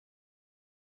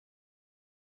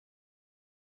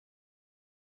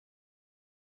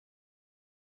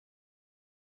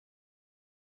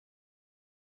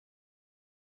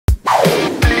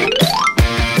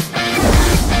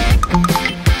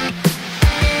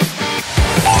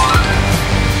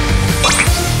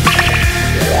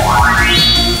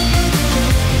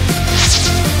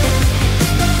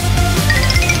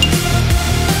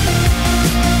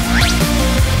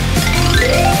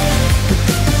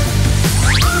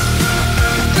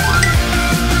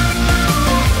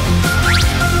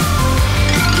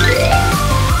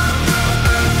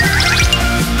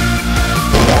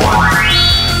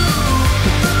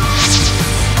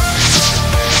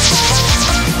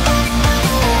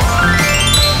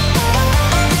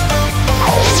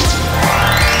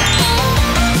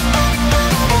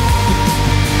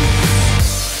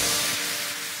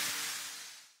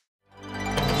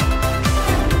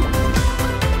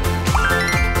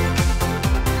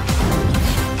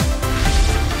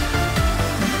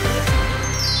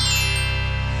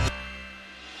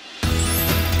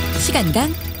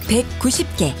시간당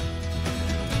 190개.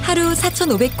 하루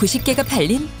 4,590개가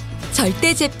팔린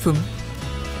절대 제품.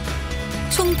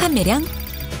 총 판매량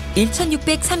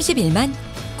 1,631만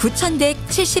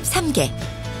 9,173개.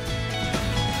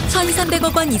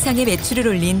 1,300억 원 이상의 매출을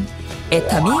올린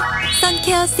애터미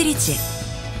선케어 시리즈.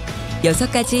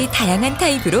 6가지 다양한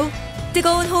타입으로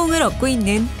뜨거운 호응을 얻고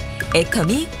있는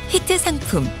애터미 히트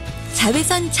상품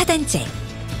자외선 차단제.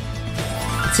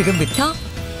 지금부터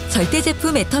절대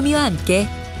제품 애터미와 함께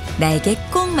나에게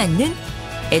꼭 맞는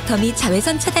애터미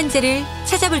자외선 차단제를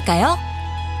찾아볼까요?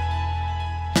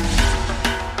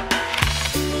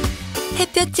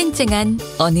 햇볕 쨍쨍한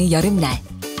어느 여름날.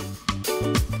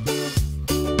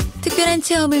 특별한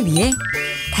체험을 위해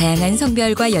다양한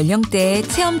성별과 연령대의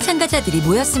체험 참가자들이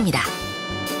모였습니다.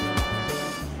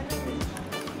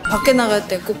 밖에 나갈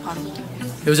때 꼭 바르고.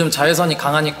 요즘 자외선이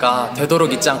강하니까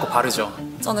되도록 잊지 않고 바르죠.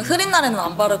 저는 흐린 날에는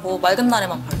안 바르고 맑은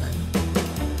날에만 발라요.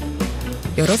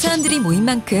 여러 사람들이 모인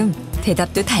만큼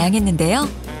대답도 다양했는데요.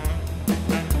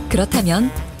 그렇다면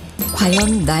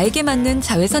과연 나에게 맞는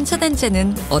자외선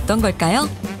차단제는 어떤 걸까요?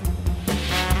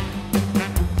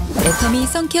 애터미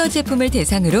선케어 제품을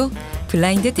대상으로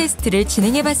블라인드 테스트를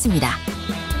진행해봤습니다.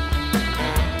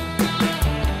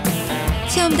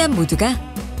 체험단 모두가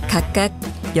각각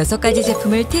 6가지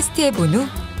제품을 테스트해본 후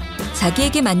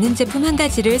자기에게 맞는 제품 한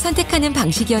가지를 선택하는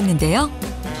방식이었는데요.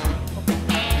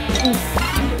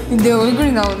 내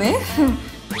얼굴이 나오네?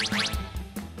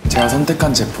 제가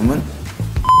선택한 제품은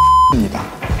입니다.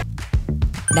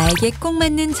 나에게 꼭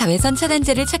맞는 자외선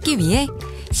차단제를 찾기 위해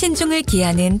신중을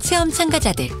기하는 체험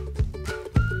참가자들.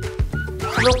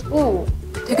 가볍고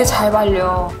되게 잘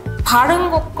발려.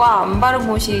 바른 것과 안 바른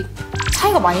것이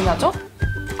차이가 많이 나죠?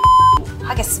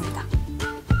 하겠습니다.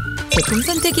 제품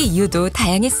선택의 이유도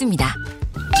다양했습니다.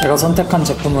 제가 선택한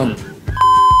제품은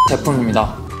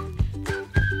제품입니다.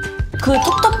 그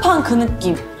텁텁한 그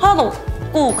느낌 하나도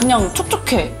없고 그냥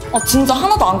촉촉해. 진짜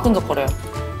하나도 안 끈적거려요.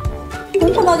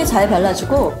 꼼꼼하게 잘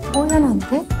발라주고 뽀얀한데?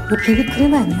 이거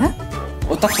비비크림 아니야?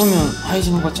 딱 보면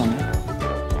하얘지는 것 같지 않아요?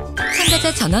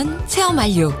 참가자 전원 체험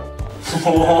완료.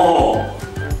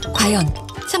 과연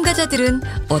참가자들은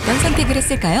어떤 선택을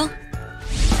했을까요?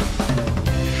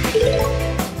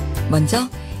 먼저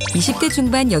 20대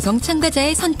중반 여성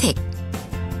참가자의 선택.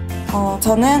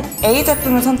 저는 A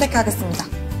제품을 선택하겠습니다.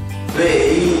 왜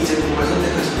A 제품을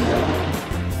선택하셨나요?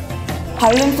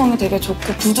 발림성이 되게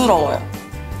좋고 부드러워요.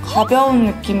 가벼운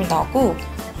느낌이 나고,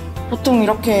 보통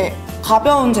이렇게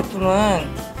가벼운 제품은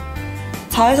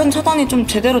자외선 차단이 좀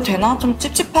제대로 되나? 좀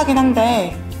찝찝하긴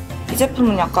한데 이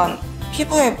제품은 약간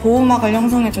피부에 보호막을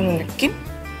형성해주는 느낌?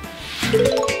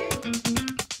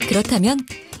 그렇다면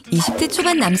 20대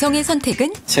초반 남성의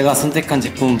선택은? 제가 선택한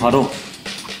제품은 바로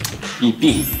이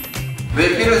B. 왜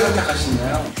B를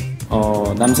선택하셨나요?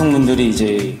 남성분들이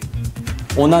이제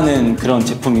원하는 그런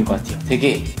제품인 것 같아요.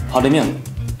 되게 바르면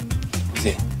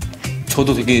보세요.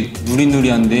 저도 되게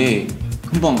누리누리한데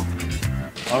금방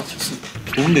알아챘어.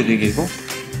 좋은데 되게 이거?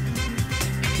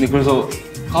 근데 그래서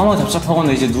까마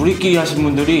잡잡하거나 이제 누리끼리 하신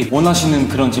분들이 원하시는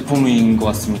그런 제품인 것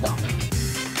같습니다.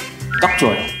 딱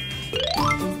좋아요.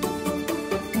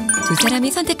 두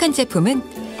사람이 선택한 제품은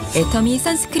애터미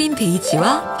선스크린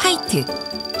베이지와 화이트.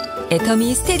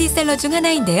 애터미 스테디셀러 중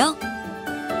하나인데요.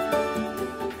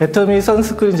 애터미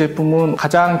선스크린 제품은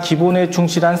가장 기본에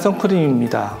충실한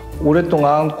선크림입니다.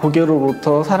 오랫동안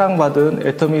고객으로부터 사랑받은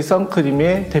애터미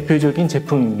선크림의 대표적인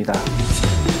제품입니다.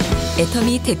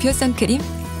 애터미 대표 선크림,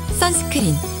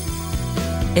 선스크린.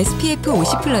 SPF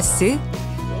 50+,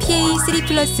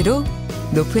 PA3+로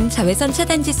높은 자외선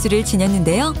차단 지수를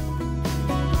지녔는데요.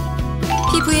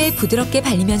 피부에 부드럽게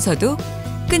발리면서도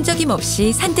끈적임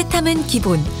없이 산뜻함은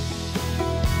기본.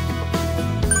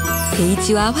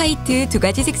 베이지와 화이트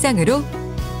 2가지 색상으로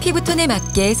피부톤에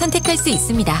맞게 선택할 수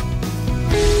있습니다.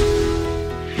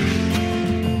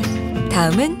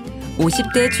 다음은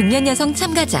 50대 중년 여성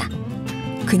참가자.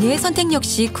 그녀의 선택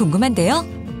역시 궁금한데요.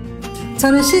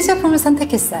 저는 C 제품을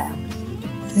선택했어요.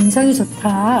 인상이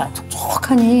좋다.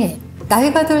 촉촉하니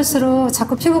나이가 들수록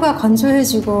자꾸 피부가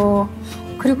건조해지고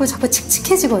그리고 자꾸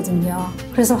칙칙해지거든요.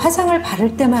 그래서 화장을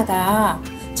바를 때마다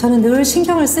저는 늘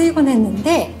신경을 쓰이곤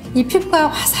했는데 이 피부가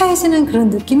화사해지는 그런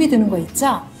느낌이 드는 거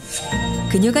있죠?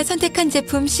 그녀가 선택한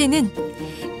제품 C는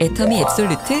애터미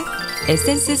앱솔루트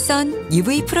에센스 선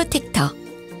UV 프로텍터.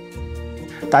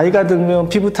 나이가 들면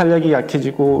피부 탄력이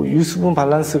약해지고 유수분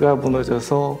밸런스가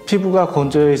무너져서 피부가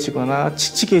건조해지거나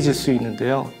칙칙해질 수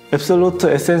있는데요. 앱솔루트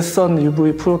에센스 선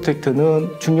UV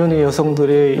프로텍터는 중년의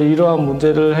여성들의 이러한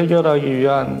문제를 해결하기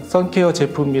위한 선케어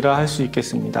제품이라 할 수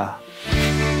있겠습니다.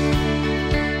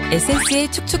 에센스의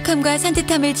촉촉함과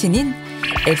산뜻함을 지닌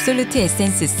앱솔루트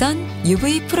에센스 선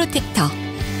UV 프로텍터.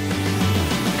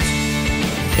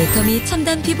 애터미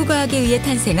첨단 피부과학에 의해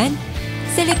탄생한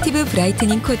셀렉티브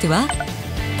브라이트닝 코드와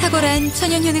탁월한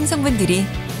천연 효능 성분들이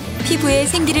피부에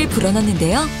생기를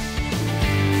불어넣는데요.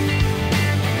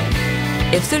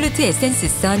 앱솔루트 에센스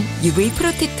선 UV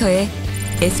프로텍터의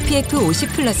SPF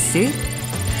 50+,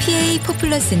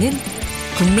 PA4+는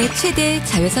국내 최대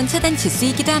자외선 차단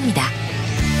지수이기도 합니다.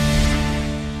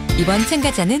 이번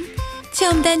참가자는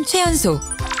체험단 최연소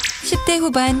 10대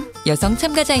후반 여성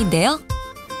참가자인데요.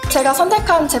 제가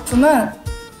선택한 제품은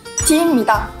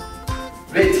D입니다.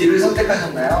 왜 D를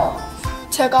선택하셨나요?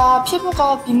 제가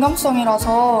피부가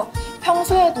민감성이라서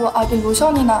평소에도 아기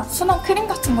로션이나 순한 크림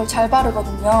같은 걸 잘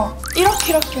바르거든요.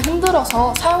 이렇게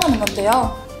흔들어서 사용하는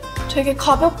건데요. 되게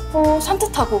가볍고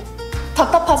산뜻하고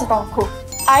답답하지도 않고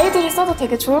아이들이 써도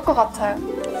되게 좋을 것 같아요.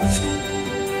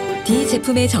 D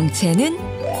제품의 정체는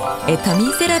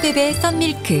애터미 세라베베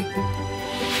썬밀크.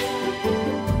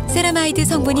 세라마이드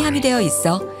성분이 함유되어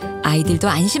있어 아이들도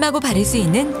안심하고 바를 수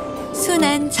있는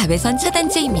순한 자외선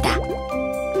차단제입니다.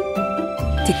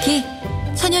 특히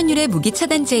천연유래 무기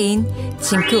차단제인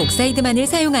징크 옥사이드만을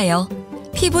사용하여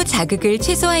피부 자극을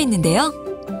최소화했는데요.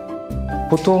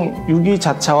 보통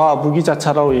유기자차와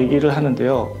무기자차라고 얘기를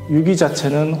하는데요.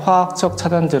 유기자체는 화학적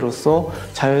차단제로서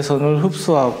자외선을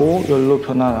흡수하고 열로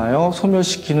변환하여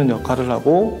소멸시키는 역할을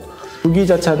하고,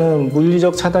 무기자차는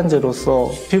물리적 차단제로서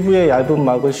피부에 얇은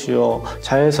막을 씌워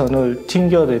자외선을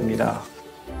튕겨냅니다.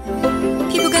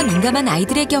 피부가 민감한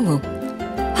아이들의 경우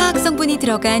화학 성분이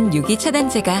들어간 유기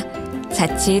차단제가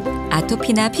자칫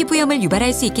아토피나 피부염을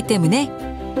유발할 수 있기 때문에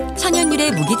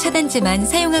천연유래 무기 차단제만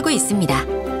사용하고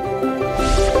있습니다.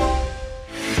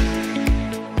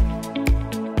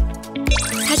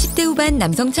 후반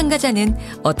남성 참가자는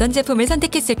어떤 제품을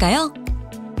선택했을까요?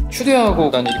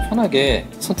 휴대하고 다니기 편하게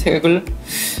선택을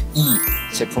이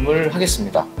제품을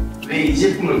하겠습니다. 왜 이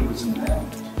제품을 고르셨나요?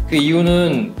 그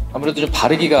이유는 아무래도 좀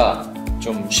바르기가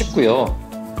좀 쉽고요.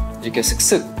 이렇게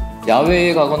슥슥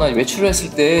야외에 가거나 외출을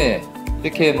했을 때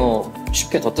이렇게 뭐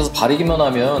쉽게 덧대서 바르기만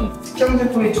하면. 특정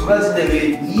제품이 두 가지인데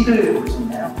왜 2를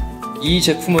고르셨나요? 이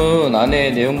제품은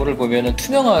안에 내용물을 보면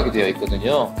투명하게 되어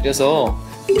있거든요. 그래서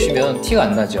보시면 티가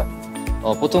안 나죠.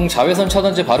 보통 자외선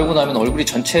차단제 바르고 나면 얼굴이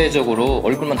전체적으로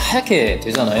얼굴만 하얗게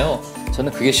되잖아요.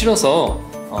 저는 그게 싫어서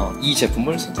이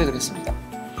제품을 선택을 했습니다.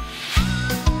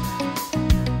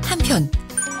 한편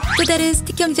또 다른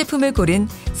스틱형 제품을 고른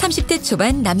 30대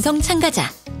초반 남성 참가자.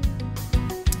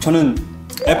 저는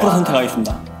F로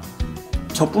선택하겠습니다.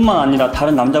 저뿐만 아니라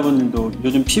다른 남자분들도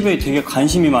요즘 피부에 되게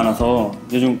관심이 많아서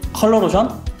요즘 컬러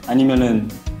로션 아니면은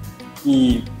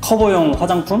이 커버용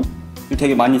화장품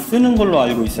되게 많이 쓰는 걸로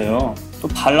알고 있어요. 또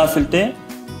발랐을 때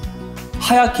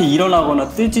하얗게 일어나거나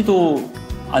뜨지도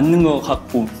않는 것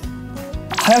같고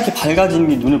하얗게 밝아지는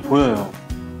게 눈에 보여요.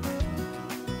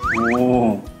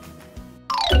 오.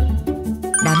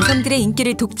 남성들의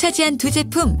인기를 독차지한 두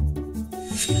제품.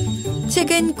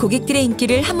 최근 고객들의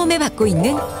인기를 한몸에 받고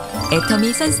있는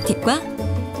애터미 선스틱과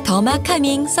더마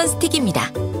카밍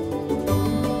선스틱입니다.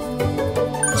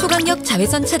 초강력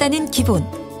자외선 차단은 기본.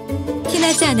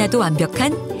 티나지 않아도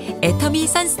완벽한 애터미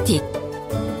선스틱.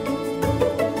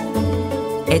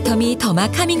 애터미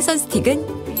더마 카밍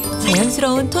선스틱은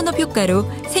자연스러운 톤업 효과로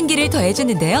생기를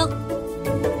더해주는데요.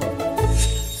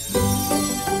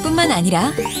 뿐만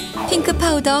아니라 핑크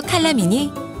파우더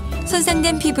칼라민이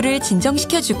손상된 피부를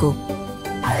진정시켜주고,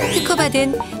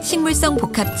 특허받은 식물성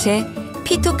복합체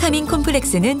피토카민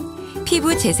콤플렉스는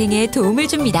피부 재생에 도움을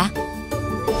줍니다.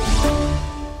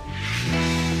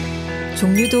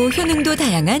 종류도 효능도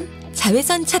다양한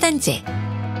자외선 차단제.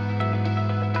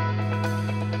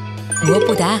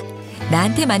 무엇보다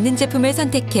나한테 맞는 제품을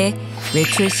선택해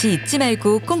외출 시 잊지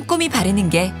말고 꼼꼼히 바르는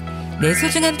게 내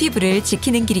소중한 피부를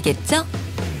지키는 길이겠죠?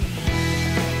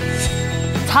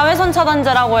 자외선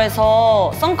차단제라고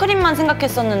해서 선크림만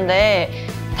생각했었는데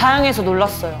다양해서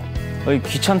놀랐어요.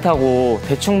 귀찮다고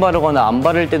대충 바르거나 안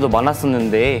바를 때도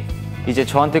많았었는데 이제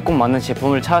저한테 꼭 맞는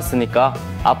제품을 찾았으니까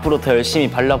앞으로 더 열심히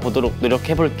발라보도록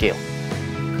노력해볼게요.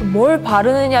 뭘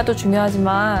바르느냐도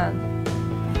중요하지만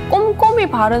꼼꼼히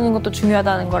바르는 것도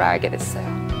중요하다는 걸 알게 됐어요.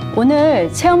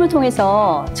 오늘 체험을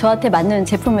통해서 저한테 맞는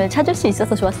제품을 찾을 수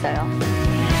있어서 좋았어요.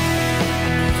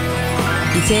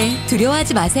 이제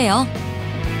두려워하지 마세요.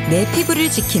 내 피부를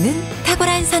지키는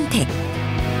탁월한 선택.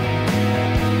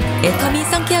 애터미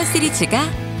선케어 시리즈가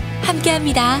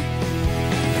함께합니다.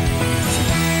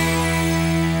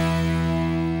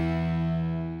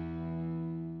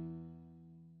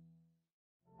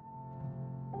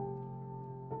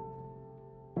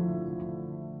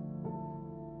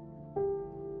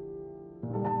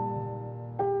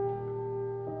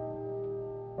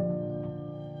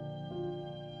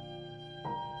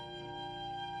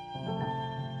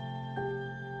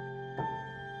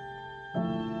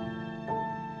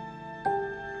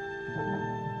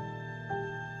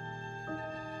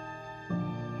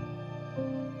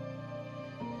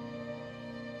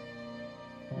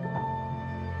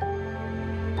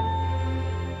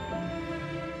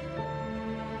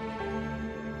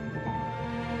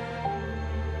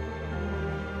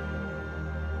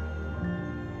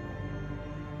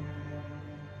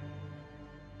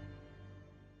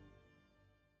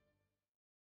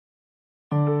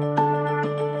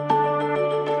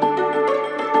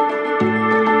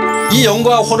 이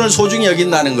영과 혼을 소중히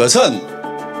여긴다는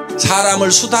것은 사람을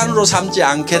수단으로 삼지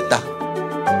않겠다.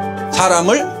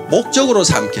 사람을 목적으로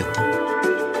삼겠다.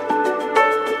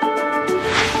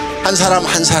 한 사람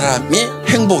한 사람이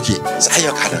행복이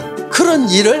쌓여가는 그런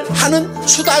일을 하는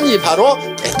수단이 바로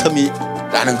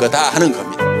애터미라는 거다 하는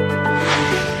겁니다.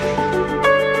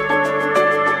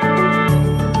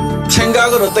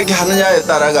 생각을 어떻게 하느냐에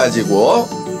따라 가지고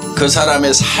그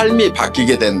사람의 삶이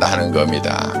바뀌게 된다 하는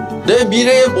겁니다. 내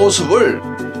미래의 모습을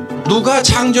누가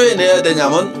창조해내야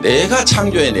되냐면 내가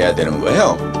창조해내야 되는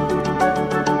거예요.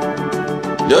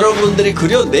 여러분들이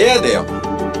그려내야 돼요.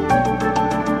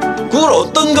 그걸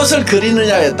어떤 것을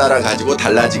그리느냐에 따라 가지고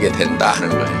달라지게 된다 하는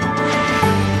거예요.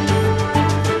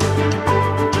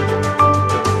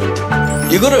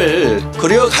 이거를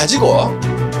그려가지고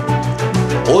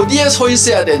어디에 서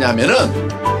있어야 되냐면은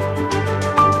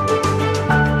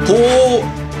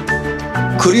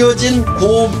그려진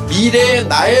그 미래의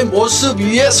나의 모습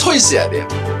위에 서 있어야 돼요.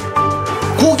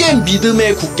 그게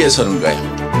믿음에 굳게 서는 거예요.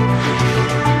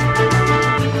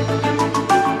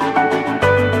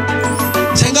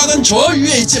 생각은 저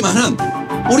위에 있지만은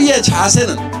우리의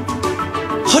자세는,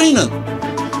 허리는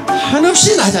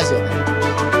한없이 낮아져요.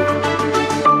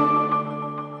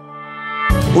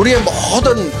 우리의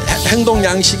모든 행동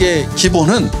양식의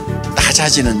기본은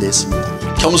낮아지는 데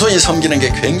있습니다. 겸손히 섬기는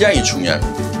게 굉장히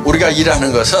중요합니다. 우리가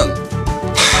일하는 것은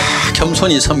다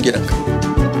겸손히 섬기는 겁니다.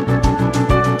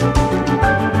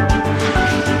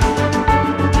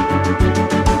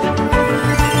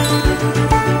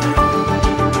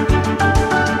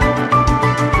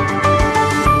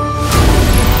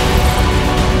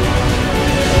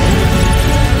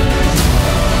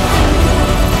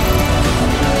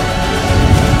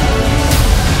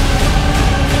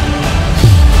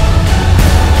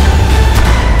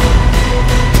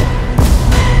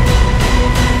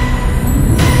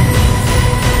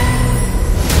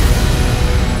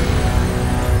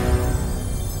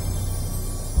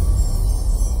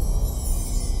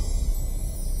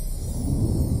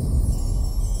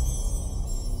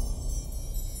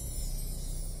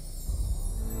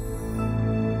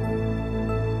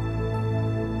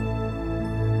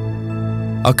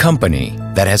 A company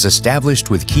that has established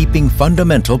with keeping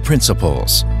fundamental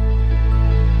principles.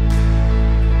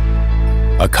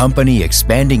 A company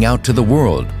expanding out to the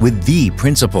world with the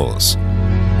principles.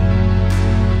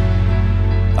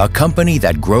 A company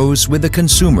that grows with the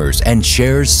consumers and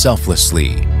shares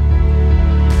selflessly.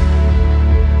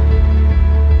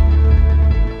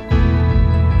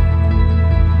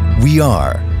 We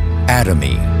are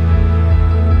Atomy.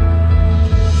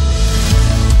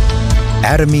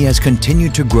 Atomy has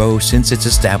continued to grow since its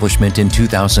establishment in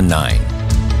 2009,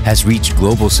 has reached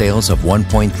global sales of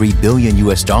 $1.3 billion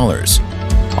US,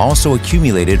 also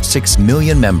accumulated 6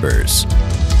 million members.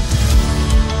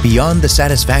 Beyond the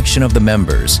satisfaction of the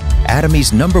members,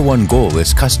 Atomy's #1 goal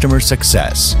is customer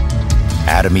success.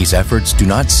 Atomy's efforts do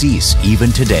not cease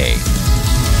even today.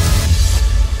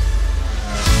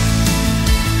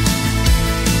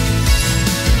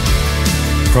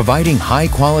 Providing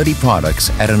high-quality products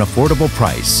at an affordable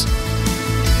price.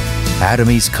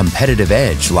 Atomy's competitive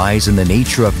edge lies in the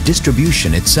nature of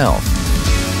distribution itself.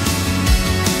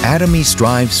 Atomy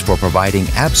strives for providing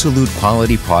absolute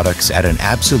quality products at an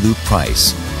absolute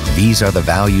price. These are the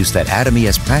values that Atomy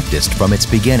has practiced from its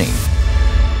beginning.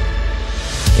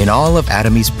 In all of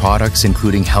Atomy's products,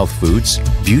 including health foods,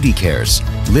 beauty cares,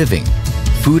 living,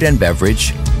 food and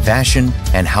beverage, fashion,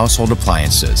 and household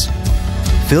appliances,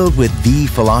 filled with the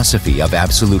philosophy of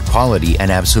absolute quality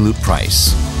and absolute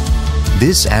price.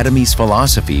 This Atomy's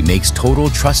philosophy makes Total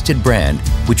trusted brand,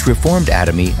 which reformed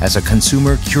Atomy as a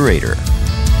consumer curator.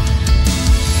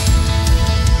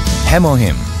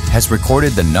 Hemohim has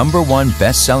recorded the #1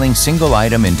 best-selling single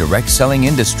item in direct selling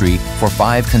industry for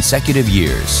 5 consecutive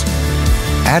years.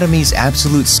 Atomy's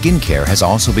Absolute Skincare has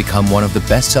also become one of the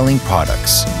best-selling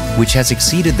products, which has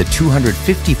exceeded the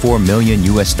 $254 million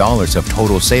US of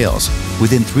total sales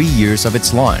within 3 years of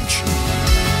its launch.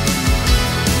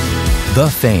 The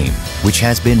Fame, which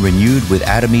has been renewed with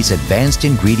Atomy's advanced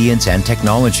ingredients and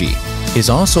technology, is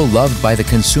also loved by the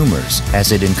consumers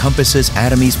as it encompasses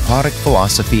Atomy's product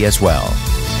philosophy as well.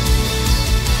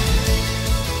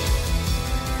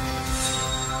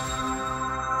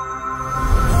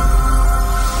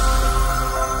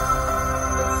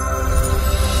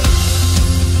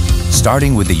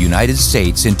 Starting with the United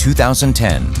States in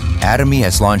 2010, Atomy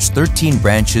has launched 13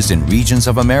 branches in regions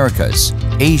of Americas,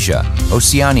 Asia,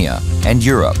 Oceania, and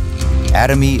Europe.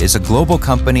 Atomy is a global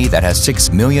company that has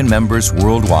 6 million members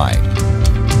worldwide.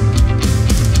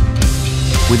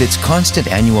 With its constant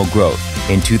annual growth,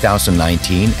 In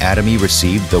 2019, Atomy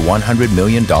received the $100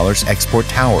 million export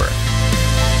tower.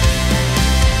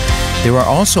 There are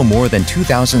also more than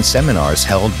 2,000 seminars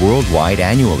held worldwide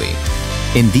annually.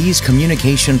 In these,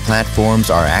 communication platforms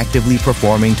are actively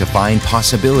performing to find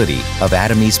possibility of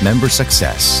Atomy's member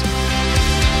success.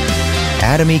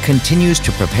 Atomy continues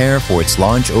to prepare for its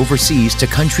launch overseas to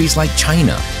countries like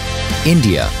China,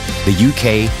 India, the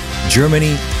UK,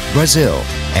 Germany, Brazil,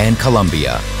 and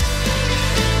Colombia.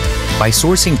 By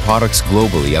sourcing products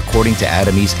globally according to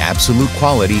Atomy's absolute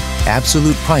quality,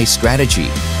 absolute price strategy,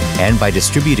 and by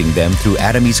distributing them through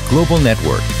Atomy's global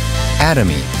network,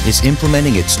 Atomy is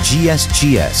implementing its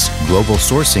GSGS, Global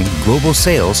Sourcing, Global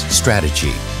Sales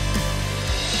strategy.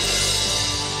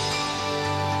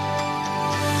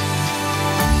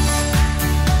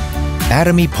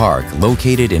 Atomy Park,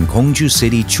 located in Gongju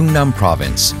City, Chungnam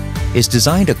Province, is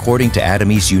designed according to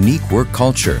Atomy's unique work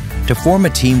culture to form a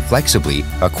team flexibly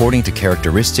according to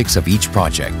characteristics of each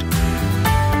project.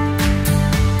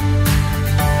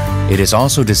 It is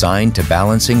also designed to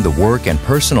balancing the work and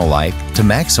personal life to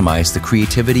maximize the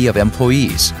creativity of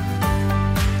employees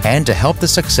and to help the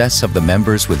success of the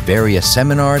members with various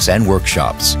seminars and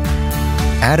workshops.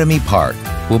 Atomy Park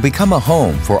will become a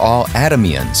home for all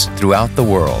Atomians throughout the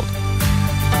world.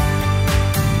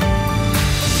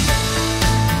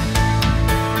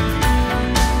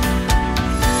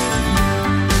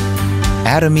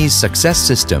 Atomy's success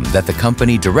system that the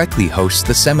company directly hosts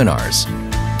the seminars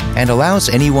and allows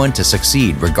anyone to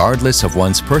succeed regardless of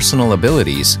one's personal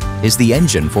abilities is the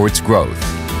engine for its growth.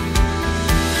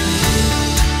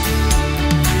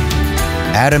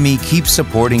 Atomy keeps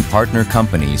supporting partner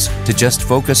companies to just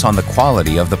focus on the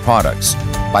quality of the products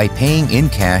by paying in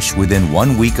cash within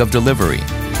 1 week of delivery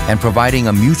and providing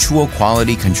a mutual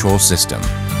quality control system.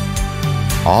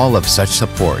 All of such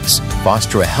supports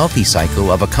foster a healthy cycle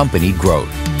of accompanied growth.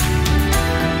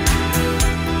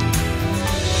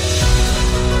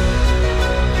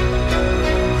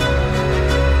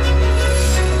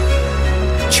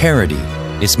 Charity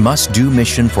is must-do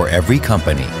mission for every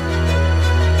company.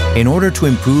 In order to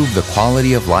improve the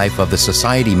quality of life of the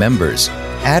society members,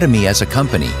 Atomy as a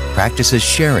company practices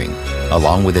sharing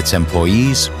along with its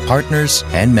employees, partners,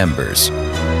 and members.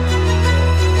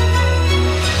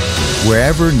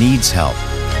 Wherever needs help,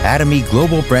 Atomy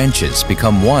global branches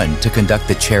become one to conduct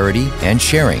the charity and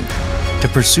sharing to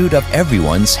pursuit of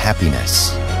everyone's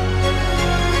happiness.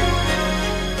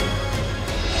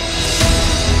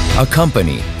 A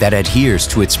company that adheres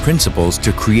to its principles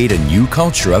to create a new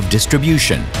culture of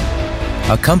distribution.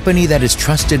 A company that is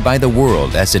trusted by the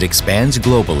world as it expands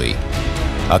globally.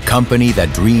 A company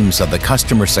that dreams of the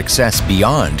customer success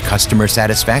beyond customer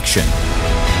satisfaction.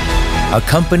 A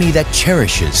company that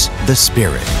cherishes the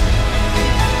spirit.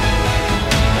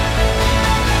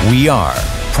 We are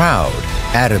proud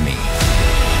Atomy.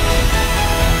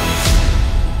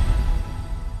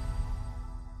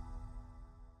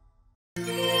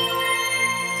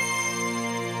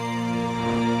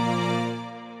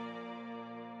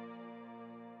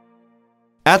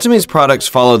 Atomy's products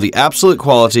follow the absolute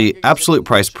quality, absolute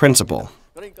price principle.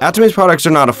 Atomy's products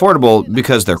are not affordable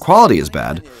because their quality is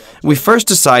bad. We first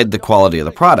decide the quality of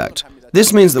the product.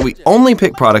 This means that we only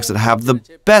pick products that have the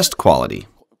best quality.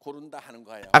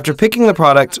 After picking the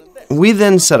product, we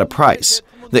then set a price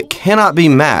that cannot be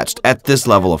matched at this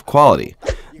level of quality.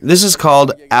 This is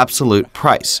called absolute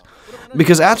price.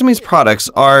 Because Atomy's products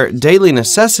are daily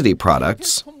necessity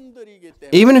products,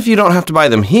 even if you don't have to buy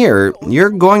them here, you're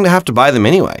going to have to buy them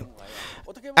anyway.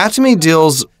 Atomy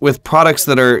deals with products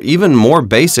that are even more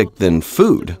basic than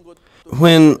food.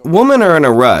 When women are in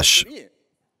a rush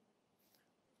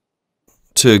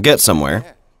to get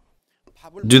somewhere,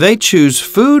 do they choose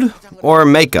food or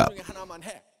makeup?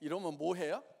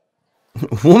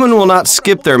 Women will not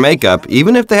skip their makeup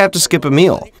even if they have to skip a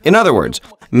meal. In other words,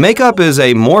 makeup is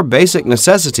a more basic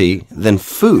necessity than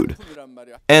food.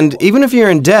 And even if you're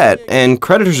in debt and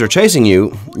creditors are chasing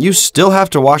you, you still have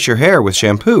to wash your hair with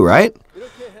shampoo, right?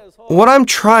 What I'm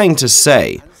trying to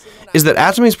say is that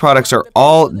Atomy's products are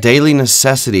all daily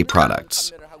necessity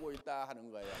products.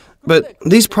 But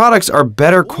these products are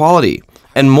better quality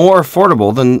and more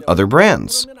affordable than other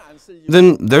brands.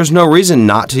 Then there's no reason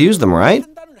not to use them, right?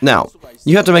 Now,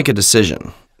 you have to make a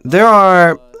decision. There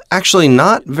are actually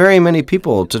not very many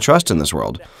people to trust in this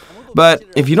world. But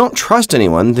if you don't trust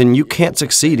anyone, then you can't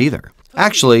succeed either.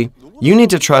 Actually, you need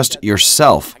to trust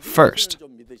yourself first.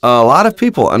 A lot of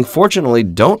people, unfortunately,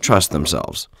 don't trust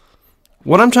themselves.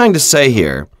 What I'm trying to say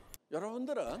here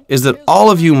is that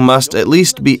all of you must at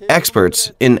least be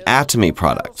experts in Atomy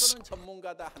products.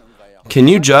 Can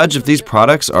you judge if these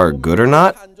products are good or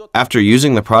not after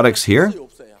using the products here?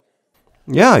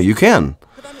 Yeah, you can.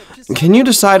 Can you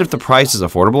decide if the price is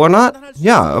affordable or not?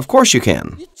 Yeah, of course you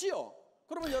can.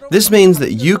 This means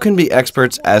that you can be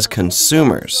experts as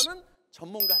consumers.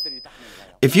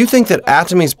 If you think that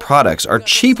Atomy's products are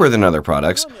cheaper than other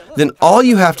products, then all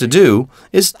you have to do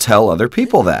is tell other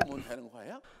people that.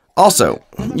 Also,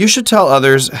 you should tell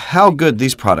others how good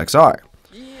these products are.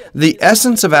 The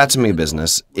essence of Atomy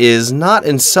business is not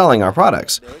in selling our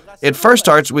products. It first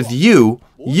starts with you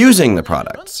using the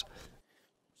products.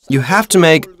 You have to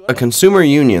make a consumer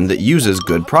union that uses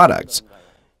good products.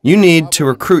 You need to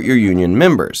recruit your union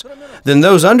members. Then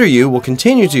those under you will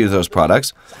continue to use those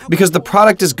products because the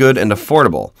product is good and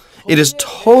affordable. It is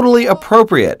totally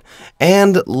appropriate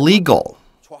and legal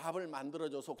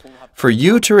for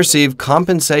you to receive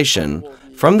compensation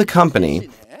from the company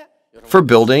for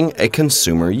building a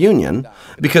consumer union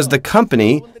because the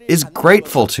company is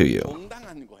grateful to you.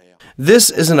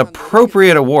 This is an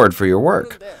appropriate award for your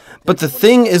work. But the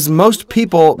thing is, most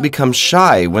people become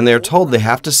shy when they are told they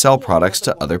have to sell products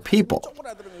to other people.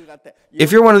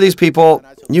 If you're one of these people,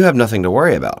 you have nothing to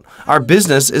worry about. Our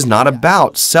business is not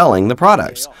about selling the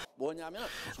products.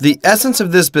 The essence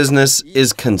of this business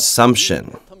is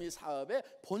consumption.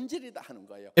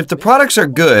 If the products are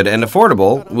good and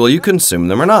affordable, will you consume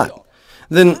them or not?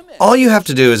 Then all you have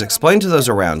to do is explain to those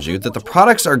around you that the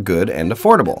products are good and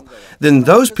affordable. Then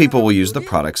those people will use the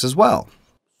products as well.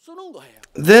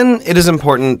 Then it is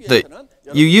important that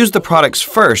you use the products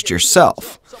first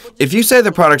yourself. If you say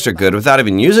the products are good without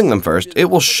even using them first, it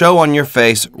will show on your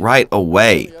face right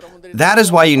away. That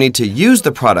is why you need to use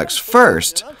the products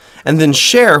first and then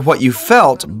share what you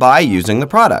felt by using the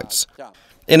products.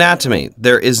 In Atomy,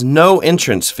 there is no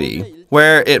entrance fee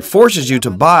where it forces you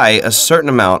to buy a certain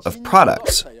amount of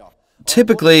products.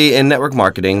 Typically, in network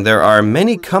marketing, there are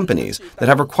many companies that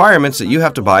have requirements that you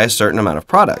have to buy a certain amount of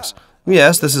products.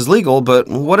 Yes, this is legal, but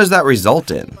what does that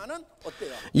result in?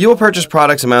 You will purchase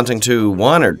products amounting to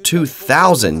 $1,000 or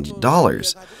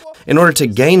 $2,000 in order to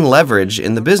gain leverage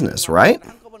in the business, right?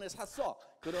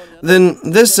 Then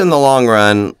this, in the long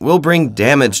run, will bring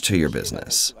damage to your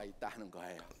business.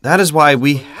 That is why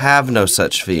we have no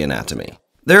such fee in Atomy.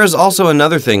 There is also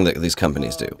another thing that these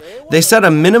companies do. They set a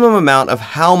minimum amount of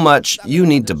how much you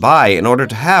need to buy in order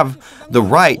to have the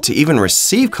right to even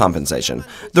receive compensation.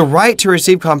 The right to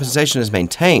receive compensation is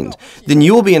maintained. Then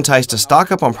you will be enticed to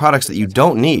stock up on products that you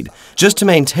don't need just to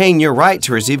maintain your right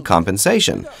to receive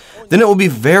compensation. Then it will be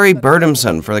very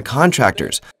burdensome for the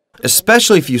contractors,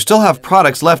 especially if you still have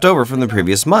products left over from the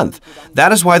previous month.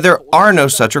 That is why there are no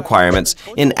such requirements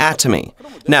in Atomy.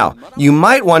 Now, you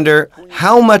might wonder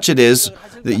how much it is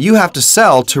that you have to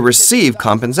sell to receive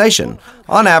compensation.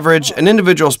 On average, an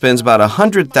individual spends about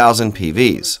 100,000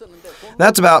 PVs.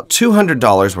 That's about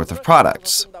 $200 worth of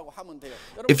products.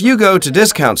 If you go to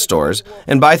discount stores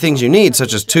and buy things you need,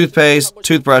 such as toothpaste,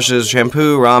 toothbrushes,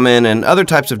 shampoo, ramen, and other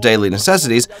types of daily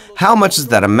necessities, how much does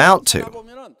that amount to?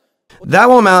 That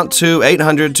will amount to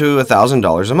 $800 to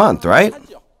 $1,000 a month, right?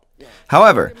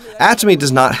 However, Atomy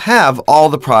does not have all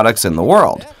the products in the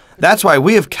world. That's why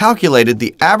we have calculated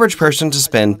the average person to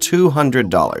spend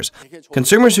 $200.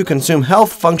 Consumers who consume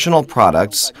health functional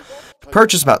products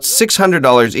purchase about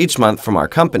 $600 each month from our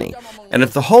company. And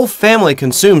if the whole family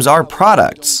consumes our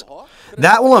products,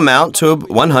 that will amount to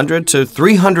 100 to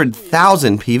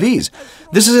 300,000 PVs.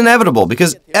 This is inevitable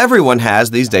because everyone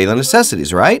has these daily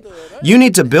necessities, right? You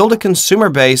need to build a consumer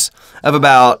base of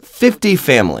about 50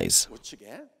 families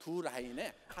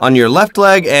on your left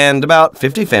leg and about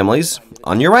 50 families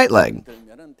on your right leg.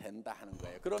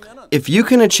 If you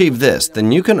can achieve this,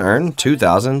 then you can earn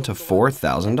 $2,000 to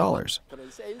 $4,000.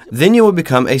 Then you will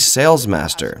become a sales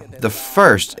master, the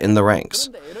first in the ranks.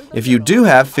 If you do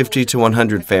have 50 to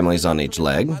 100 families on each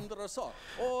leg,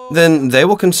 then they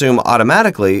will consume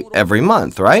automatically every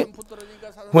month, right?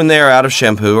 When they are out of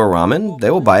shampoo or ramen,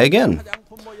 they will buy again.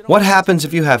 What happens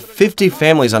if you have 50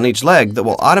 families on each leg that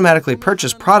will automatically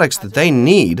purchase products that they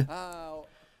need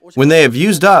when they have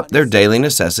used up their daily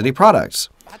necessity products?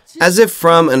 As if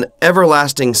from an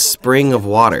everlasting spring of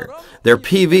water, their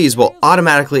PVs will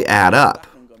automatically add up.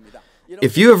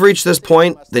 If you have reached this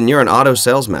point, then you're an auto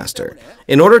sales master.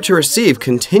 In order to receive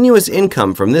continuous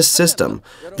income from this system,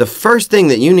 the first thing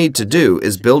that you need to do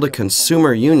is build a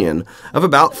consumer union of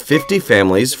about 50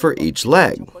 families for each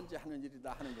leg.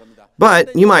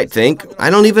 But you might think, I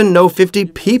don't even know 50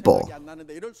 people.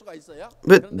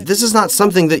 But this is not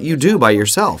something that you do by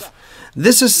yourself.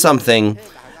 This is something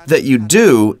that you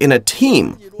do in a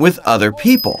team with other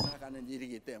people.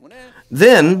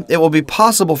 Then it will be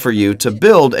possible for you to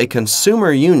build a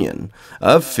consumer union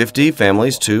of 50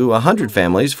 families to 100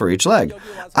 families for each leg.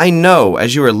 I know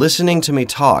as you are listening to me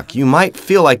talk, you might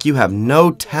feel like you have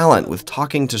no talent with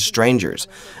talking to strangers,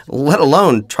 let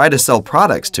alone try to sell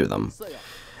products to them.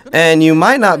 And you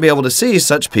might not be able to see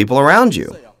such people around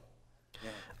you.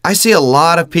 I see a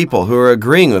lot of people who are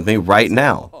agreeing with me right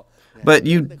now, but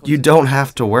you don't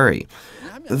have to worry.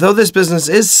 Though this business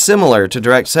is similar to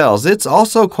direct sales, it's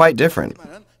also quite different.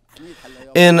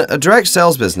 In a direct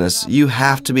sales business, you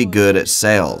have to be good at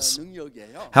sales.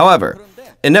 However,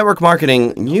 in network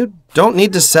marketing, you don't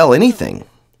need to sell anything.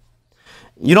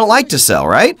 You don't like to sell,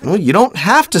 right? Well, you don't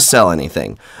have to sell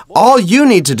anything. All you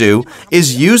need to do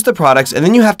is use the products, and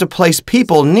then you have to place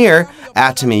people near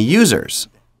Atomy users.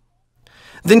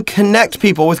 Then connect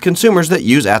people with consumers that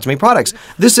use Atomy products.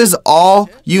 This is all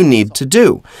you need to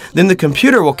do. Then the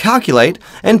computer will calculate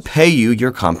and pay you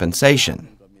your compensation.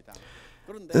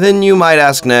 Then you might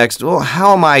ask next, well,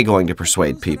 how am I going to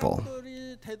persuade people?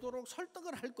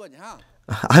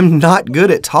 I'm not good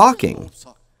at talking.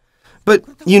 But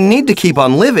you need to keep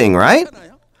on living, right?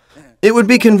 It would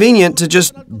be convenient to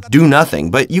just do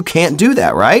nothing, but you can't do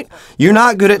that, right? You're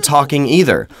not good at talking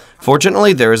either.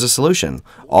 Fortunately, there is a solution.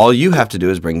 All you have to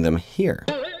do is bring them here.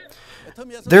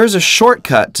 There is a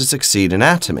shortcut to succeed in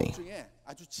Atomy.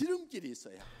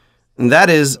 And that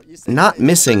is not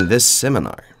missing this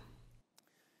seminar.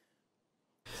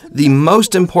 The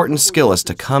most important skill is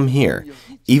to come here,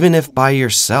 even if by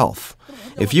yourself.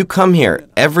 If you come here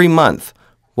every month,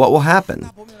 what will happen?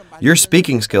 Your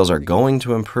speaking skills are going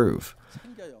to improve.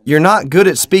 You're not good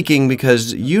at speaking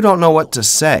because you don't know what to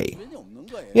say.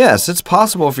 Yes, it's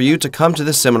possible for you to come to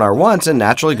this seminar once and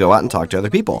naturally go out and talk to other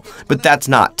people, but that's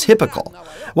not typical.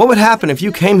 What would happen if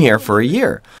you came here for a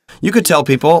year? You could tell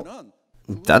people,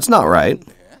 that's not right.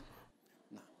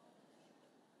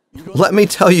 Let me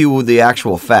tell you the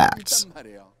actual facts.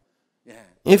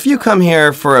 If you come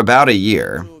here for about a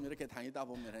year,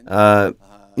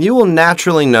 you will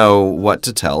naturally know what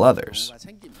to tell others.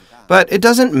 But it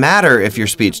doesn't matter if your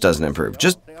speech doesn't improve.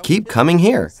 Just keep coming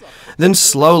here. Then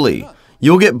slowly,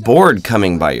 you'll get bored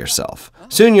coming by yourself.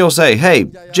 Soon you'll say, hey,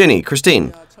 Jenny,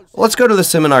 Christine, let's go to the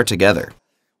seminar together.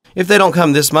 If they don't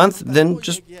come this month, then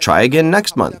just try again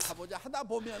next month.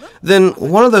 Then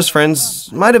one of those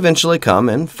friends might eventually come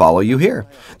and follow you here.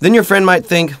 Then your friend might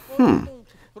think, well,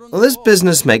 this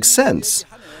business makes sense.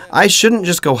 I shouldn't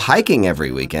just go hiking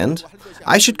every weekend.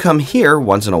 I should come here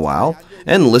once in a while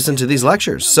and listen to these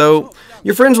lectures. So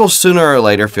your friends will sooner or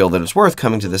later feel that it's worth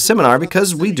coming to this seminar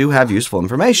because we do have useful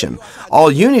information.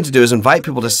 All you need to do is invite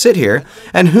people to sit here,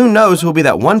 and who knows who will be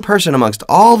that one person amongst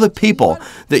all the people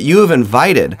that you have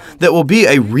invited that will be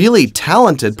a really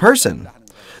talented person.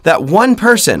 That one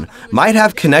person might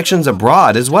have connections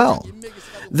abroad as well.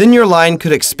 Then your line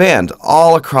could expand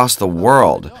all across the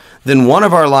world. Then one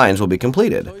of our lines will be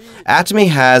completed. Atomy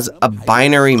has a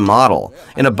binary model.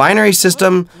 In a binary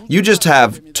system, you just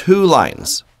have 2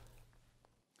 lines.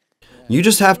 You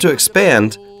just have to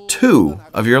expand 2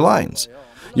 of your lines.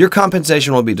 Your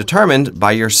compensation will be determined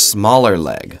by your smaller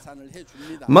leg.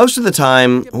 Most of the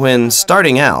time, when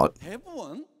starting out,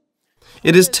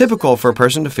 it is typical for a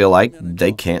person to feel like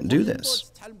they can't do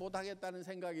this.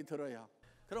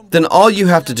 Then all you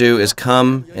have to do is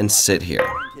come and sit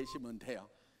here.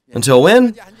 Until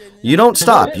when? You don't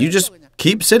stop. You just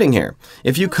keep sitting here.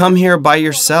 If you come here by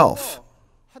yourself,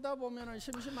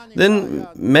 then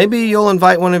maybe you'll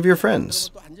invite one of your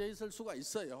friends.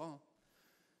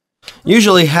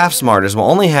 Usually half-smarters will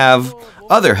only have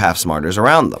other half-smarters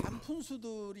around them.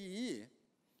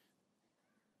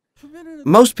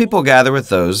 Most people gather with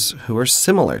those who are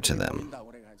similar to them.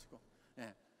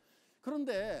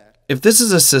 If this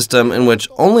is a system in which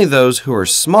only those who are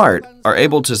smart are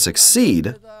able to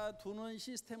succeed,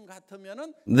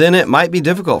 then it might be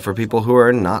difficult for people who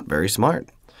are not very smart.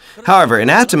 However, in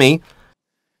Atomy,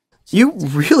 you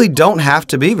really don't have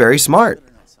to be very smart.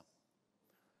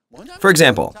 For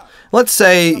example, let's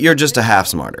say you're just a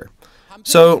half-smarter.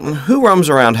 So who roams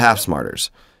around half-smarters?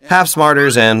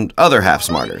 Half-smarters and other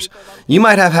half-smarters. You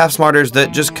might have half-smarters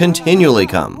that just continually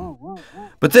come.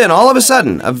 But then all of a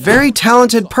sudden, a very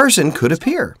talented person could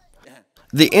appear.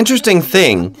 The interesting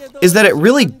thing is that it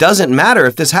really doesn't matter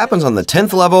if this happens on the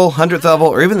 10th level, 100th level,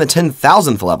 or even the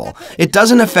 10,000th level. It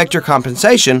doesn't affect your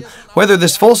compensation whether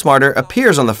this full smarter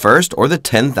appears on the 1st or the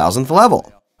 10,000th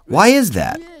level. Why is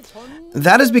that?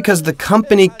 That is because the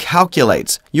company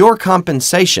calculates your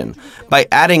compensation by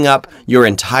adding up your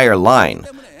entire line.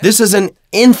 This is an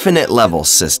infinite level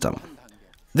system.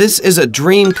 This is a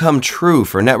dream come true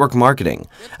for network marketing.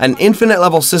 An infinite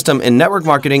level system in network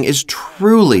marketing is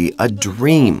truly a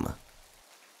dream.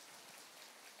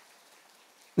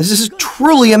 This is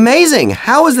truly amazing.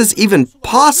 How is this even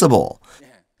possible?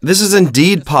 This is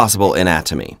indeed possible in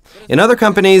Atomy. In other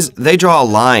companies, they draw a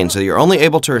line so you're only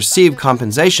able to receive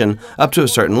compensation up to a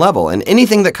certain level, and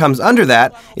anything that comes under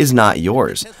that is not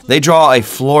yours. They draw a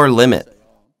floor limit.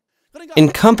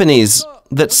 In companies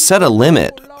that set a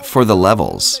limit for the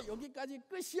levels,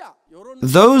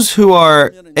 those who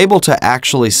are able to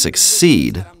actually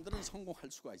succeed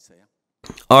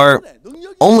are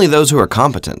only those who are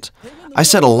competent. I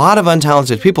said a lot of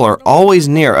untalented people are always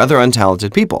near other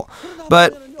untalented people.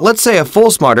 But let's say a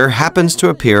full smarter happens to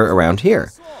appear around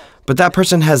here. But that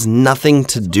person has nothing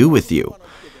to do with you.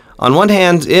 On one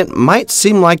hand, it might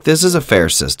seem like this is a fair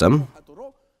system.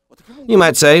 You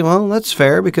might say, well, that's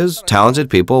fair because talented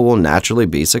people will naturally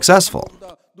be successful.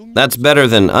 That's better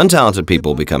than untalented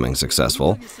people becoming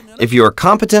successful. If you're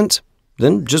competent,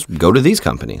 then just go to these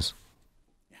companies.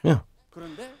 Yeah.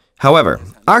 However,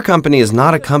 our company is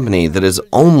not a company that is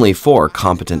only for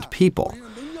competent people.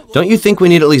 Don't you think we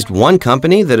need at least one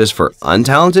company that is for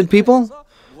untalented people?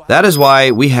 That is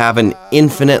why we have an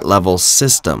infinite level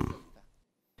system.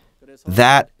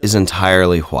 That is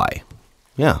entirely why.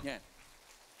 Yeah.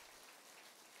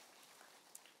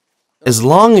 As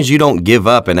long as you don't give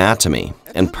up in Atomy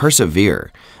and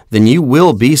persevere, then you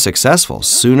will be successful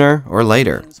sooner or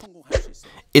later.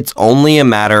 It's only a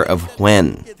matter of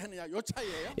when.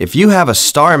 If you have a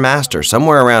star master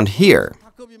somewhere around here,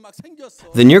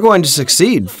 then you're going to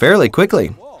succeed fairly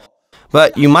quickly.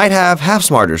 But you might have half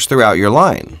smarters throughout your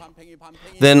line.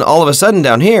 Then all of a sudden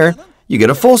down here, you get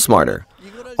a full smarter.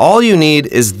 All you need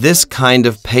is this kind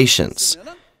of patience.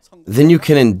 Then you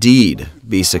can indeed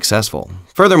be successful.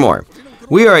 Furthermore,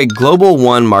 we are a Global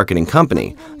One marketing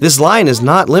company. This line is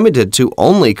not limited to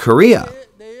only Korea.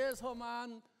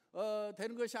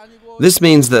 This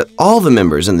means that all the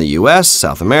members in the US,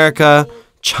 South America,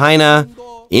 China,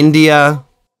 India,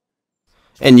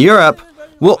 and Europe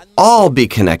will all be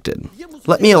connected.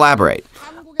 Let me elaborate.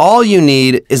 All you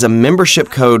need is a membership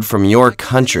code from your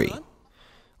country.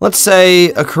 Let's say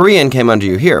a Korean came under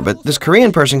you here, but this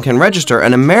Korean person can register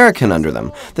an American under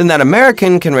them. Then that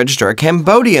American can register a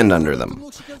Cambodian under them.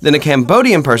 Then a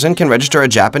Cambodian person can register a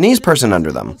Japanese person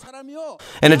under them.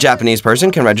 And a Japanese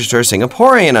person can register a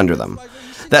Singaporean under them.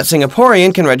 That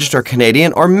Singaporean can register a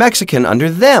Canadian or Mexican under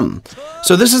them.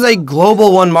 So this is a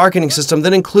Global One marketing system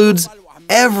that includes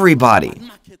everybody.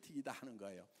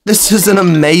 This is an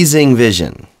amazing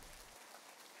vision.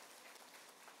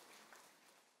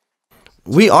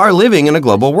 We are living in a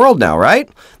global world now, right?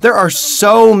 There are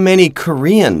so many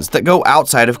Koreans that go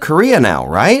outside of Korea now,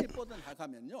 right?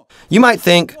 You might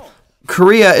think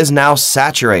Korea is now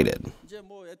saturated.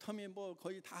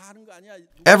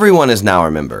 Everyone is now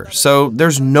a member, so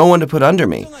there's no one to put under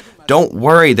me. Don't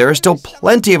worry, there are still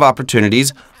plenty of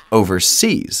opportunities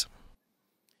overseas.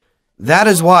 That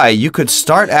is why you could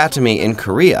start Atomy in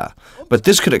Korea, but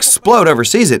this could explode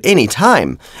overseas at any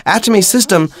time. Atomy's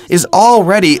system is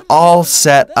already all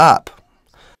set up.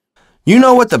 You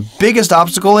know what the biggest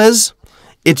obstacle is?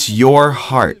 It's your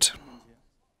heart.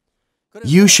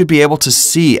 You should be able to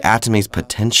see Atomy's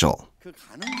potential.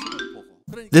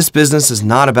 This business is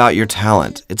not about your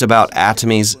talent. It's about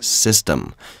Atomy's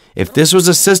system. If this was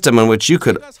a system in which you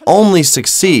could only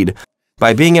succeed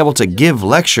by being able to give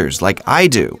lectures like I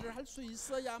do,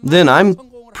 then I'm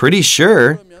pretty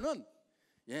sure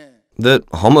that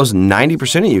almost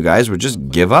 90% of you guys would just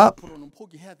give up.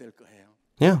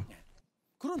 Yeah.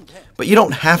 But you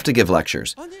don't have to give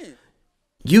lectures.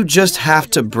 You just have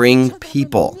to bring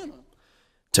people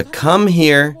to come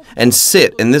here and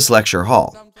sit in this lecture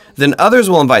hall. Then others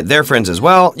will invite their friends as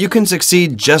well. You can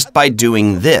succeed just by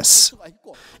doing this.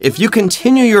 If you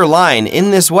continue your line in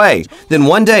this way, then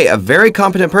one day a very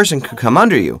competent person could come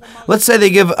under you. Let's say they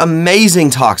give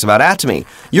amazing talks about Atomy.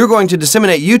 You're going to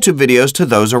disseminate YouTube videos to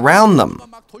those around them.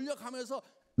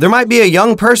 There might be a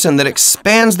young person that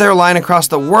expands their line across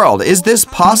the world. Is this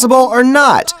possible or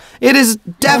not? It is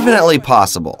definitely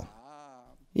possible.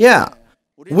 Yeah.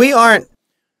 We aren't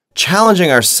challenging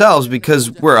ourselves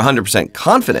because we're 100%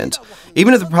 confident.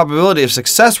 Even if the probability of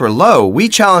success were low, we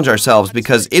challenge ourselves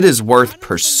because it is worth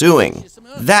pursuing.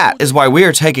 That is why we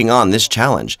are taking on this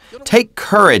challenge. Take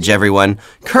courage, everyone.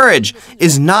 Courage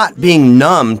is not being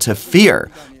numb to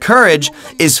fear. Courage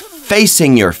is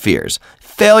facing your fears.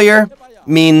 Failure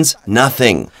means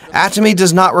nothing. Atomy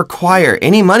does not require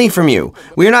any money from you.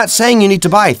 We are not saying you need to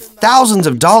buy thousands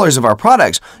of dollars of our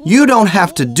products. You don't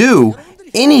have to do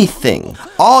anything.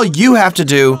 All you have to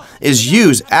do is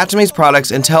use Atomy's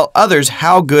products and tell others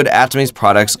how good Atomy's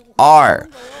products are.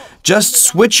 Just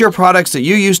switch your products that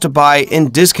you used to buy in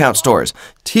discount stores,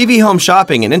 TV home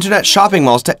shopping, and internet shopping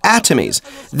malls to Atomy's.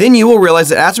 Then you will realize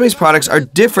that Atomy's products are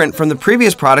different from the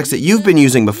previous products that you've been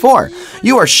using before.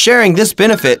 You are sharing this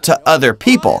benefit to other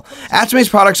people. Atomy's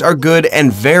products are good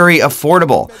and very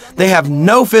affordable. They have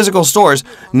no physical stores,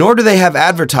 nor do they have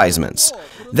advertisements.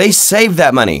 They save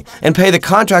that money and pay the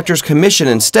contractor's commission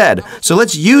instead. So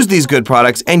let's use these good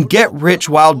products and get rich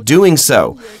while doing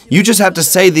so. You just have to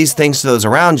say these things to those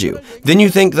around you. Then you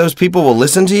think those people will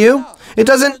listen to you? It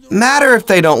doesn't matter if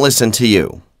they don't listen to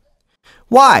you.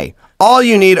 Why? All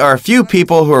you need are a few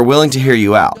people who are willing to hear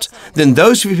you out. Then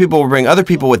those few people will bring other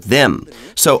people with them.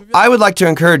 So I would like to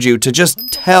encourage you to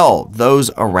just tell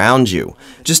those around you.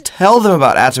 Just tell them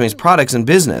about Atomy's products and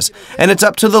business. And it's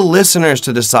up to the listeners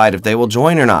to decide if they will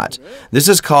join or not. This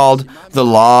is called the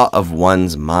law of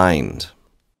one's mind.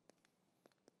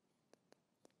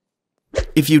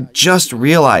 If you just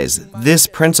realize this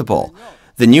principle,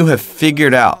 then you have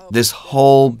figured out this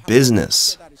whole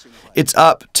business. It's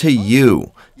up to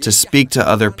you to speak to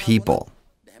other people.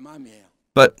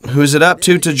 But who's it up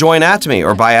to join Atomy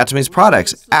or buy Atomy's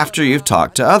products after you've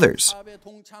talked to others?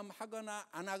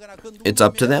 It's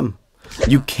up to them.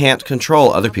 You can't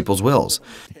control other people's wills.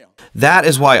 That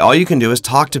is why all you can do is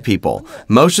talk to people.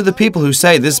 Most of the people who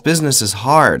say this business is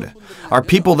hard are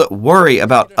people that worry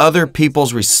about other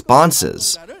people's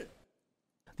responses.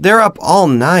 They're up all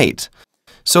night.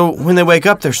 So when they wake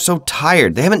up, they're so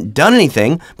tired. They haven't done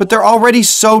anything, but they're already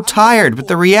so tired. But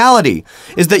the reality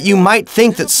is that you might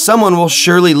think that someone will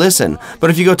surely listen. But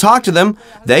if you go talk to them,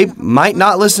 they might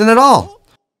not listen at all.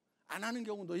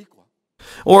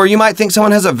 Or you might think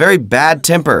someone has a very bad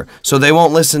temper, so they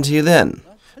won't listen to you then.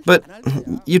 But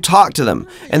you talk to them,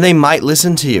 and they might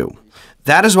listen to you.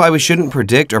 That is why we shouldn't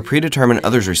predict or predetermine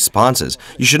others' responses.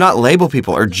 You should not label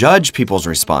people or judge people's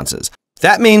responses.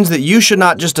 That means that you should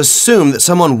not just assume that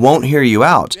someone won't hear you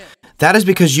out. That is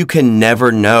because you can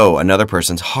never know another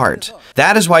person's heart.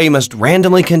 That is why you must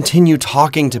randomly continue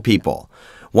talking to people.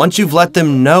 Once you've let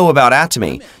them know about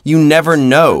Atomy, you never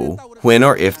know when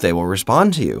or if they will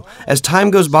respond to you. As time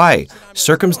goes by,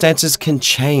 circumstances can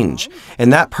change,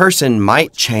 and that person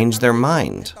might change their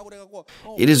mind.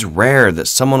 It is rare that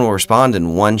someone will respond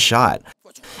in one shot.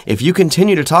 If you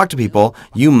continue to talk to people,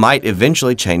 you might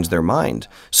eventually change their mind.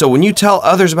 So when you tell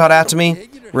others about Atomy,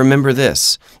 remember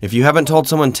this. If you haven't told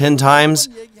someone 10 times,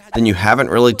 then you haven't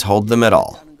really told them at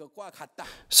all.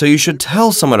 So you should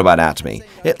tell someone about Atomy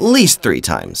at least 3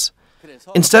 times.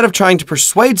 Instead of trying to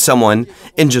persuade someone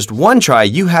in just one try,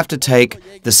 you have to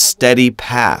take the steady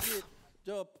path.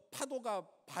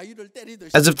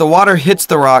 As if the water hits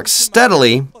the rocks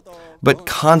steadily, but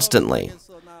constantly.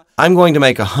 I'm going to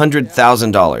make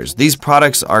 $100,000. These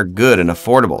products are good and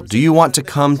affordable. Do you want to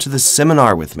come to the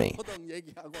seminar with me?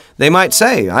 They might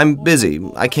say, I'm busy,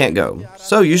 I can't go.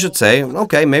 So you should say,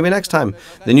 okay, maybe next time.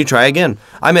 Then you try again.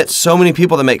 I met so many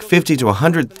people that make $50,000 to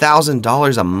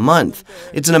 $100,000 a month.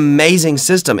 It's an amazing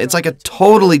system. It's like a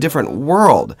totally different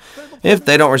world. If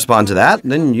they don't respond to that,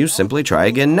 then you simply try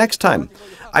again next time.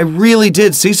 I really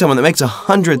did see someone that makes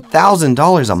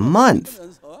 $100,000 a month.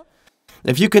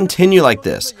 If you continue like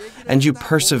this, and you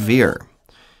persevere,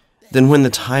 then when the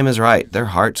time is right, their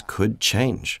hearts could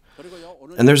change.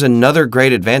 And there's another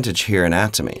great advantage here in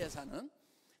Atomy.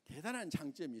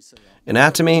 In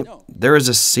Atomy, there is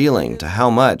a ceiling to how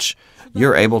much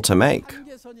you're able to make.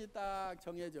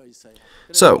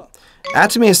 So,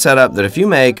 Atomy is set up that if you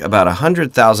make about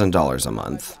 $100,000 a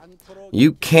month,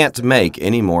 you can't make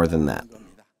any more than that.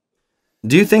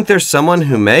 Do you think there's someone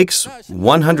who makes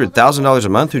 $100,000 a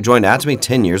month who joined Atomy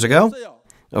 10 years ago?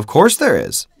 Of course there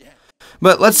is.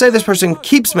 But let's say this person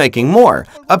keeps making more,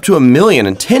 up to $1 million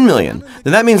and $10 million.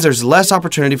 Then that means there's less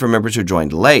opportunity for members who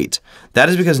joined late. That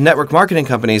is because network marketing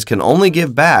companies can only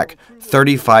give back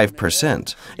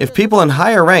 35%. If people in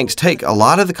higher ranks take a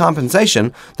lot of the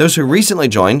compensation, those who recently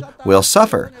joined will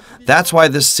suffer. That's why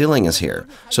this ceiling is here.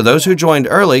 So those who joined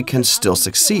early can still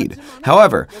succeed.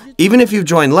 However, even if you've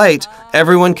joined late,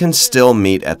 everyone can still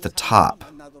meet at the top.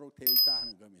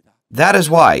 That is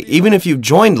why, even if you've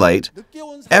joined late,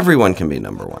 everyone can be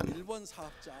number one.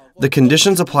 The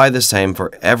conditions apply the same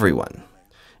for everyone.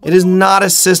 It is not a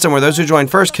system where those who join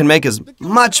first can make as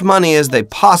much money as they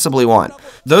possibly want.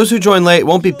 Those who join late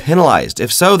won't be penalized.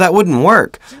 If so, that wouldn't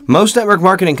work. Most network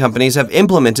marketing companies have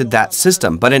implemented that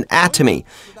system, but in Atomy,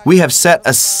 we have set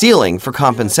a ceiling for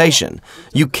compensation.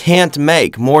 You can't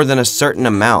make more than a certain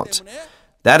amount.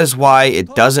 That is why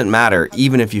it doesn't matter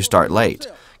even if you start late.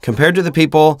 Compared to the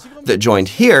people that joined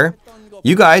here,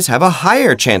 you guys have a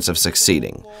higher chance of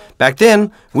succeeding. Back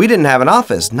then, we didn't have an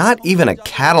office, not even a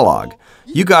catalog.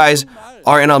 You guys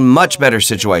are in a much better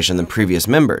situation than previous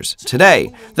members.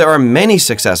 Today, there are many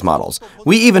success models.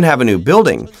 We even have a new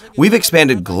building. We've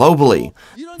expanded globally.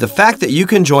 The fact that you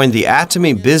can join the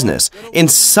Atomy business in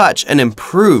such an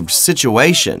improved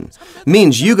situation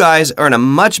means you guys are in a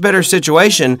much better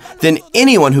situation than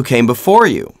anyone who came before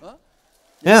you.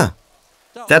 Yeah,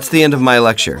 that's the end of my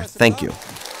lecture. Thank you.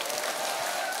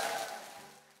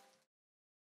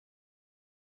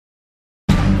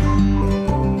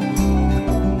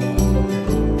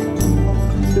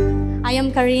 I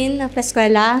am Kareen,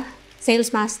 Pescuela,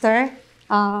 Sales Master.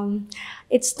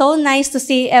 It's so nice to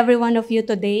see every one of you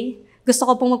today. Gusto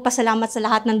ko pong magpasalamat sa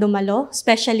lahat ng dumalo,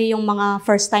 especially yung mga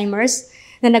first-timers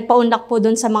na nagpaunlak po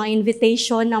dun sa mga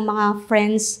invitation ng mga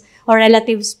friends or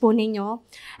relatives po ninyo.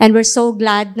 And we're so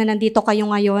glad na nandito kayo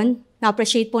ngayon.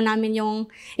 Na-appreciate po namin yung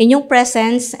inyong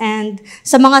presence, and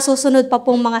sa mga susunod pa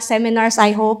pong mga seminars,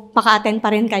 I hope maka-attend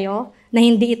pa rin kayo na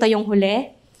hindi ito yung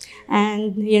huli.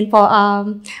 And yun po,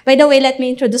 by the way, let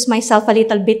me introduce myself a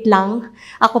little bit lang.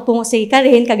 Ako po si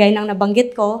Kareen, kagaya ng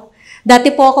nabanggit ko. Dati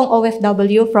po akong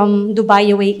OFW from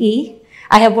Dubai, UAE.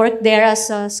 I have worked there as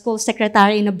a school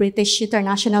secretary in a British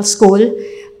international school,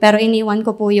 pero iniwan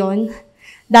ko po yun.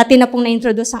 Dati na pong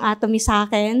na-introduce ang Atomy sa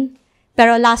akin,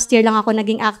 pero last year lang ako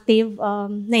naging active,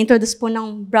 na-introduce po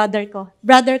ng brother ko.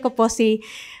 Brother ko po si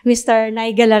Mr.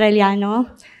 Gill.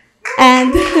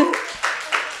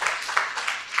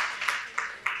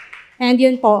 And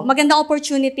yun po, magandang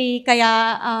opportunity, kaya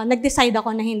nag-decide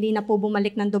ako na hindi na po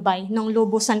bumalik ng Dubai. Nung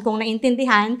lubusan kong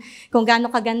naintindihan kung gaano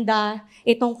kaganda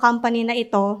itong company na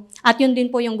ito, at yun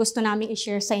din po yung gusto namin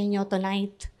i-share sa inyo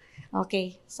tonight.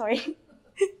 Okay, sorry.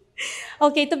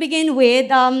 Okay, to begin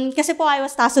with, kasi po I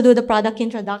was tasked to do the product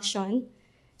introduction.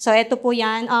 So ito po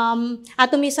yan.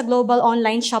 Atomy is a global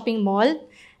online shopping mall.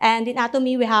 And in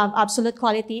Atomy, we have absolute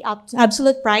quality,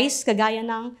 absolute price, kagaya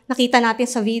ng nakita natin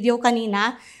sa video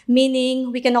kanina,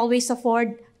 meaning we can always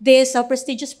afford these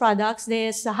prestigious products,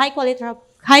 these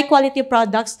high-quality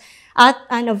products at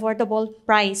an affordable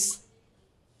price.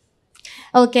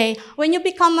 Okay, when you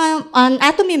become an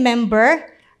Atomy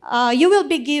member, you will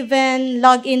be given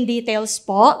login details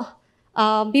po.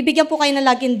 Bibigyan po kayo ng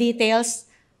login details,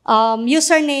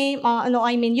 username,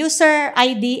 user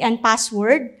ID and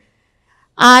password.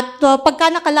 At pagka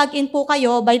naka-login po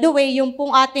kayo, by the way, yung pong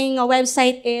ating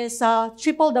website is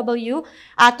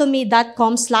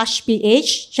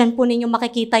www.atomy.com/ph. Diyan po ninyo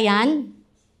makikita yan.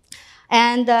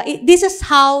 And this is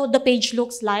how the page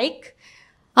looks like.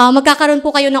 Magkakaroon po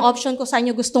kayo ng option kung saan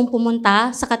nyo gustong pumunta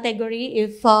sa category.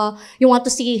 If you want to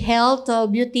see health,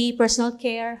 beauty, personal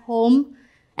care, home,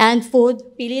 and food,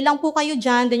 pili lang po kayo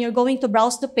dyan. Then you're going to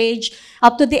browse the page.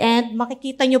 Up to the end,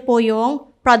 makikita nyo po yung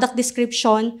product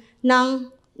description ng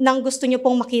gusto nyo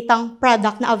pong makitang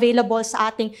product na available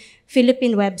sa ating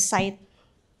Philippine website.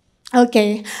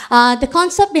 Okay. The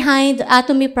concept behind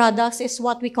Atomy products is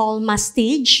what we call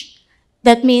mastige.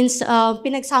 That means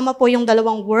pinagsama po yung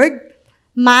dalawang word.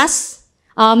 Mass,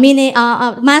 meaning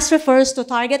mass refers to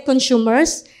target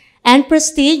consumers, and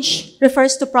prestige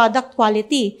refers to product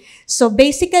quality. So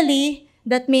basically,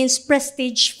 that means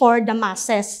prestige for the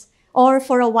masses or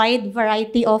for a wide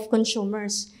variety of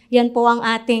consumers. Yan po ang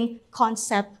ating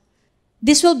concept.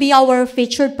 This will be our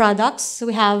featured products.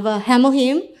 We have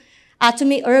Hemohim,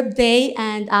 Atomy Herb Day,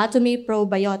 and Atomy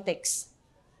Probiotics.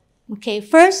 Okay,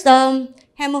 first,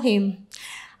 Hemohim.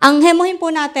 Ang Hemohim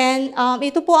po natin,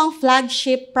 ito po ang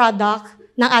flagship product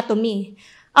ng Atomy.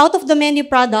 Out of the many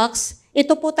products,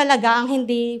 ito po talaga ang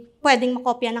hindi pwedeng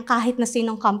makopya ng kahit na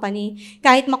sinong company.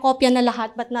 Kahit makopya na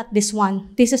lahat, but not this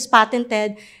one. This is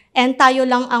patented, and tayo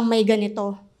lang ang may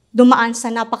ganito. Dumaan sa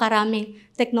napakaraming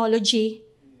technology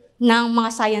ng mga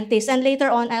scientists. And later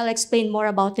on, I'll explain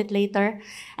more about it later.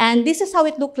 And this is how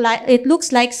it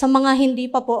looks like sa mga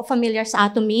hindi pa po familiar sa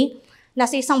Atomy.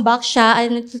 Nasa isang box siya,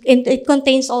 and it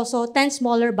contains also 10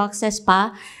 smaller boxes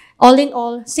pa. All in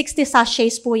all, 60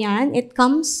 sachets po yan. It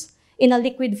comes in a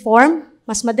liquid form.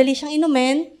 Mas madali siyang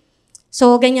inumin.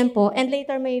 So, ganyan po. And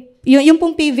later, yung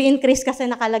pong PV increase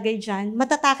kasi nakalagay dyan,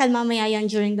 matatakal mamaya yan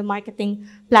during the marketing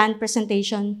plan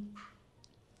presentation.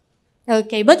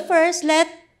 Okay, but first, let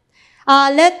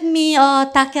me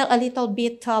tackle a little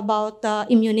bit about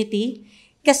immunity.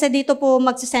 Kasi dito po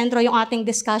magsisentro yung ating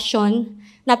discussion.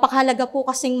 Napakahalaga po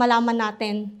kasing malaman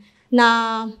natin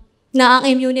na ang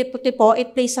immunity po,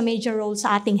 it plays a major role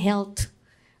sa ating health.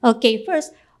 Okay,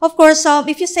 first, of course,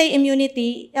 if you say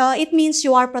immunity, it means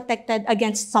you are protected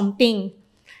against something.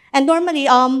 And normally,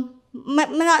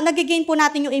 nagigain po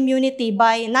natin yung immunity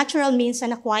by natural means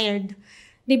and acquired.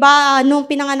 Diba, nung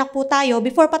pinanganak po tayo,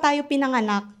 before pa tayo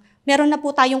pinanganak, meron na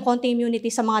po tayong konti immunity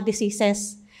sa mga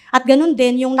diseases. At ganun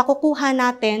din yung nakukuha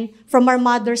natin from our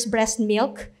mother's breast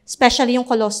milk, especially yung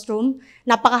colostrum,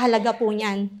 napakahalaga po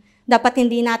niyan. Dapat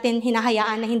hindi natin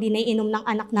hinahayaan na hindi naiinom ng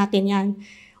anak natin yan.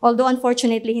 Although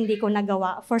unfortunately, hindi ko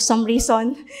nagawa. For some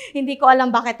reason, hindi ko alam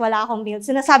bakit wala akong milk.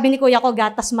 Sinasabi ni kuya ko,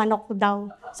 gatas manok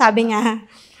daw. Sabi niya.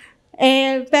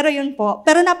 Pero yun po.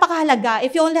 Pero napakahalaga.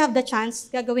 If you only have the chance,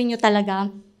 gagawin nyo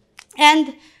talaga.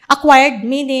 And acquired,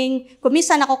 meaning, kung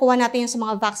minsan nakukuha natin yung sa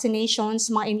mga vaccinations,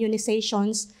 mga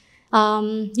immunizations,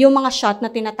 yung mga shot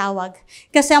na tinatawag.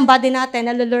 Kasi ang body natin,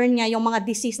 nalalearn niya yung mga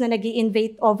disease na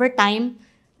nag-i-invade over time.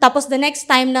 Tapos the next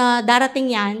time na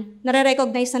darating yan,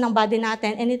 nare-recognize na ng body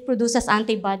natin and it produces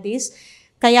antibodies.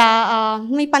 Kaya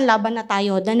may panlaban na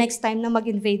tayo the next time na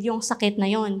mag-invade yung sakit na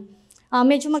yon.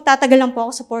 Medyo magtatagal lang po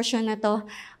ako sa portion na to.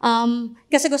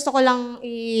 Kasi gusto ko lang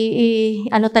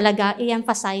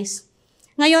i-emphasize.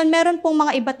 Ngayon, meron pong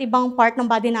mga iba't ibang part ng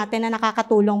body natin na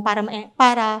nakakatulong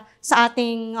para sa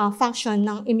ating function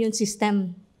ng immune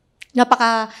system.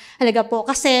 Napakahalaga po.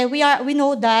 Kasi we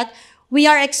know that we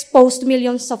are exposed to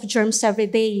millions of germs every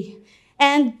day.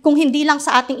 And kung hindi lang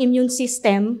sa ating immune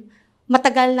system,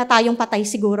 matagal na tayong patay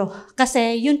siguro.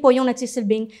 Kasi yun po yung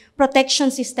nagsisilbing protection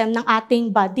system ng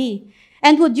ating body.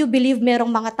 And would you believe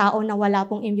merong mga tao na wala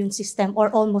pong immune system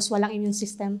or almost walang immune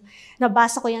system?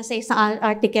 Nabasa ko yan sa isang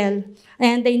article.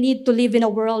 And they need to live in a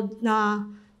world na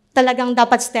talagang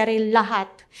dapat sterile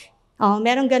lahat.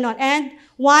 Merong ganon. And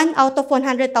 1 out of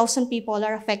 100,000 people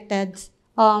are affected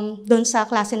dun sa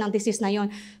klase ng disease na yon.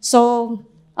 So,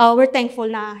 we're thankful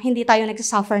na hindi tayo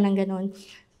nagsasuffer ng ganon.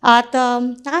 At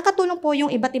nakakatulong po yung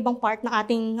iba't ibang part ng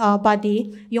ating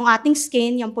body. Yung ating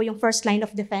skin, yan po yung first line of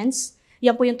defense.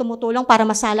 Yan po yung tumutulong para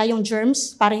masala yung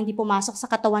germs, para hindi pumasok sa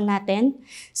katawan natin.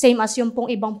 Same as yung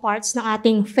pong ibang parts ng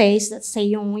ating face, let's say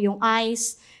yung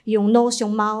eyes, yung nose,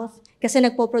 yung mouth. Kasi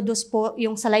nagpo-produce po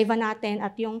yung saliva natin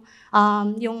at yung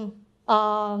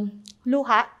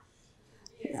luha.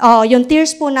 Yung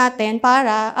tears po natin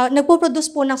para,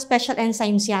 nagpo-produce po ng special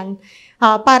enzymes yan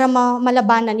para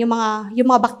malabanan yung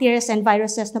mga bacteria and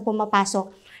viruses na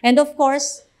pumapasok. And of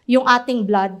course, yung ating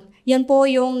blood. Yan po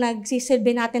yung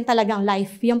nagsisilbi natin talagang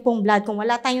life. Yan pong blood. Kung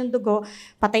wala tayong dugo,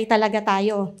 patay talaga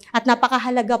tayo. At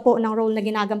napakahalaga po ng role na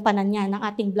ginagampanan niya ng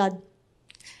ating blood.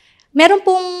 Meron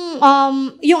pong,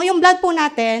 yung blood po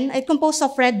natin, it composed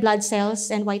of red blood cells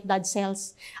and white blood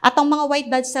cells. At ang mga white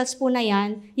blood cells po na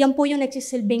yan po yung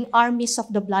nagsisilbing armies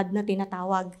of the blood na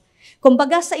tinatawag.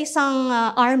 Kumbaga sa isang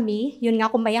army, yun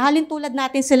nga, kung may halin tulad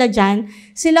natin sila dyan,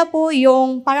 sila po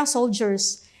yung parang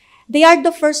soldiers. They are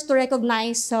the first to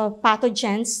recognize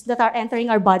pathogens that are entering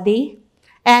our body,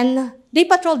 and they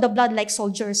patrol the blood like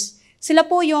soldiers. Sila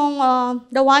po yung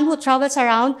the one who travels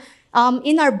around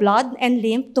in our blood and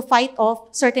lymph to fight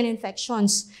off certain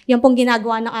infections. Yan pong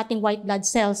ginagawa ng ating white blood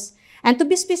cells. And to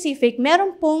be specific,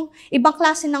 meron pong ibang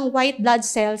klase ng white blood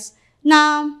cells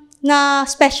na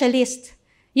specialist.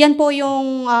 Yan po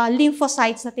yung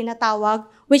lymphocytes na tinatawag,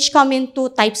 which come in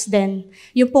 2 types din.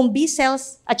 Yung pong B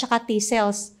cells at saka T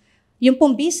cells. Yung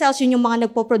pong B cells, yun yung mga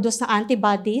nagpo-produce ng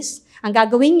antibodies. Ang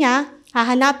gagawin niya,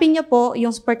 hahanapin niya po yung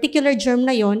particular germ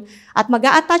na yon at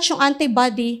mag-a-attach yung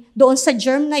antibody doon sa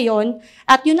germ na yon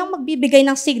at yun ang magbibigay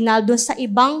ng signal doon sa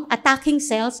ibang attacking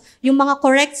cells, yung mga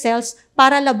correct cells,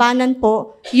 para labanan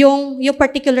po yung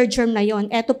particular germ na yon.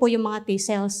 Ito po yung mga T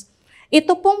cells.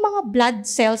 Ito pong mga blood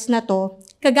cells na to,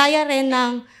 kagaya rin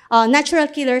ng natural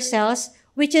killer cells,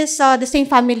 which is the same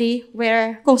family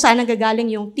where kung saan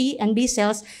nanggagaling yung T and B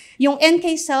cells. Yung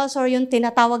NK cells or yung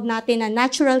tinatawag natin na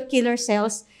natural killer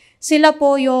cells, sila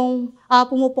po yung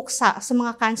pumupuksa sa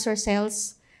mga cancer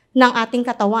cells ng ating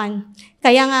katawan.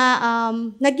 Kaya nga,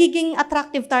 nagiging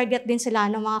attractive target din sila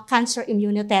ng mga cancer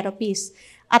immunotherapies.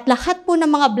 At lahat po ng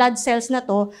mga blood cells na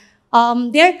to,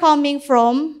 they're coming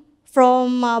from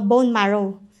bone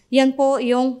marrow. Yan po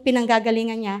yung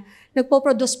pinanggagalingan niya.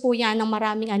 Nagpo-produce po yan ng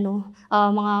maraming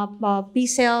mga B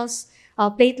cells,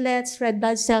 platelets, red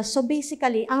blood cells. So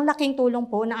basically, ang laking tulong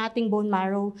po ng ating bone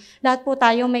marrow. Lahat po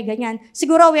tayo may ganyan.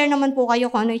 Siguro aware naman po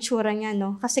kayo kung ano itsura niya,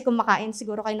 no? Kasi kumakain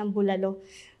siguro kayo ng bulalo.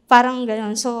 Parang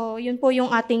gano'n. So yun po yung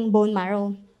ating bone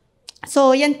marrow.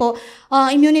 So yan po,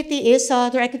 immunity is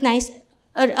to recognizes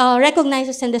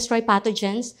and destroy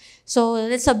pathogens. So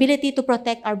it's ability to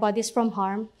protect our bodies from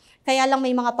harm. Kaya lang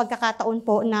may mga pagkakataon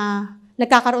po na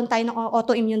nagkakaroon tayo ng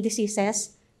autoimmune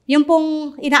diseases. Yung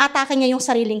pong inaatake niya yung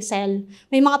sariling cell.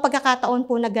 May mga pagkakataon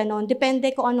po na gano'n.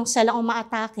 Depende kung anong cell ang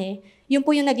umaatake. Yun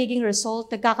po yung nagiging result.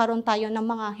 Nagkakaroon tayo ng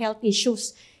mga health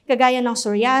issues. Kagaya ng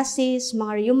psoriasis,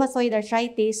 mga rheumatoid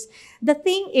arthritis. The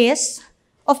thing is,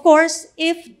 of course,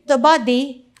 if the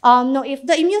body, if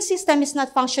the immune system is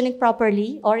not functioning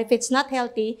properly or if it's not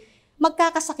healthy,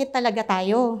 magkakasakit talaga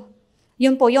tayo.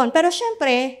 Yun po yun. Pero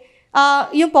syempre,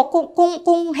 yun po,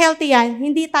 kung healthy yan,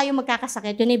 hindi tayo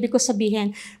magkakasakit. Yun ibig ko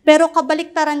sabihin. Pero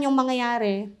kabaliktaran yung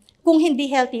mangyayari kung hindi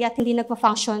healthy at hindi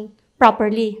nagpa-function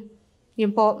properly.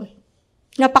 Yun po.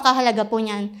 Napakahalaga po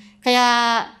niyan. Kaya,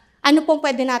 ano pong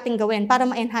pwede natin gawin para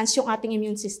ma-enhance yung ating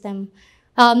immune system?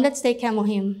 Let's take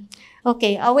Hemohim.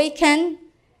 Okay, awaken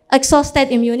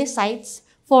exhausted immunocytes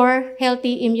for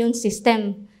healthy immune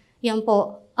system. Yan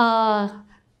po.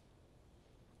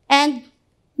 And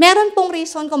meron pong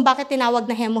reason kung bakit tinawag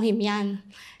na Hemohim yan.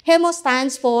 Hemo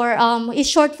stands for, is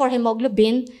short for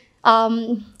hemoglobin.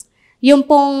 Yung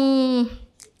pong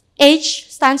H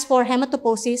stands for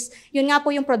hematopoiesis. Yun nga po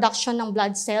yung production ng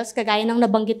blood cells, kagaya ng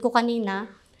nabanggit ko kanina.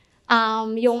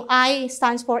 Yung I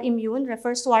stands for immune,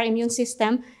 refers to our immune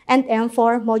system. And M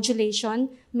for modulation,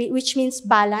 which means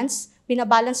balance.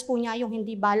 Binabalance po niya yung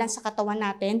hindi balance sa katawan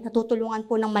natin. Natutulungan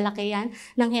po ng malaki yan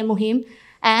ng Hemohim.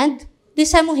 And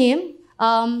this Hemohim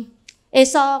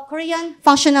is a Korean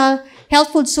functional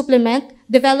health food supplement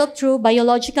developed through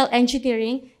biological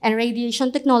engineering and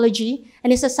radiation technology,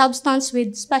 and is a substance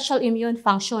with special immune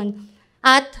function.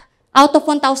 At out of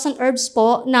 1,000 herbs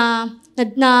po na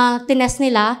tinest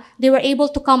nila, they were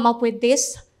able to come up with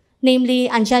this,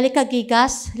 namely Angelica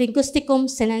gigas,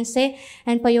 Linguisticum sinense,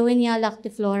 and Paeonia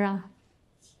lactiflora.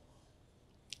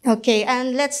 Okay,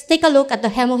 and let's take a look at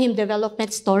the Hemohim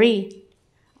development story.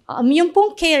 Yung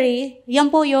pong Carey,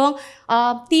 yan po yung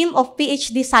team of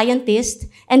PhD scientists,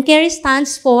 and Carey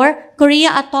stands for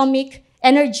Korea Atomic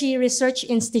Energy Research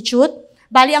Institute.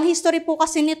 Bali, ang history po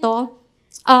kasi nito,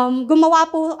 gumawa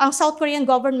po ang South Korean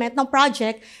government ng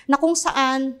project na kung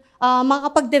saan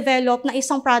makakapag-develop na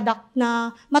isang product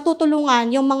na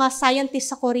matutulungan yung mga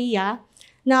scientists sa Korea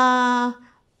na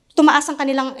tumaas ang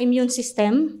kanilang immune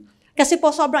system. Kasi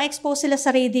po sobrang exposed sila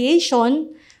sa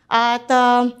radiation at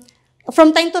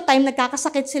from time to time,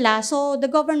 nagkakasakit sila. So, the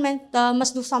government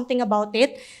must do something about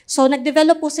it. So,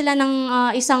 nag-develop po sila ng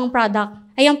isang product.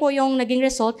 Ayan po yung naging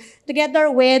result. Together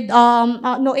with,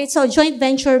 it's a joint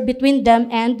venture between them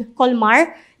and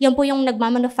Colmar. Yan po yung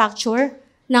nagmamanufacture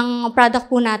ng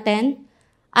product po natin.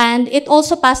 And it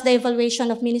also passed the evaluation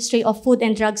of Ministry of Food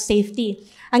and Drug Safety.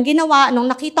 Ang ginawa, nung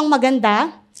nakitang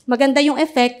maganda yung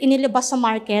effect, inilabas sa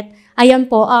market. Ayan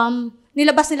po,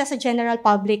 nilabas nila sa general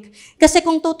public. Kasi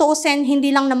kung tutuusin,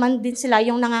 hindi lang naman din sila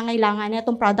yung nangangailangan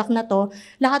nitong product na to.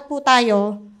 Lahat po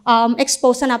tayo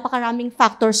exposed sa napakaraming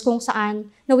factors kung saan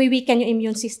nawi-weaken yung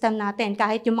immune system natin.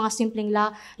 Kahit yung mga simpleng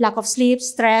lack of sleep,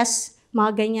 stress,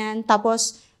 mga ganyan.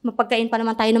 Tapos, mapagkain pa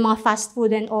naman tayo ng mga fast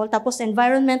food and all. Tapos,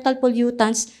 environmental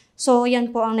pollutants. So, yan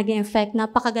po ang naging effect.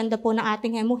 Napakaganda po ng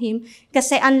ating Hemohim.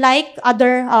 Kasi unlike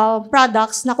other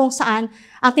products na kung saan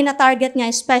ang tinatarget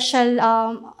niya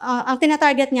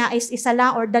is isa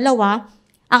lang or dalawa,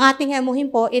 ang ating Hemohim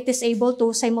po, it is able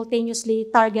to simultaneously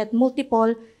target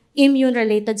multiple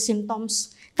immune-related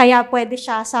symptoms. Kaya pwede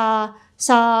siya sa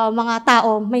mga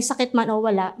tao, may sakit man o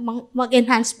wala,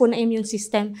 mag-enhance po na immune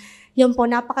system. Yun po,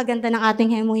 napakaganda ng ating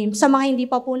Hemohim. Sa mga hindi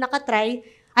pa po nakatry,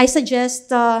 I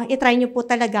suggest itry nyo po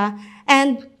talaga.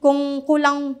 And kung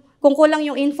kulang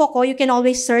yung info ko, you can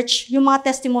always search yung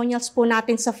mga testimonials po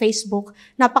natin sa Facebook.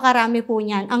 Napakarami po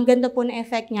niyan. Ang ganda po na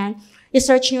effect niyan.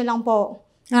 I-search nyo lang po.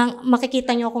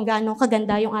 Makikita nyo kung gaano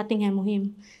kaganda yung ating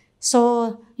Hemohim.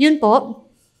 So, yun po.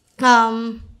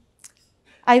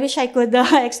 I wish I could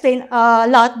explain a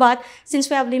lot, but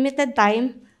since we have limited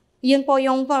time, yun po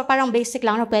yung parang basic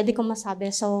lang na pwede kong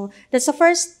masabi. So, that's the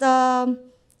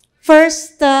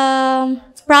first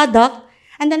product,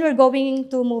 and then we're going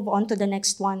to move on to the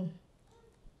next one.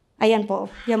 Ayan po,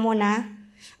 yan muna.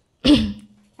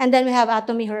 And then we have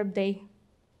Atomy Herb Day.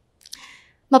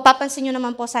 Mapapansin nyo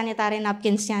naman po sanitary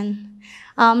napkins yan.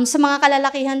 Sa mga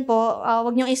kalalakihan po,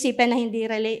 wag niyong isipin na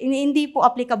hindi po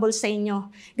applicable sa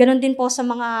inyo. Ganon din po sa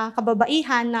mga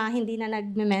kababaihan na hindi na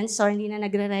nag-mens or hindi na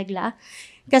nagre-regla.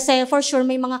 Kasi for sure,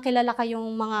 may mga kilala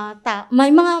kayong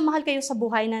may mga mahal kayo sa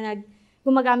buhay na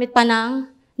gumagamit pa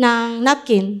ng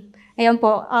napkin. Ayan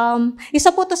po.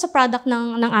 Isa po to sa product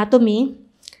ng Atomy.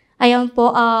 Ayan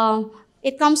po.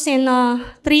 It comes in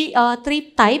three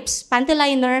types, panty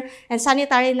liner and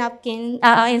sanitary napkin.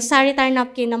 Sanitary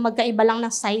napkin na magkaiba lang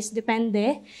ng size,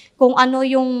 depende. Kung ano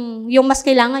yung mas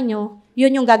kailangan nyo,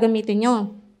 yun yung gagamitin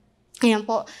nyo. Ayan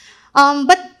po.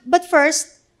 But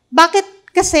first, bakit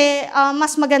kasi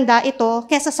mas maganda ito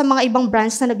kesa sa mga ibang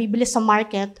brands na nabibili sa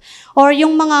market or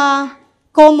yung mga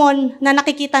common na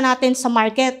nakikita natin sa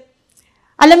market?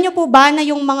 Alam nyo po ba na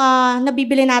yung mga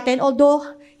nabibili natin, although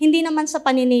hindi naman sa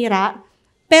paninira,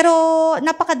 pero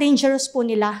napaka-dangerous po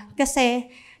nila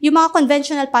kasi yung mga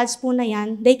conventional pads po na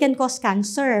yan, they can cause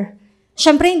cancer.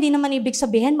 Siyempre, hindi naman ibig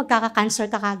sabihin magkaka-cancer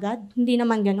ka kagad. Hindi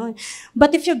naman ganun.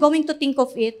 But if you're going to think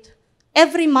of it,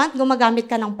 every month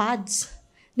gumagamit ka ng pads.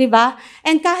 Di ba?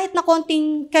 And kahit na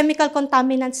konting chemical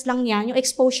contaminants lang yan, yung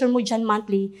exposure mo dyan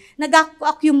monthly,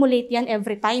 nag-accumulate yan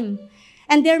every time.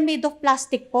 And they're made of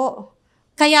plastic po.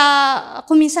 Kaya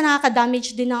kuminsan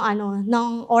nakaka-damage din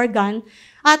ng organ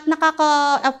at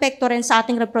nakaka-apekto rin sa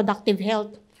ating reproductive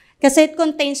health. Kasi it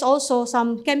contains also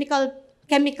some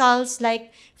chemicals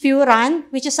like furan,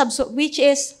 which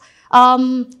is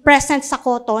present sa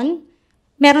cotton.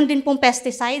 Meron din pong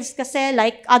pesticides kasi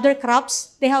like other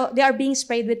crops, they are being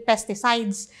sprayed with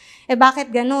pesticides.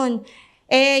 Bakit ganun?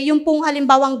 Yung pong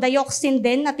halimbawang dioxin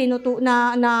din na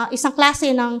isang klase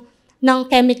ng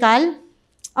chemical,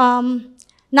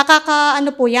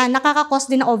 nakaka-cause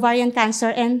din ng ovarian cancer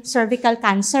and cervical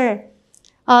cancer.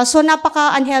 So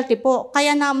napaka-unhealthy po.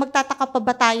 Kaya na magtataka pa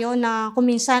ba tayo na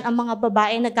kuminsan ang mga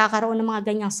babae nagkakaroon ng mga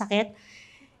ganyang sakit?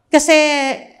 Kasi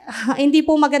hindi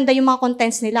po maganda yung mga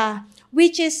contents nila.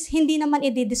 Which is, hindi naman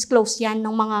i-disclose yan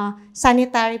ng mga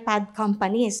sanitary pad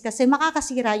companies kasi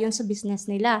makakasira yun sa business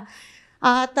nila.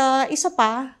 At isa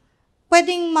pa,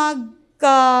 pwedeng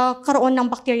magkaroon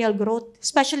ng bacterial growth,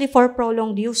 especially for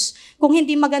prolonged use. Kung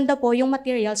hindi maganda po yung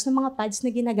materials ng mga pads na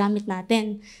ginagamit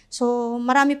natin. So,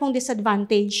 marami pong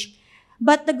disadvantage.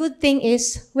 But the good thing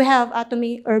is, we have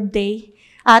Atomy Herb Day.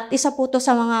 At isa po to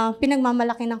sa mga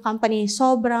pinagmamalaki ng company.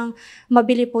 Sobrang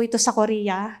mabili po ito sa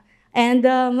Korea. And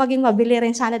maging mabili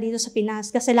rin sana dito sa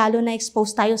Pinas kasi lalo na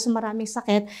expose tayo sa maraming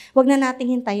sakit. Huwag na nating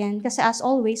hintayin kasi as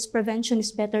always, prevention is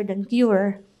better than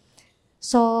cure.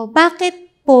 So, bakit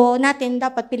po natin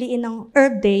dapat piliin ng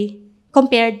Herb Day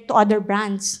compared to other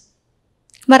brands?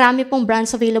 Marami pong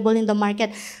brands available in the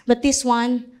market. But this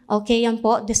one, okay, yan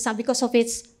po, because of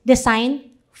its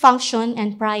design, function,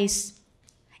 and price.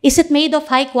 Is it made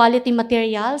of high-quality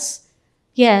materials?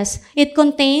 Yes, it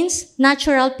contains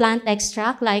natural plant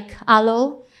extract like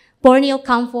aloe, Borneo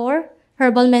camphor,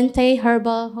 herbal mente,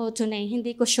 herbal hotune.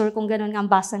 Hindi ko sure kung ganun nga ang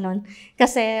basa nun.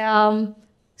 Kasi,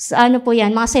 ano po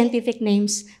yan, mga scientific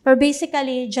names. Pero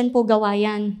basically, dyan po gawa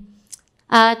yan.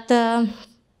 At,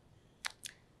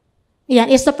 yan,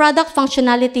 is the product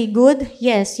functionality good?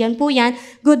 Yes, yan po yan.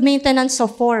 Good maintenance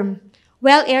of form.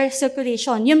 Well, air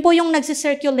circulation. Yun po yung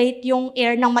nagsisirculate yung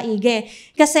air ng maigi.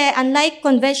 Kasi unlike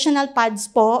conventional pads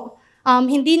po,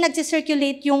 hindi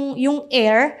nagsisirculate yung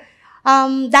air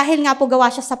dahil nga po gawa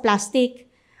siya sa plastic.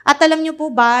 At alam niyo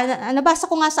po ba, nabasa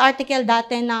ko nga sa article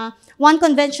dati na one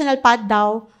conventional pad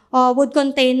daw would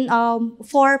contain 4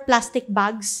 plastic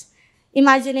bags.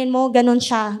 Imaginein mo, ganun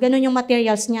siya. Ganun yung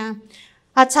materials niya.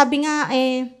 At sabi nga,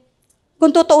 kung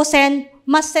tutuusin,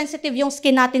 mas sensitive yung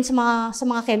skin natin sa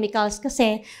mga chemicals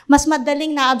kasi mas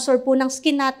madaling na-absorb po ng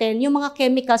skin natin yung mga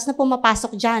chemicals na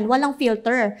pumapasok dyan. Walang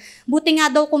filter. Buti nga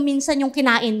daw kung minsan yung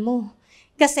kinain mo.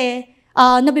 Kasi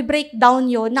nabi-break down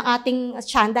yon ng ating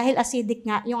tiyan dahil acidic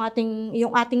nga yung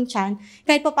ating tiyan.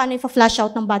 Kahit pa paano i-flush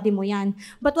out ng body mo yan.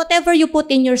 But whatever you put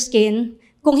in your skin,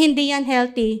 kung hindi yan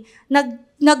healthy,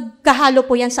 nagkahalo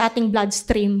po yan sa ating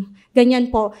bloodstream.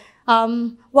 Ganyan po.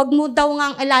 Wag mo daw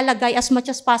ngang ilalagay as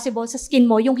much as possible sa skin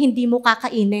mo yung hindi mo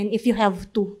kakainin if you have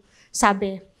to,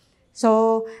 sabi.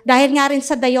 So, dahil nga rin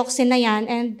sa dioxin na yan,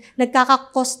 and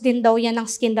nagkaka-cause din daw yan ng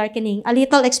skin darkening. A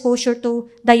little exposure to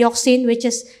dioxin, which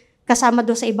is kasama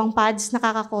doon sa ibang pads,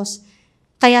 nakaka-cause.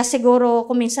 Kaya siguro,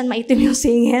 kung minsan maitim yung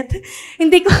singit,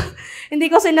 hindi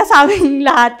ko sinasabing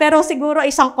lahat, pero siguro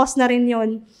isang cause na rin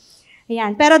yun.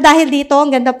 Ayan. Pero dahil dito,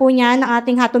 ang ganda po niya ng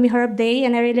ating Atomy Herb Day,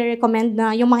 and I really recommend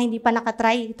na yung mga hindi pa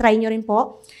nakatry, try nyo rin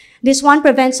po. This one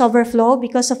prevents overflow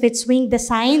because of its wing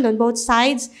design on both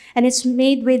sides, and it's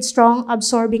made with strong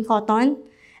absorbing cotton,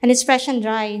 and it's fresh and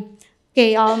dry.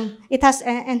 Okay, it has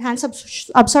enhanced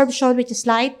absorption, which is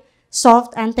light,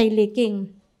 soft, anti-leaking.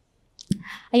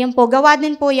 Ayan po, gawa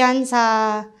din po yan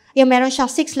meron siyang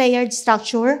 6-layered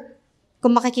structure,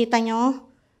 kung makikita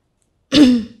nyo.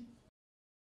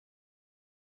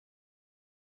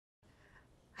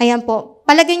 Ayan po.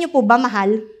 Palagay niyo po ba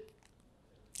mahal?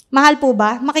 Mahal po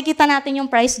ba? Makikita natin yung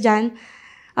price dyan.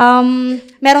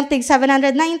 Merong tig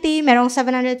 790, merong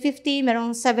 750,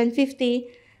 merong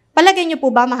 750. Palagay niyo po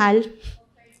ba mahal?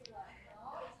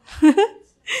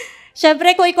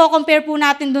 Siyempre, kung i-compare po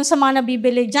natin dun sa mga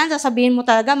nabibili dyan, sasabihin mo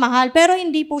talaga mahal. Pero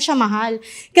hindi po siya mahal.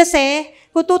 Kasi,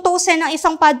 kung tutuusin ang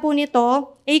isang pad po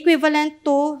nito, equivalent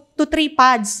to 3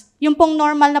 pads. Yung pong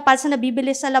normal na pads na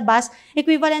nabibili sa labas,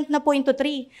 equivalent na po into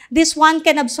 3. This one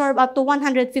can absorb up to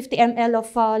 150 ml of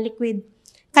liquid.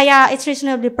 Kaya it's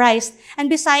reasonably priced. And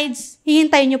besides,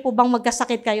 hihintayin nyo po bang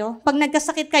magkasakit kayo? Pag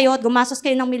nagkasakit kayo at gumastos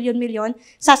kayo ng milyon-milyon,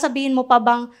 sasabihin mo pa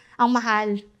bang ang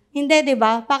mahal? Hindi, di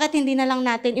ba? Bakit hindi na lang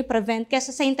natin i-prevent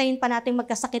kaysa sa hintayin pa natin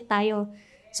magkasakit tayo?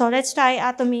 So, let's try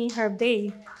Atomy Herb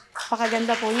Day.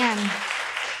 Pakaganda po yan.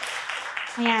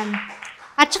 Ayan.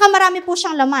 At saka marami po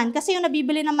siyang laman. Kasi yung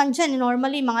nabibili naman dyan,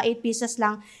 normally, mga 8 pieces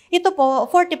lang. Ito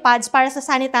po, 40 pads para sa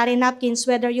sanitary napkins,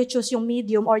 whether you choose yung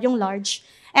medium or yung large.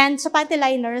 And sa panty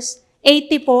liners,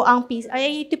 80 po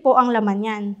ang laman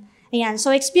yan. Ayan.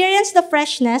 So, experience the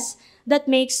freshness that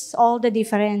makes all the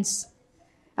difference.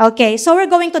 Okay, so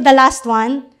we're going to the last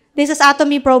one. This is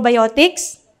Atomy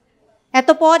Probiotics.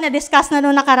 Ito po, na-discuss na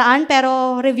noong nakaraan,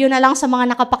 pero review na lang sa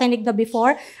mga nakapakinig na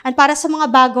before. And para sa mga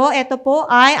bago, ito po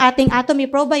ay ating Atomy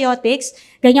Probiotics.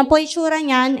 Ganyan po itsura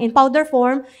niyan in powder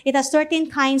form. It has 13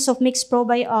 kinds of mixed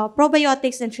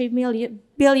probiotics and 3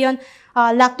 billion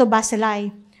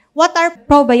lactobacilli. What are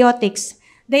probiotics?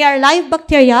 They are live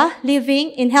bacteria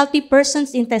living in healthy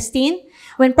person's intestine.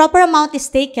 When proper amount is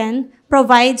taken,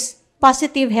 provides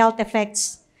positive health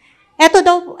effects.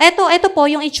 Ito po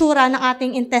yung itsura ng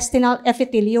ating intestinal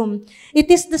epithelium.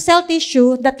 It is the cell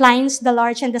tissue that lines the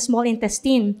large and the small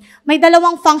intestine. May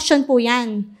dalawang function po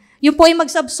yan. Yung po ay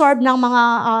mag-absorb ng mga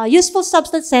useful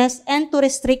substances and to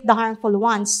restrict the harmful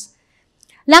ones.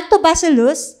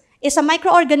 Lactobacillus is a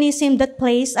microorganism that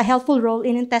plays a helpful role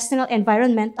in intestinal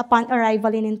environment upon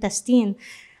arrival in intestine.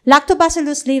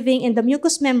 Lactobacillus living in the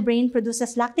mucous membrane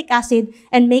produces lactic acid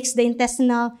and makes the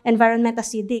intestinal environment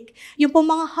acidic. Yung po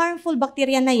mga harmful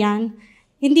bacteria na yan,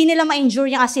 hindi nila ma-endure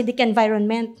yung acidic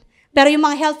environment. Pero yung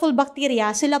mga helpful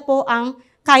bacteria, sila po ang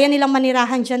kaya nilang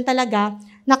manirahan dyan talaga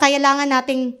na kailangan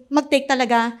nating mag-take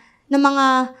talaga ng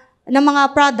mga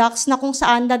products na kung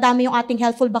saan dadami yung ating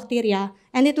helpful bacteria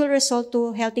and it will result to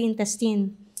healthy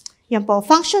intestine. Yan po.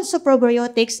 Functions of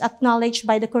probiotics acknowledged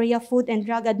by the Korea Food and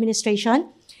Drug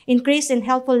Administration: increase in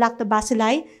helpful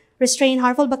lactobacilli, restrain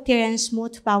harmful bacteria, and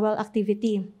smooth bowel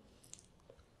activity.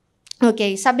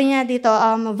 Okay, sabi niya dito,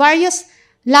 various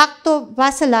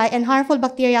lactobacilli and harmful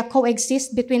bacteria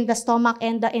coexist between the stomach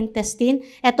and the intestine.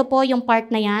 Ito po yung part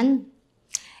na yan.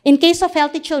 In case of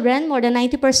healthy children, more than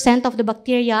 90% of the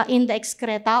bacteria in the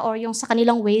excreta or yung sa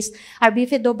kanilang waste are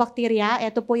bifidobacteria.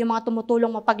 Ito po yung mga tumutulong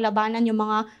mapaglabanan yung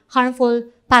mga harmful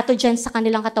pathogens sa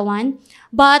kanilang katawan.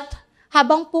 But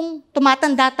habang pong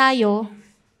tumatanda tayo,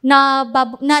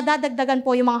 nadadagdagan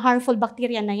po yung mga harmful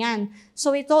bacteria na yan.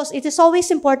 So it is always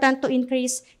important to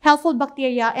increase helpful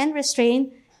bacteria and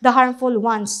restrain the harmful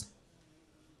ones.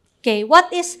 Okay, what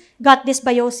is gut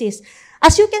dysbiosis?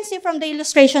 As you can see from the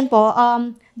illustration po,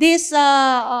 this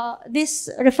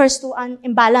refers to an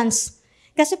imbalance.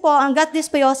 Kasi po, ang gut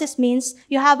dysbiosis means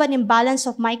you have an imbalance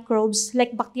of microbes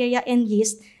like bacteria and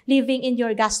yeast living in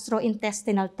your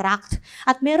gastrointestinal tract.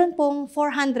 At meron pong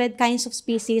 400 kinds of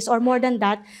species or more than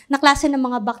that na klase ng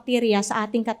mga bacteria sa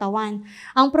ating katawan.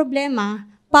 Ang problema,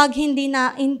 pag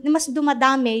mas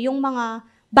dumadami yung mga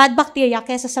bad bacteria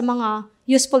kaysa sa mga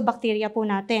useful bacteria po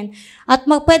natin. At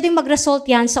pwedeng mag-result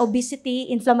yan sa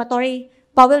obesity, inflammatory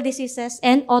bowel diseases,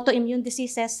 and autoimmune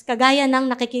diseases, kagaya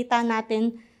ng nakikita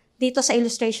natin dito sa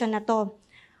illustration na to.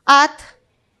 At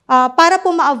para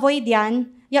po ma-avoid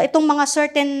yan, itong mga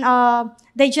certain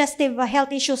digestive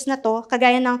health issues na to,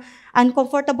 kagaya ng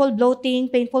uncomfortable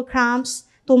bloating, painful cramps,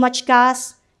 too much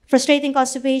gas, frustrating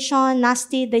constipation,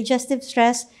 nasty digestive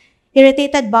stress,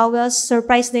 irritated bowels,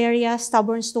 surprise diarrhea,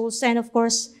 stubborn stools, and of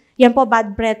course, yan po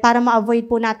bad breath, para ma-avoid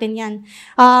po natin yan.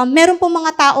 Meron po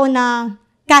mga tao na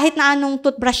kahit na anong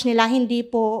toothbrush nila, hindi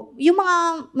po, yung mga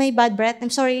may bad breath, I'm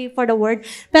sorry for the word,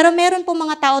 pero meron po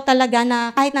mga tao talaga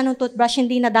na kahit na anong toothbrush,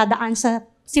 hindi nadadaan sa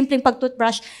simpleng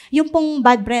pag-toothbrush, yung pong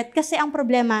bad breath, kasi ang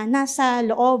problema, nasa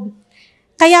loob.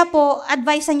 Kaya po,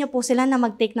 advisean nyo po sila na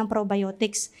mag-take ng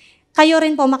probiotics. Kayo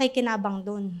rin po makikinabang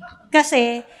dun.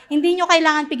 Kasi, hindi nyo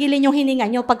kailangan pigilin yung hininga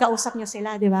nyo pagkausap nyo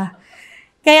sila, di ba?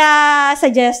 Kaya,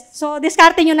 suggest. So,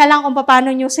 diskarte nyo na lang kung paano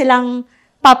nyo silang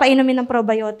papainumin ng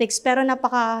probiotics. Pero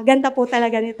napakaganda po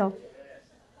talaga nito.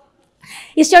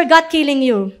 Is your gut killing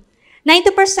you?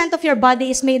 90% of your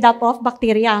body is made up of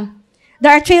bacteria.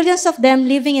 There are trillions of them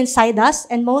living inside us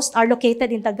and most are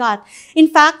located in the gut. In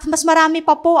fact, mas marami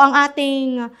pa po ang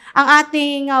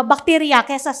ating bacteria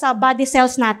kaysa sa body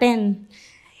cells natin.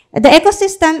 The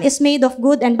ecosystem is made of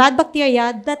good and bad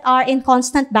bacteria that are in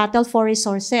constant battle for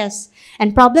resources.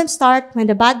 And problems start when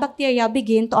the bad bacteria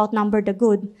begin to outnumber the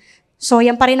good. So,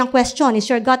 yan pa rin ang question, is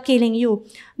your gut killing you?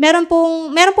 Meron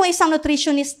pong isang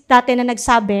nutritionist dati na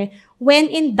nagsabi, when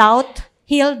in doubt,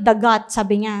 heal the gut,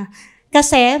 sabi niya.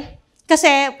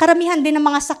 Kasi karamihan din ng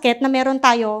mga sakit na meron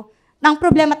tayo, ang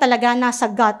problema talaga nasa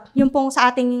gut. Yung pong sa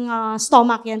ating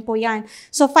stomach, yan po yan.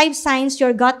 So, 5 signs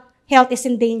your gut health is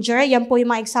in danger. Yan po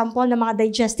yung mga example ng mga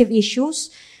digestive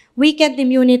issues. weakened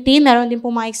immunity, meron din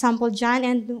po mga example dyan,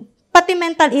 and pati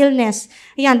mental illness.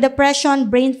 Yan,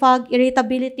 depression, brain fog,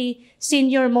 irritability,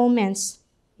 senior moments.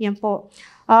 Yan po.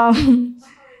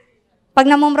 Pag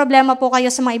namumroblema po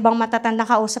kayo sa mga ibang matatanda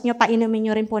kausap nyo, painumin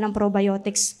nyo rin po ng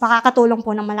probiotics. Makakatulong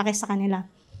po ng malaki sa kanila.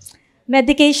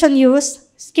 Medication use,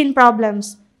 skin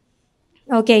problems.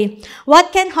 Okay.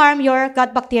 What can harm your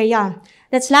gut bacteria?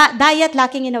 That's diet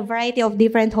lacking in a variety of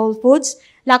different whole foods,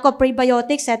 lack of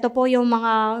prebiotics. Ito po yung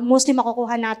mga mostly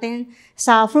makukuha natin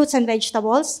sa fruits and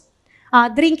vegetables.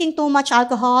 Drinking too much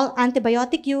alcohol,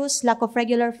 antibiotic use, lack of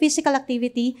regular physical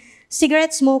activity,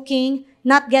 cigarette smoking,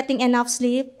 not getting enough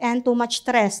sleep, and too much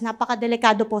stress.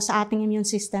 Napakadelikado po sa ating immune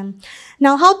system.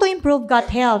 Now, how to improve gut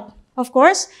health? Of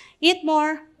course, eat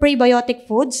more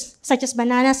prebiotic foods such as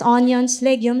bananas, onions,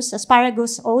 legumes,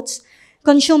 asparagus, oats.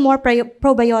 Consume more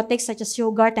probiotics such as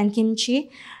yogurt and kimchi.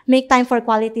 Make time for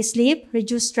quality sleep,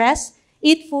 reduce stress.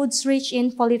 Eat foods rich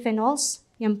in polyphenols.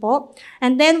 Yan po.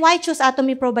 And then, why choose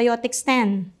Atomy Probiotics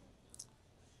 10?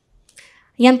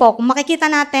 Yan po. Kung makikita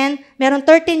natin, meron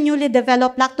 13 newly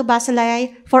developed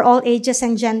lactobacilli for all ages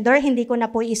and gender. Hindi ko na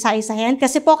po isa-isahin.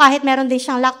 Kasi po kahit meron din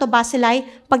siyang lactobacilli,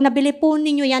 pag nabili po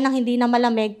ninyo yan ng hindi na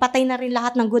malamig, patay na rin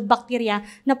lahat ng good bacteria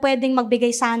na pwedeng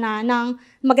magbigay sana ng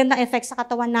magandang effect sa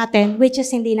katawan natin, which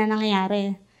is hindi na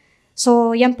nangyayari.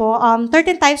 So, yan po. 13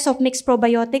 types of mixed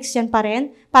probiotics, yan pa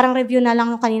rin. Parang review na lang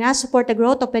yung kanina. Support the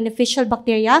growth of beneficial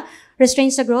bacteria,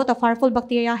 restrains the growth of harmful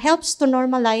bacteria, helps to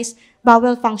normalize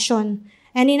bowel function.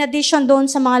 And in addition doon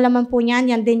sa mga laman po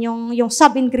niyan, yan din yung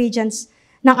sub-ingredients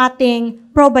ng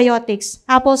ating probiotics,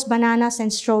 apples, bananas,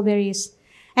 and strawberries.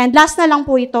 And last na lang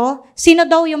po ito, sino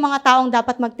daw yung mga taong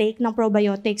dapat mag-take ng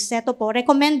probiotics? Ito po,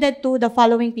 recommended to the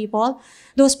following people.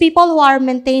 Those people who are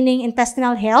maintaining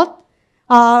intestinal health,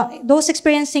 those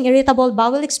experiencing irritable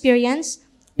bowel experience,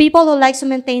 people who like to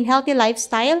maintain healthy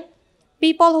lifestyle,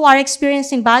 people who are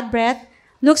experiencing bad breath,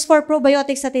 looks for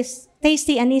probiotics that is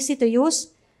tasty and easy to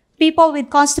use, people with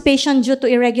constipation due to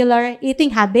irregular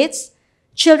eating habits,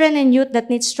 children and youth that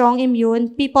need strong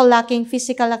immune, people lacking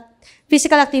physical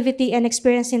activity and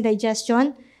experiencing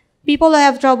digestion, people who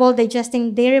have trouble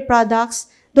digesting dairy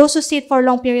products, those who sit for a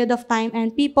long period of time,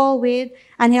 and people with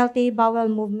unhealthy bowel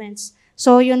movements.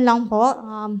 So, yun lang po.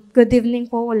 Good evening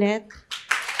po ulit.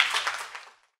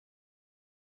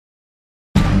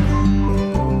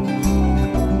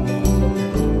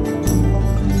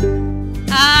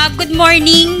 Good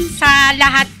morning sa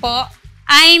lahat po.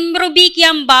 I'm Ruby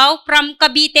Quiambao from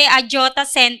Cavite Agiota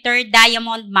Center,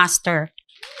 Diamond Master.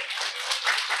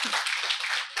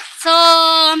 So,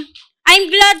 I'm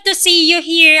glad to see you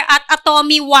here at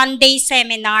Atomy one-day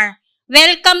seminar.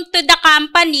 Welcome to the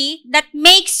company that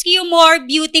makes you more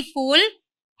beautiful,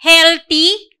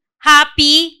 healthy,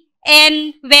 happy,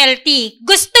 and wealthy.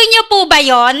 Gusto niyo po ba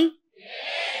yon?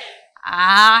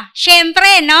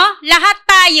 Syempre, no? Lahat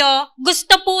tayo,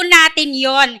 gusto po natin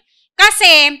yon.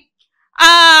 Kasi,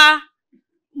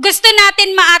 gusto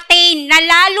natin ma-attain na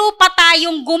lalo pa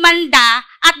tayong gumanda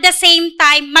at the same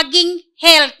time maging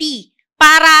healthy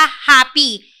para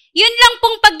happy. Yun lang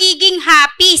pong pagiging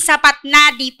happy, sapat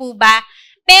na, di po ba?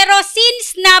 Pero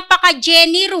since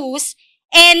napaka-generous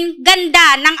and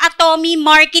ganda ng Atomy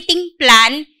marketing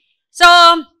plan, so,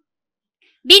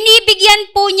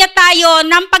 binibigyan po niya tayo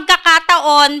ng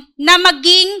pagkakataon na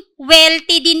maging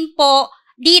wealthy din po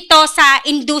dito sa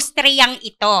industriyang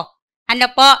ito. Ano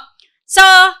po? So,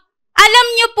 alam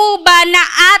niyo po ba na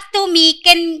Atomy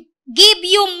can give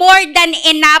you more than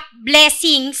enough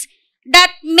blessings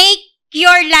that make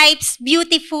your lives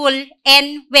beautiful and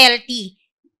wealthy.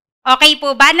 Okay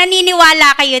po ba?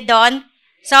 Naniniwala kayo doon?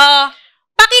 So,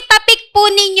 pakitapik po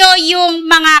ninyo yung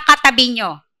mga katabi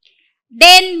nyo.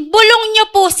 Then, bulungan nyo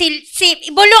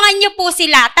po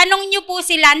sila, tanong nyo po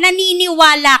sila,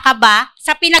 naniniwala ka ba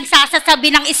sa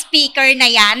pinagsasasabi ng speaker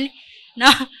na yan? No?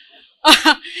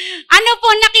 Ano po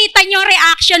nakita nyo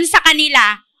reaction sa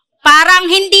kanila? Parang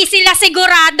hindi sila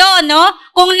sigurado, no?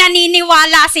 Kung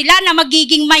naniniwala sila na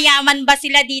magiging mayaman ba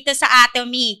sila dito sa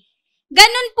Atomy.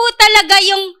 Ganun po talaga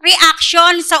yung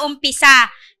reaction sa umpisa.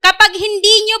 Kapag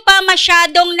hindi nyo pa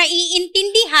masyadong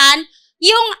naiintindihan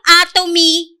yung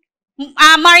Atomy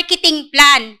marketing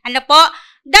plan. Ano po?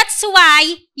 That's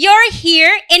why you're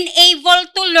here and able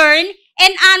to learn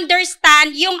and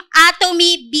understand yung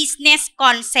Atomy business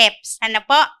concepts. Ano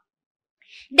po?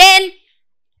 Then,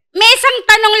 may isang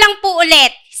tanong lang po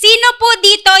ulit. Sino po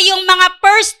dito yung mga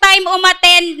first time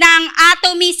umattend ng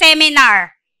Atomy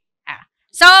seminar?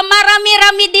 So,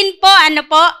 marami-rami din po, ano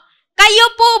po? Kayo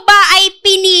po ba ay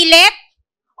pinilit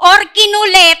or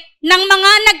kinulit ng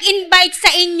mga nag-invite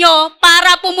sa inyo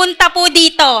para pumunta po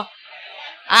dito?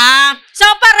 So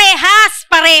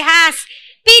parehas.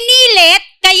 Pinilit,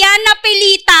 kaya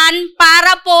napilitan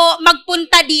para po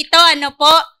magpunta dito, ano po?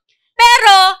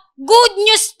 Pero, good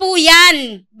news po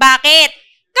yan. Bakit?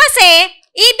 Kasi,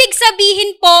 ibig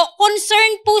sabihin po,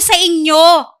 concern po sa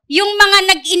inyo yung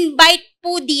mga nag-invite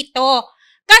po dito.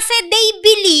 Kasi they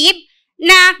believe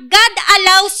na God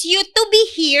allows you to be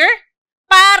here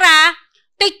para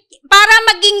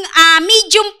maging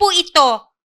medium po ito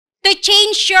to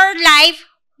change your life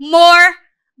more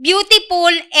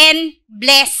beautiful and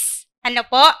blessed. Ano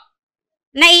po?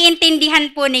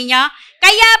 Naiintindihan po ninyo?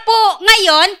 Kaya po,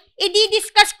 ngayon,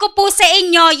 i-discuss ko po sa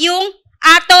inyo yung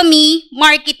Atomy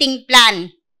marketing plan.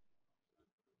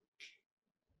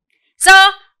 So,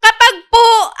 kapag po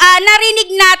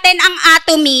narinig natin ang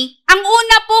Atomy, ang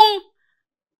una pong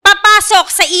papasok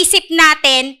sa isip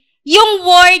natin, yung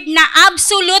word na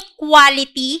absolute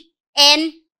quality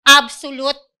and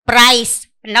absolute price.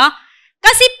 No?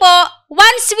 Kasi po,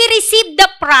 once we receive the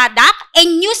product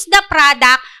and use the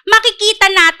product,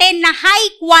 makikita natin na high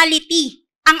quality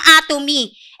ang Atomy.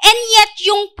 And yet,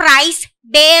 yung price,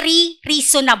 very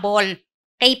reasonable.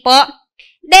 Okay po?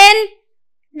 Then,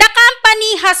 the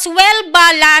company has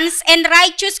well-balanced and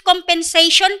righteous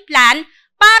compensation plan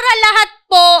para lahat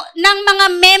po ng mga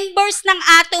members ng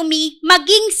Atomy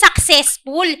maging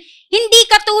successful. Hindi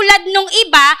katulad nung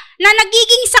iba na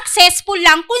nagiging successful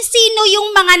lang kung sino yung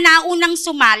mga naunang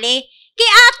sumali. Kay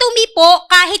Atomy po,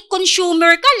 kahit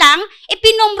consumer ka lang,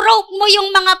 ipinomroke mo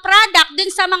yung mga product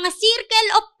dun sa mga circle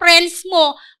of friends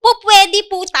mo, pwede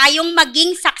po tayong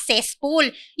maging successful.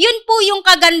 Yun po yung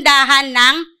kagandahan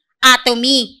ng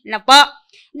Atomy. Na po.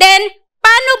 Then,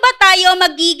 paano ba tayo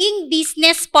magiging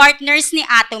business partners ni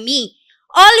Atomy?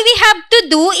 All we have to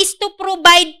do is to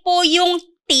provide po yung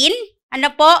TIN,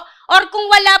 ano po? Or kung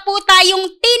wala po tayong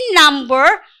TIN number,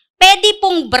 pwede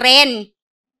pong brand.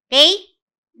 Okay?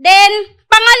 Then,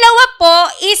 pangalawa po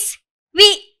is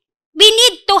we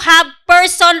need to have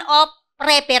person of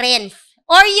reference.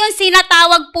 Or yung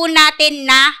sinatawag po natin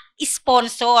na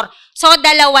sponsor. So,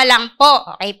 dalawa lang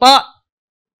po. Okay po?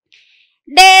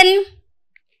 Then,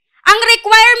 ang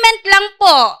requirement lang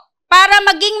po, para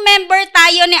maging member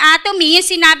tayo ni Atomy, yung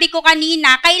sinabi ko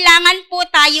kanina, kailangan po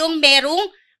tayong merong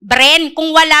brand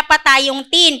kung wala pa tayong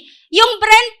TIN. Yung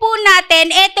brand po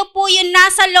natin, ito po yung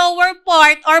nasa lower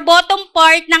part or bottom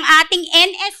part ng ating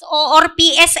NSO or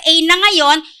PSA na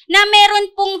ngayon na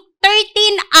meron pong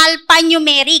 13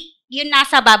 alphanumeric, yung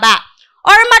nasa baba.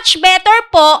 Or much better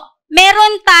po,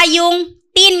 meron tayong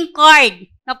TIN card.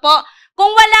 Na po? Kung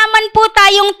wala man po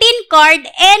tayong TIN card,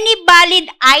 any valid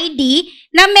ID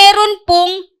na meron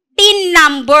pong TIN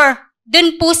number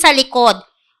dun po sa likod.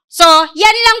 So,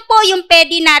 yan lang po yung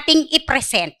pwede nating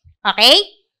i-present. Okay?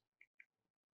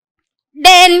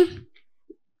 Then,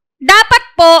 dapat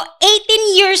po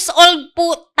 18 years old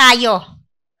po tayo.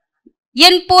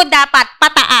 Yan po dapat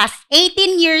pataas.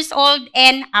 18 years old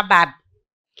and above.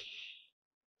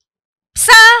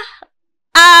 Sa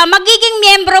magiging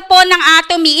miyembro po ng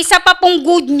Atomy, isa pa pong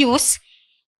good news,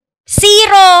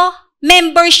 0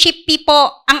 membership fee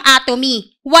po ang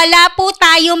Atomy. Wala po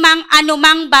tayo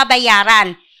anumang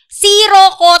babayaran.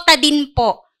 0 quota din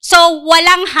po. So,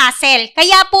 walang hassle.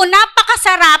 Kaya po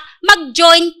napakasarap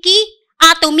mag-join kay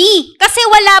Atomy kasi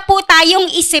wala po tayong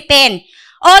isipin.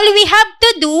 All we have to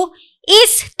do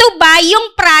is to buy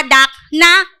yung product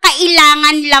na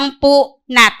kailangan lang po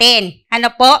natin.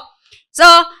 Ano po? So,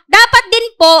 dapat din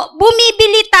po,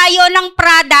 bumibili tayo ng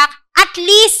product at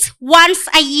least once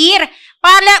a year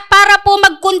para po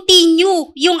mag-continue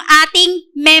yung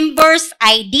ating members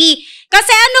ID.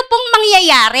 Kasi ano pong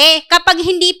mangyayari kapag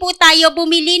hindi po tayo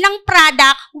bumili ng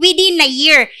product within a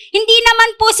year? Hindi naman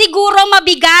po siguro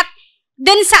mabigat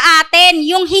dun sa atin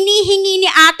yung hinihingi ni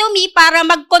Atomy para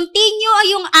mag-continue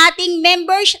yung ating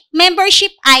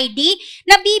membership ID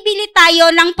na bibili tayo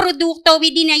ng produkto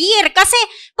within a year. Kasi,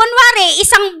 kunwari,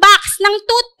 isang box ng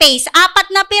toothpaste,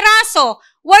 4 na piraso,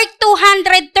 worth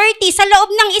 230 sa loob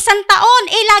ng isang taon.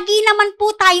 Lagi naman po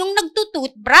tayong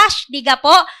nagtutoothbrush, diga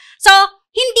po? So,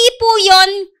 hindi po yon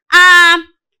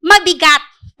mabigat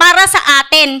para sa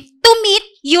atin to meet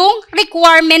yung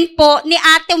requirement po ni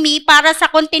Atomy para sa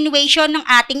continuation ng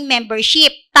ating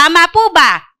membership. Tama po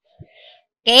ba?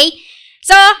 Okay?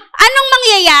 So, anong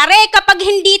mangyayari kapag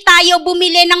hindi tayo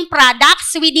bumili ng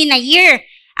products within a year?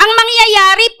 Ang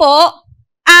mangyayari po,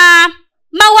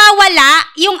 mawawala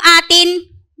yung ating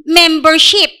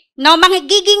membership, no?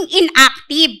 Magiging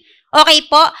inactive. Okay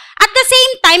po? At the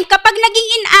same time, kapag naging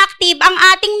inactive ang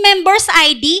ating members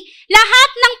ID, lahat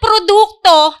ng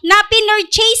produkto na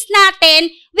pinurchase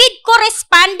natin with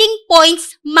corresponding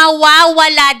points,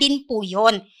 mawawala din po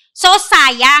yun. So,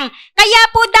 sayang. Kaya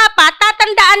po dapat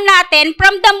tatandaan natin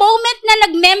from the moment na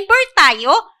nag-member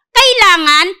tayo,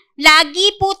 kailangan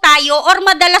lagi po tayo or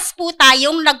madalas po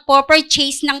tayong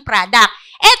nagpo-purchase ng product.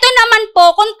 Ito naman po,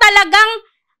 kung talagang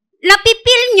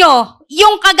napipil nyo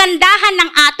yung kagandahan ng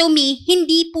Atomy,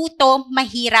 hindi po to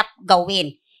mahirap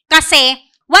gawin. Kasi,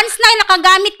 once na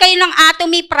nakagamit kayo ng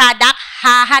Atomy product,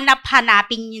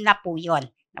 hahanap-hanapin nyo na po yun.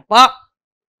 Apo?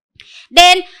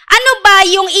 Then, ano ba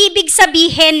yung ibig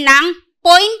sabihin ng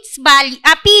points value,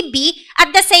 PB,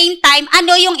 at the same time,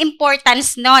 ano yung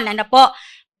importance nun? Ano po?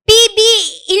 PB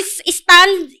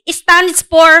stands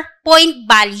for point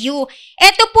value.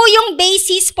 Ito po yung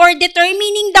basis for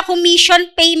determining the commission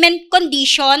payment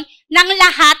condition ng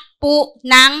lahat po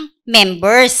ng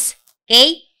members.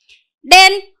 Okay?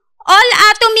 Then, all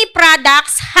Atomy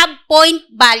products have point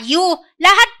value.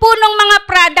 Lahat po ng mga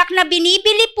product na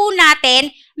binibili po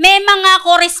natin, may mga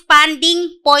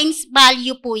corresponding points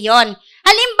value po yon.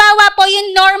 Halimbawa po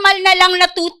yung normal na lang na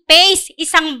toothpaste,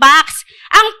 isang box.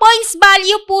 Ang points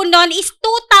value po nun is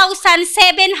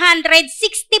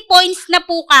 2,760 points na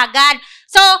po kagad.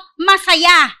 So,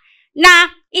 masaya na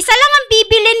isa lang ang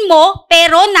bibilin mo,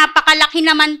 pero napakalaki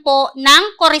naman po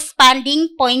ng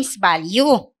corresponding points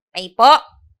value. Okay po?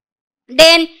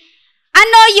 Then,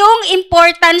 ano yung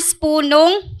importance po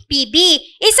nung PB?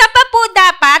 Isa pa po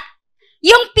dapat,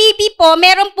 yung PB po,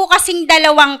 meron po kasing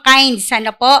dalawang kinds.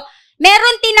 Ano po?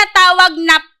 Meron tinatawag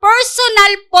na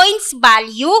personal points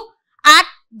value at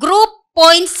group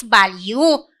points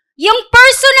value. Yung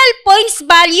personal points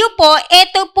value po,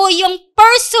 ito po yung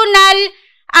personal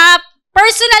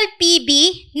PB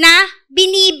na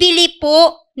binibili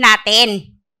po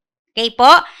natin. Okay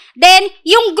po? Then,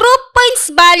 yung group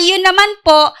points value naman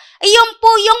po, yung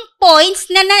po yung points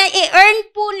na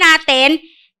na-earn po natin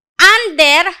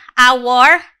under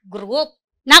our group.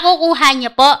 Nakukuha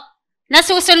niyo po?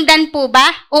 Nasusundan po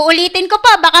ba? Uulitin ko po,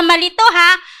 baka malito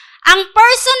ha. Ang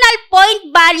personal point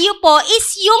value po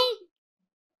is yung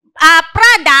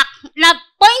product na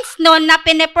points nun na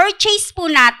pinepurchase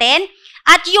po natin.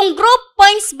 At yung group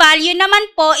points value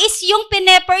naman po is yung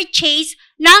pinepurchase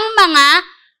ng mga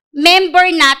member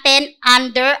natin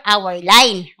under our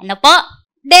line. Ano po?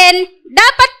 Then,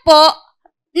 dapat po,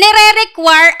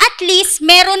 nire-require at least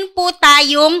meron po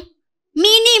tayong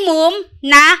minimum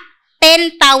na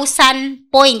 10,000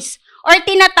 points or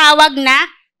tinatawag na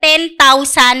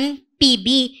 10,000 PB.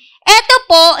 Ito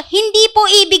po, hindi po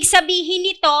ibig sabihin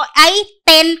nito ay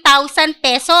 10,000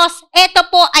 pesos. Ito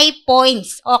po ay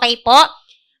points. Okay po?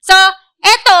 So,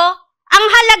 ito, ang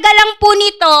halaga lang po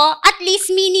nito, at least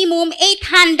minimum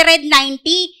 890.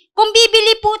 Kung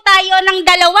bibili po tayo ng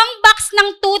 2 box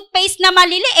ng toothpaste na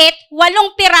maliliit,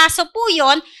 8 piraso po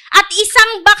yon, at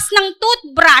isang box ng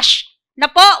toothbrush, na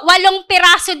po, 8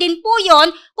 piraso din po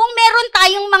yon. Kung meron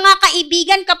tayong mga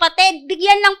kaibigan, kapatid,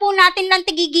 bigyan lang po natin ng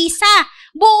tigigisa.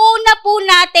 Buo na po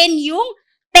natin yung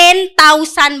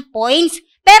 10,000 points.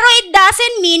 Pero it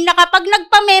doesn't mean na kapag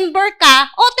nagpa-member ka,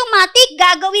 automatic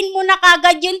gagawin mo na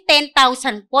kagad yung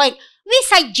 10,000 point. We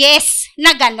suggest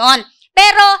na ganon.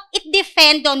 Pero it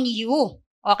depend on you.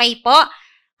 Okay po?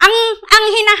 Ang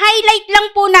hina-highlight lang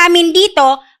po namin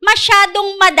dito,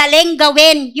 masyadong madaling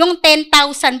gawin yung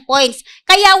 10,000 points.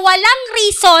 Kaya walang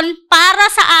reason para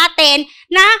sa atin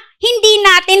na hindi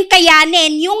natin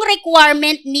kayanin yung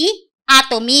requirement ni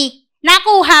Atomy.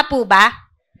 Nakuha po ba?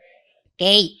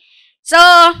 Okay. So,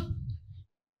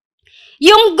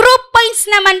 yung group points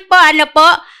naman po, ano po?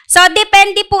 So,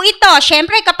 depende po ito.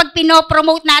 Siyempre, kapag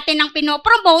pinopromote natin ng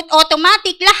pinopromote,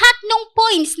 automatic, lahat ng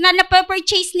points na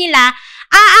napapurchase nila,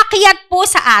 aakyat po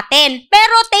sa atin.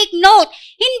 Pero take note,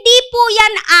 hindi po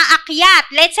yan aakyat.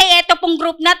 Let's say, ito pong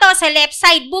group na to sa left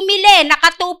side, bumili,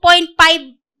 naka 2.5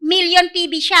 million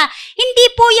PB siya. Hindi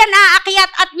po yan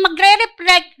aakyat at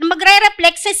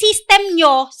magre-reflect sa system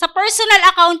nyo, sa personal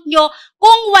account nyo,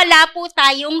 kung wala po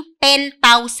tayong 10,000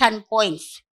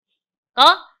 points.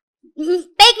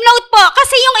 Take note po,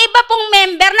 kasi yung iba pong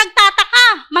member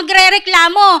nagtataka,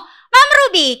 magre-reklamo. Ma'am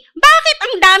Ruby, bakit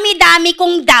ang dami-dami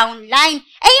kong downline?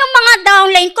 Yung mga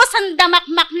downline ko,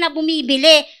 sandamakmak na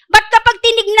bumibili. Ba't kapag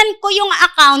tinignan ko yung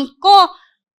account ko,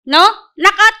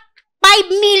 naka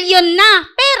 5 million na,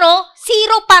 pero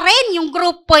 0 pa rin yung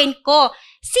group point ko.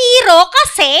 0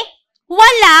 kasi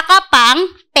wala ka pang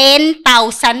 10,000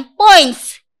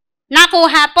 points.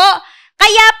 Nakuha po?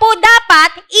 Kaya po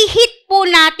dapat i-hit po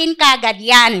natin kagad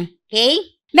yan. Okay?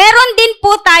 Meron din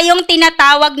po tayong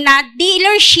tinatawag na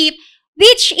dealership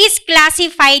which is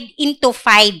classified into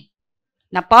 5.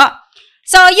 Na po?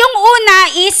 So, yung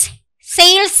una is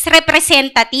sales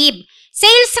representative.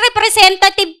 Sales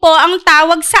representative po ang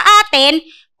tawag sa atin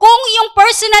kung yung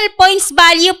personal points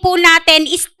value po natin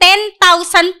is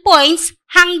 10,000 points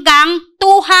hanggang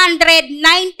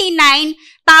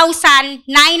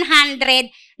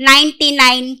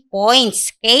 299,999 points.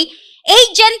 Okay?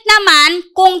 Agent naman,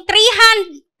 kung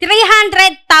 300,000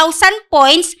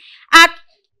 points at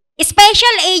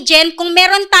special agent, kung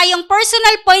meron tayong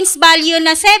personal points value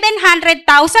na 700,000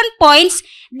 points,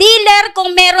 dealer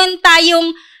kung meron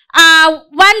tayong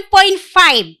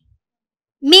 1.5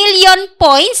 million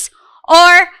points,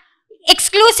 or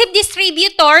exclusive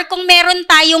distributor kung meron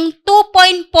tayong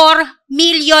 2.4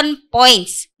 million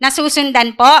points.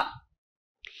 Nasusundan po?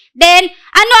 Then,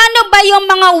 ano-ano ba yung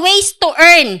mga ways to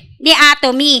earn ni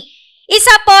Atomy?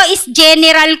 Isa po is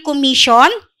general commission.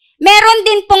 Meron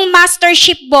din pong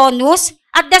mastership bonus.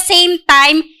 At the same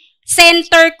time,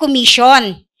 center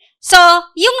commission. So,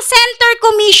 yung center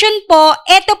commission po,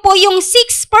 ito po yung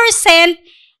 6%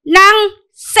 ng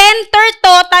center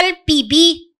total PB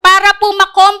para po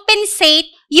makompensate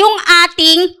yung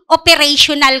ating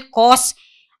operational cost.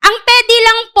 Ang pwede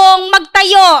lang pong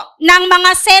magtayo ng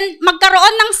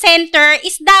magkaroon ng center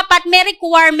is dapat may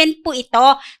requirement po ito.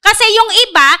 Kasi yung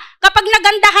iba, kapag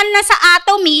nagandahan na sa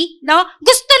Atomy, no,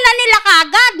 gusto na nila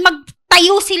kagad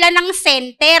magtayo sila ng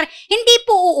center. Hindi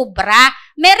po uubra.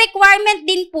 May requirement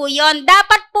din po yon.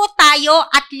 Dapat po tayo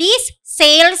at least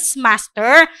sales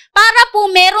master para po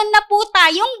meron na po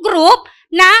tayong group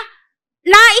na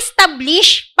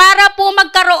na-establish para po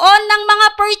magkaroon ng mga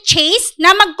purchase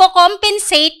na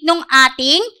magko-compensate ng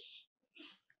ating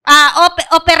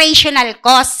operational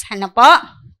cost. Ano po?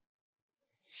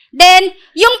 Then,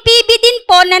 yung PB din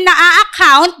po na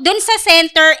na-account dun sa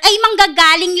center ay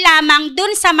manggagaling lamang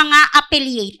dun sa mga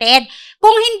affiliated.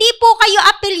 Kung hindi po kayo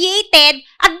affiliated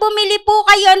at bumili po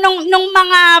kayo ng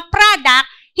mga product,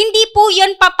 hindi po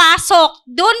yun papasok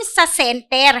dun sa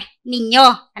center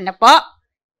ninyo. Ano po?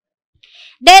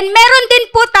 Then, meron din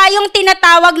po tayong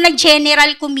tinatawag na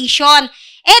general commission.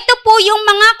 Ito po yung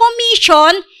mga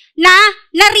commission na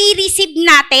nare-receive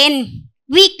natin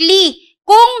weekly.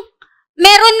 Kung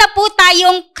meron na po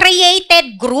tayong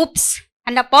created groups.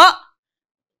 Ano po?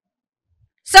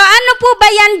 So, ano po ba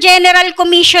yan, general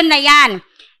commission na yan?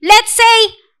 Let's say,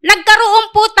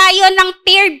 nagkaroon po tayo ng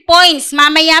paired points.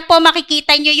 Mamaya po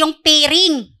makikita nyo yung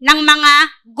pairing ng mga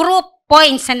group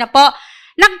points. Ano po?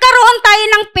 Nagkaroon tayo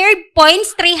ng paired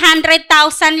points,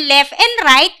 300,000 left and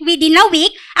right within a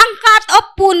week. Ang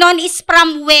cut-off po nun is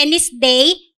from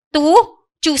Wednesday to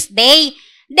Tuesday.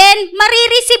 Then,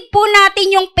 marireceive po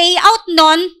natin yung payout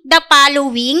nun the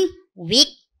following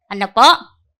week. Ano po?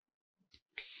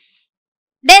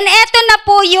 Then, eto na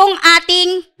po yung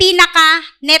ating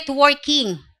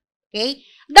pinaka-networking. Okay?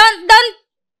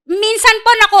 Minsan po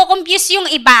nakukompuse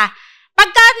yung iba.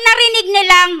 Pagka narinig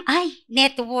nilang, ay,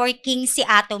 networking si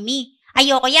Atomy.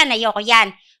 Ayoko yan.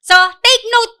 So, take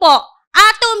note po,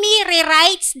 Atomy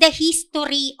rewrites the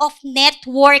history of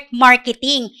network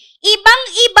marketing.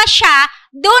 Ibang-iba siya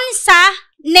doon sa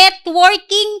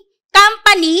networking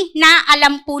company na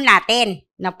alam po natin.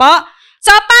 Na po?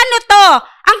 So, paano to?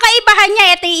 Ang kaibahan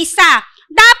niya, ito yung isa.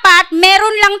 Dapat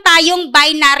meron lang tayong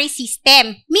binary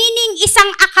system. Meaning,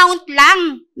 isang account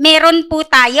lang meron po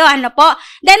tayo. Ano po?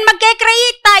 Then,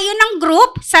 magke-create tayo ng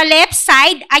group sa left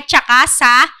side at saka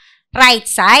sa right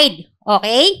side.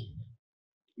 Okay?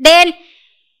 Then,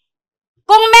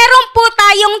 kung meron po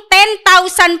tayong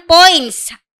 10,000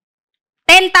 points,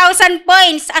 10,000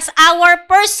 points as our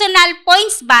personal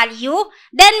points value,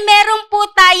 then meron po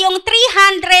tayong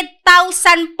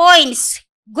 300,000 points.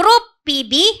 Group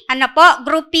PB, ano po?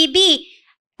 Group PB.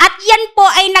 At yan po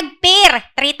ay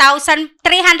nag-pair. 300,000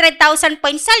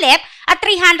 points sa left at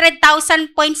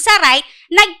 300,000 points sa right.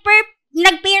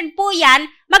 Nag-paired po yan.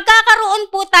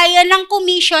 Magkakaroon po tayo ng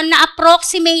commission na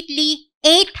approximately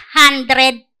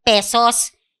 800 pesos.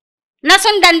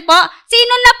 Nasundan po?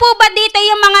 Sino na po ba dito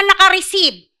yung mga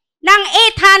naka-receive ng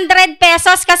 800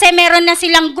 pesos kasi meron na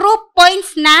silang group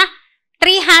points na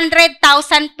 300,000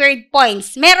 paired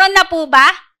points? Meron na po ba?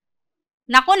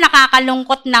 Naku,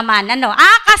 nakakalungkot naman. Ano?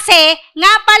 Kasi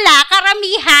nga pala,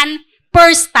 karamihan,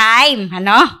 first time.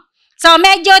 Ano? So,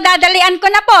 medyo dadalian ko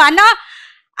na po. Ano?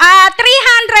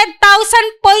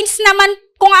 300,000 points naman,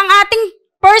 kung ang ating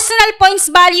personal points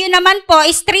value naman po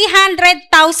is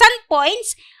 300,000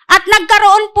 points, at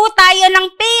nagkaroon po tayo ng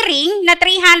pairing na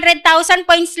 300,000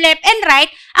 points left and right,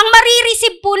 ang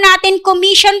marireceive po natin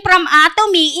commission from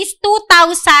Atomy is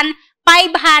 2,500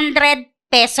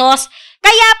 pesos.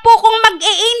 Kaya po kung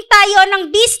mag-e-aim tayo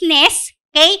ng business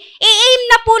Okay? I-aim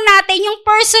na po natin yung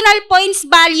personal points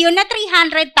value na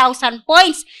 300,000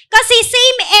 points. Kasi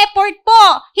same effort po.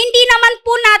 Hindi naman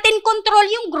po natin control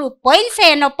yung group points,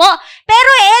 no po?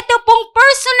 Pero ito pong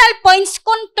personal points,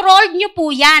 control nyo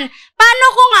po yan. Paano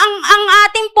kung ang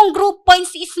ating pong group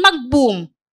points is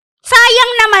mag-boom?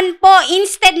 Sayang naman po,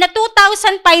 instead na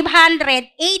 2,500,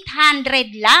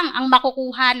 800 lang ang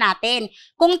makukuha natin.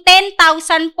 Kung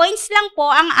 10,000 points lang po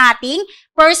ang ating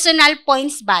personal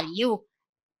points value.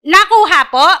 Nakuha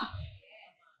po?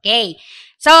 Okay.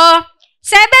 So,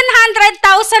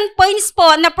 700,000 points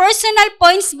po na personal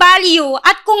points value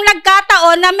at kung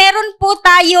nagkataon na meron po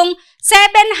tayong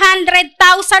 700,000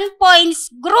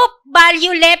 points group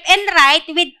value left and right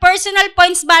with personal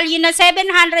points value na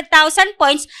 700,000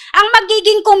 points, ang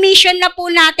magiging commission na po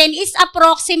natin is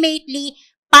approximately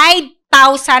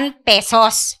 5,000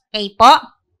 pesos. Okay po?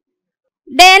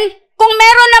 Then, kung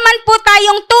meron naman po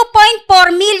tayong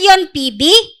 2.4 million PB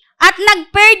at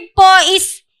nag-paired po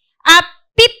is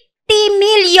 50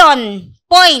 million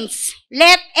points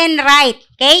left and right.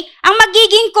 Okay? Ang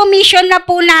magiging commission na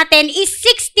po natin is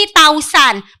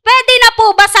 60,000. Pwede na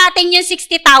po ba sa atin yung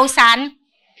 60,000?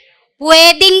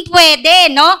 Pwedeng-pwede,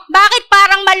 no? Bakit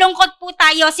parang malungkot po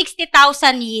tayo?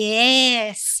 60,000,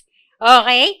 yes.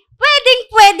 Okay?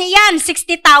 Pwedeng-pwede yan.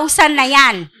 60,000 na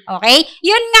yan. Okay?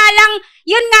 Yun nga lang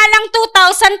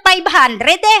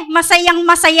 2,500 eh.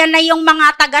 Masayang-masaya na yung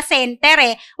mga taga-center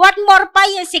eh. What more pa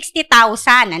yung 60,000?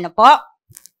 Ano po?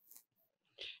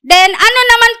 Then, ano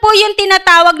naman po yung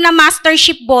tinatawag na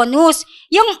mastership bonus?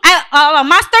 Yung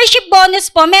mastership bonus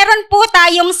po, meron po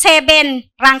tayong 7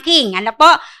 ranking. Ano po?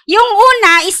 Yung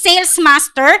una is Sales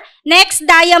Master, next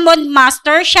Diamond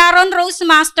Master, Sharon Rose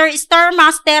Master, Star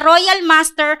Master, Royal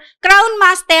Master, Crown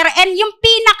Master, and yung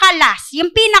pinaka-last,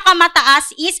 yung pinakamataas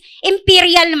is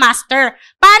Imperial Master.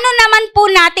 Paano naman po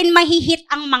natin mahihit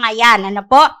ang mga yan? Ano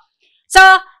po? So,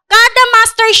 kada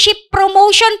mastership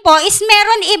promotion po is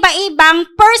meron iba-ibang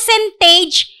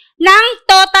percentage ng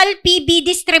total PB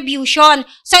distribution.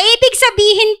 So, ibig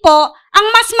sabihin po, ang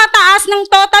mas mataas ng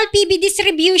total PB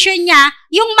distribution niya,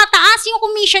 yung mataas yung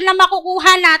commission na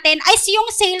makukuha natin ay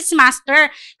yung sales master.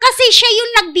 Kasi siya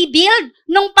yung nagbi-build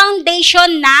ng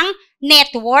foundation ng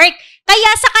network.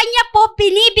 Kaya sa kanya po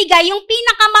binibigay yung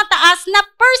pinakamataas na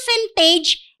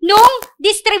percentage nung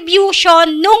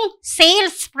distribution nung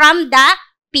sales from the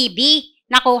PB.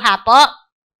 Nakuha po.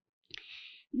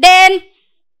 Then,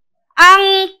 ang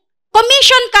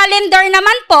commission calendar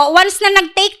naman po, once na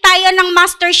nag-take tayo ng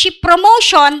mastership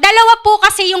promotion, dalawa po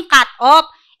kasi yung cut-off.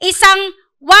 Isang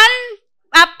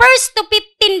 1st to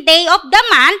 15th day of the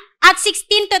month at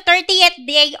 16th to 30th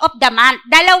day of the month.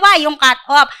 Dalawa yung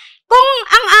cut-off. Kung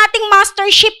ang ating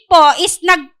mastership po is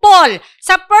nag-fall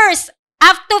sa 1st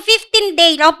up to 15th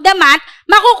day of the month,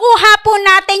 makukuha po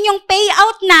natin yung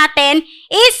payout natin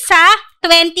is sa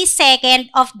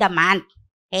 22nd of the month.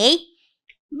 Okay?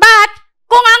 But,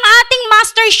 kung ang ating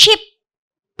mastership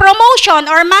promotion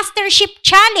or mastership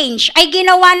challenge ay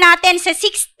ginawa natin sa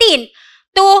 16th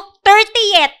to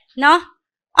 30th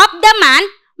of the month,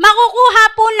 makukuha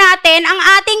po natin ang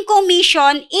ating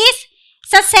commission is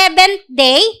sa 7th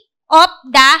day of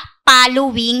the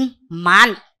following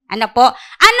month. Ano po?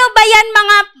 Ano ba yan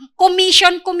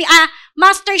mga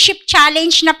mastership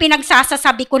challenge na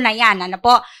pinagsasasabi ko na yan? Ano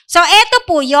po? So, eto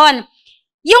po yon.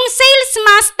 Yung sales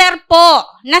master po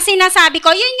na sinasabi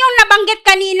ko, yun yung nabanggit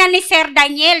kanina ni Sir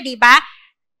Daniel, di ba?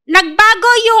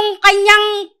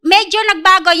 Medyo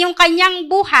nagbago yung kanyang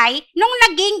buhay nung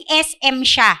naging SM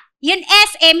siya. Yung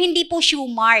SM, hindi po shoe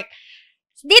mark.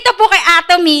 Dito po kay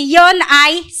Atomy, yon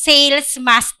ay sales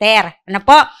master. Ano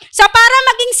po? So, para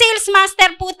maging sales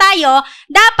master po tayo,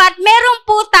 dapat meron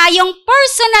po tayong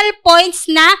personal points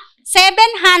na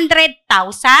 700,000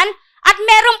 at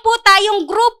meron po tayong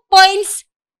group points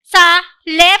sa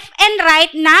left and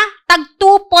right na tag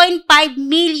 2.5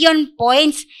 million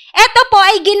points. Ito po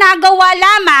ay ginagawa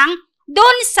lamang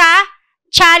doon sa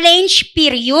challenge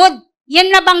period.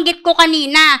 Yan nabanggit ko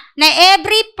kanina na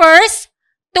every first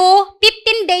to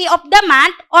 15th day of the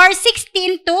month or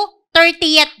 16th to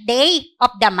 30th day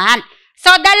of the month. So,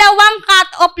 dalawang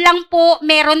cut-off lang po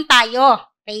meron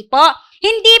tayo. Okay po?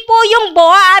 Hindi po yung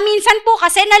BOA. Minsan po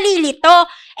kasi nalilito.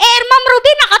 Ma'am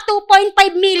Ruby, naka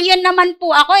 2.5 million naman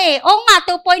po ako eh. O nga,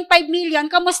 2.5 million.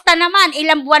 Kamusta naman?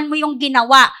 Ilang buwan mo yung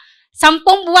ginawa? 10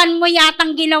 buwan mo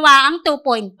yatang ginawa ang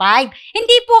 2.5.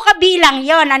 Hindi po kabilang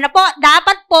yon. Ano po?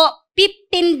 Dapat po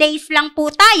 15 days lang po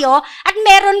tayo at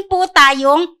meron po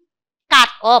tayong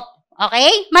cut-off.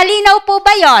 Okay? Malinaw po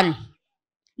ba yon?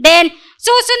 Then,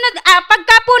 susunod,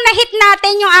 pagka po na-hit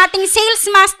natin yung ating sales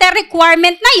master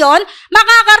requirement na yon,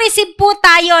 makaka-receive po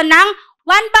tayo ng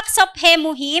 1 box of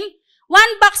Hemohim,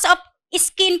 1 box of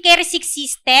skincare 6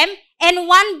 system, and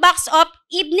 1 box of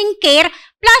evening care,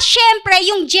 plus syempre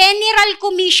yung general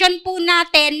commission po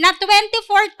natin na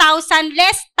 24,000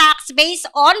 less tax based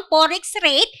on forex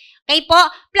rate, okay po,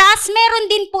 plus meron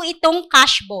din po itong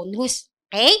cash bonus,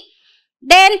 okay?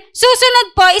 Then,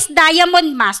 susunod po is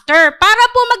Diamond Master. Para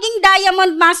po maging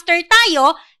Diamond Master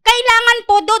tayo, kailangan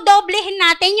po dodoblehin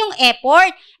natin yung effort.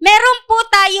 Meron po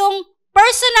tayong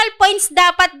personal points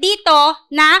dapat dito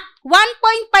na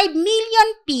 1.5 million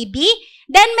PB.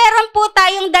 Then, meron po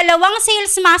tayong 2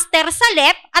 sales master sa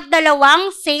left at 2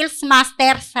 sales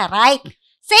master sa right.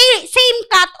 Same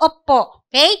cut-off po.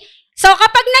 Okay? So,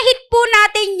 kapag na-hit po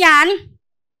natin yan,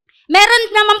 meron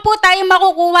naman po tayong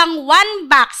makukuhang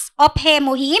 1 box of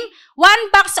Hemohim,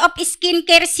 1 box of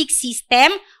skincare 6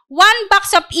 system, 1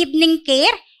 box of evening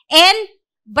care, and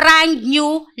brand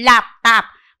new laptop.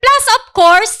 Plus, of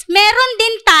course, meron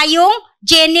din tayong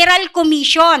general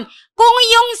commission. Kung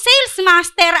yung sales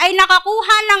master ay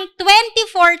nakakuha ng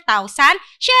 24,000,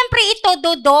 syempre ito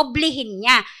dodoblehin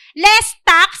niya. Less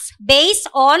tax based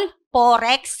on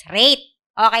forex rate.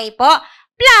 Okay po?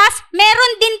 Plus,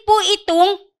 meron din po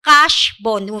itong cash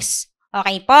bonus.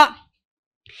 Okay po?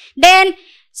 Then,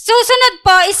 susunod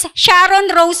po is Sharon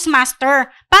Rose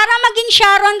Master. Para maging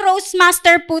Sharon Rose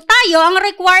Master po tayo, ang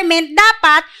requirement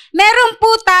dapat meron po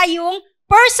tayong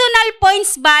personal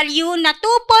points value na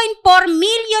 2.4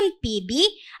 million PB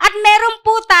at meron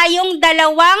po tayong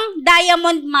 2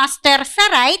 Diamond Master sa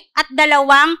right at 2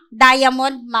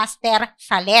 Diamond Master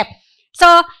sa left. So,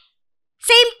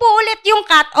 same po ulit yung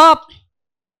cut-off.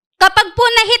 Kapag po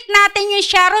na-hit natin yung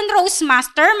Sharon Rose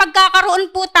Master,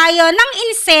 magkakaroon po tayo ng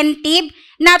incentive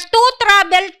na 2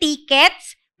 travel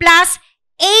tickets plus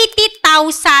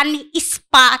 80,000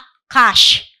 spot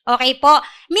cash. Okay po?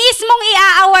 Mismong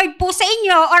i-award po sa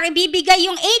inyo or ibibigay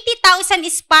yung 80,000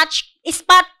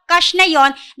 spot cash na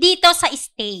yon dito sa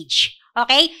stage.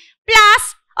 Okay? Plus,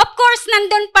 of course,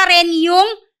 nandun pa rin yung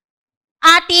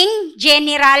ating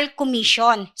general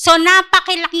commission. So,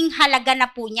 napakalaking halaga na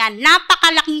po niyan.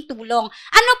 Napakalaking tulong.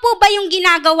 Ano po ba yung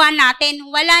ginagawa natin?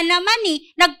 Wala naman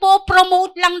eh.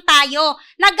 Nagpo-promote lang tayo.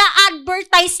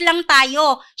 Nag-a-advertise lang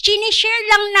tayo. Sinishare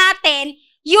lang natin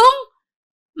yung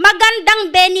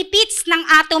magandang benefits ng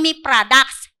Atomy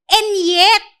products.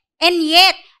 And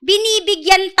yet,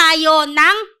 binibigyan tayo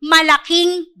ng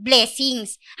malaking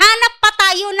blessings. Hanap pa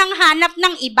tayo ng hanap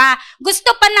ng iba.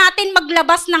 Gusto pa natin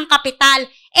maglabas ng kapital.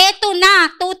 Eto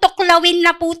na, tutuklawin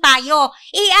na po tayo.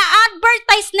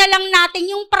 I-advertise na lang natin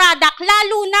yung product,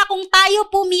 lalo na kung tayo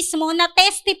po mismo na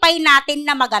testify natin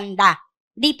na maganda.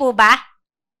 Di po ba?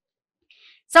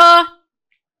 So,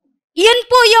 yun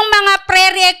po yung mga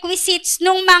prerequisites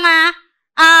ng mga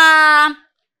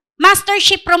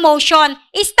mastership promotion.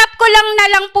 I-stop ko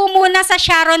lang po muna sa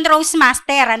Sharon Rose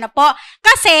Master. Ano po?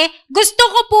 Kasi gusto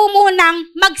ko po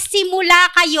munang magsimula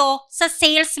kayo sa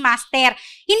Sales Master.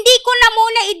 Hindi ko na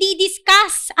muna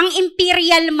i-discuss ang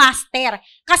Imperial Master.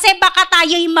 Kasi baka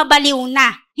tayo'y mabaliw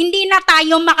na. Hindi na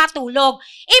tayo makatulog.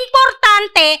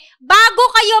 Importante, bago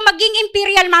kayo maging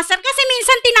Imperial Master, kasi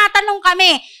minsan tinatanong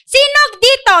kami, sino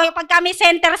dito, pag kami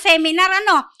center seminar,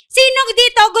 sino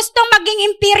dito gustong maging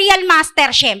Imperial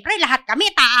Master? Siyempre, lahat kami,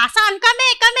 taasan, kami.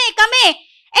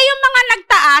 Eh, yung mga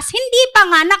nagtaas, hindi pa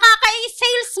nga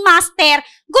nakaka-sales master,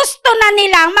 gusto na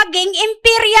nilang maging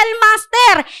Imperial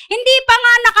Master. Hindi pa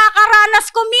nga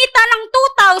nakakaranas kumita ng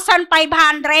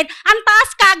 2,500, ang taas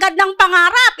kagad ng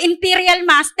pangarap, Imperial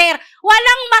Master.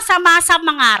 Walang masama sa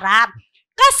mangarap.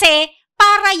 Kasi,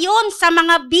 para yon sa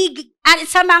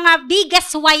mga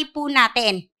biggest why po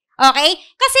natin. Okay?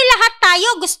 Kasi lahat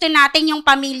tayo gusto natin yung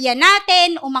pamilya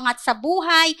natin, umangat sa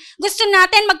buhay. Gusto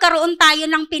natin magkaroon tayo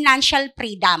ng financial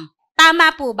freedom. Tama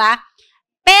po ba?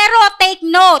 Pero take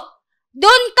note,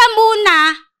 doon ka muna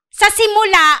sa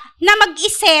simula na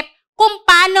mag-isip kung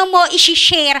paano mo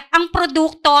isi-share ang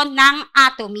produkto ng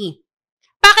Atomy.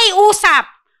 Pakiusap,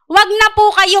 wag na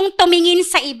po kayong tumingin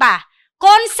sa iba.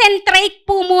 Concentrate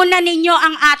po muna ninyo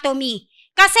ang Atomy.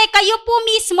 Kasi kayo po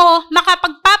mismo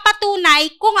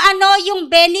makapagpapatunay kung ano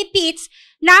yung benefits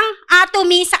ng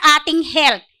Atomy sa ating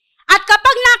health. At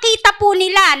kapag nakita po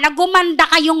nila na gumanda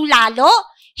kayong lalo,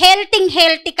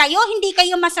 healthy kayo, hindi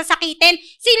kayo masasakitin,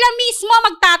 sila mismo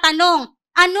magtatanong,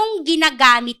 anong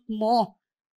ginagamit mo?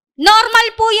 Normal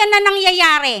po yan na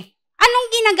nangyayari. Anong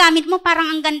ginagamit mo?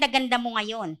 Parang ang ganda-ganda mo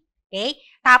ngayon. Okay?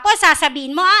 Tapos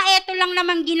sasabihin mo, eto lang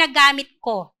naman ginagamit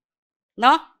ko.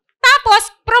 No? Tapos,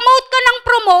 promote ka ng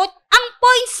promote, ang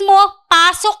points mo,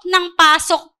 pasok ng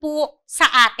pasok po sa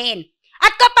atin.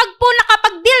 At kapag po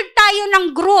nakapag-build tayo ng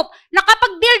group,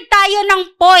 nakapag-build tayo ng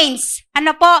points,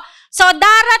 ano po? So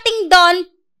darating doon,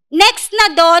 next na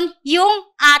doon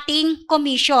yung ating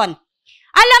commission.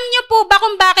 Alam niyo po ba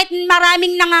kung bakit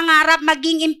maraming nangangarap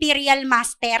maging Imperial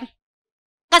Master?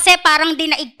 Kasi parang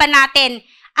dinaig pa natin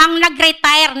ang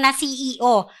nag-retire na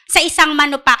CEO sa isang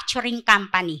manufacturing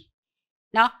company.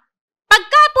 No?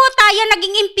 Pagka po tayo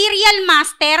naging Imperial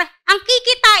Master, ang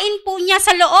kikitain po niya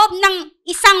sa loob ng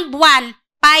isang buwan,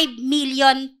 5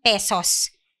 million pesos.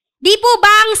 Di po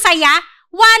ba ang saya?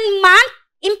 1 month,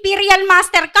 Imperial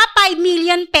Master ka, 5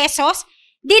 million pesos.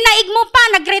 Dinaig mo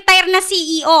pa, nag-retire na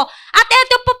CEO. At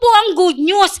ito po ang good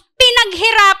news.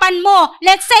 Pinaghirapan mo.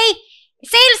 Let's say,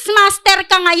 sales master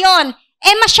ka ngayon.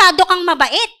 Masyado kang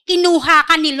mabait. Kinuha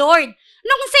ka ni Lord.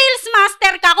 Nung sales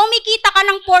master ka, kumikita ka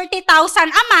ng 40,000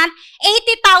 a month,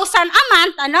 80,000 a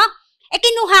month, ano?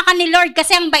 Kinuha ka ni Lord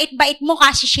kasi ang bait-bait mo,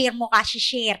 kasi-share mo,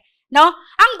 kasi-share. No?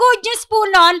 Ang good news po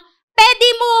nun, pwede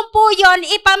mo po yon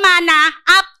ipamana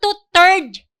up to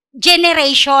 3rd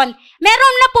generation.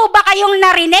 Meron na po ba kayong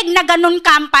narinig na ganun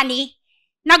company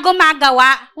na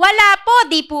gumagawa? Wala po,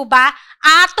 di po ba?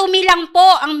 Atomy lang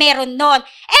po ang meron nun.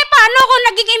 Paano kung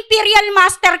naging Imperial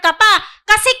Master ka pa?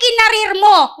 Kasi kinarir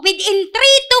mo within 3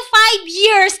 to 5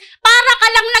 years, para ka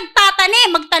lang nagtatanim.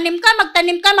 Magtanim ka,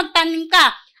 magtanim ka, magtanim ka.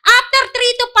 After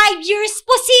 3 to 5 years,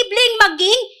 posibleng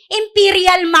maging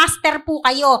Imperial Master po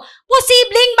kayo.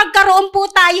 Posibleng magkaroon po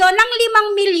tayo ng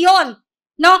 5 milyon.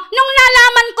 No? Nung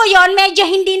nalaman ko yon, medyo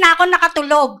hindi na ako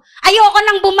nakatulog. Ayoko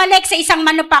nang bumalik sa isang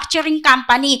manufacturing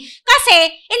company. Kasi,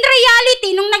 in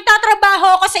reality, nung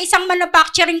nagtatrabaho ako sa isang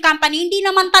manufacturing company, hindi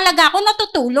naman talaga ako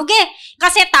natutulog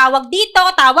Kasi tawag dito,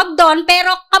 tawag doon, pero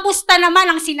kamusta naman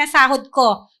ang sinasahod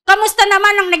ko? Kamusta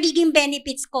naman ang nagiging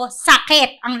benefits ko?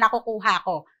 Sakit ang nakukuha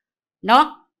ko.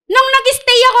 No? Nung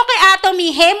nag-stay ako kay Atomy,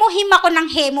 hemuhim ako ng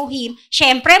hemuhim.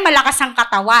 Siyempre, malakas ang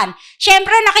katawan.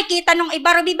 Siyempre, nakikita nung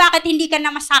iba, Ruby, bakit hindi ka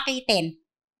na masakitin?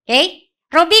 Okay?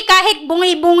 Ruby, kahit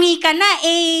bungi-bungi ka na,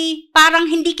 parang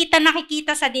hindi kita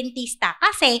nakikita sa dentista.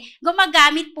 Kasi,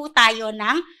 gumagamit po tayo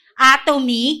ng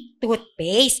Atomy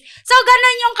toothpaste. So,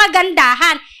 ganun yung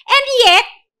kagandahan. And yet,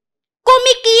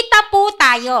 kumikita po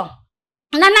tayo.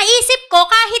 Na naisip ko,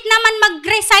 kahit naman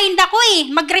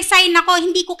mag-resign ako,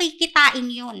 hindi ko kikitain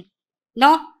yun.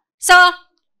 No? So,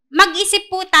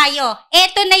 mag-isip po tayo,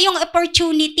 eto na yung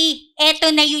opportunity,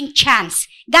 eto na yung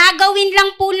chance. Gagawin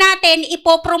lang po natin,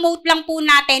 ipopromote lang po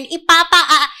natin,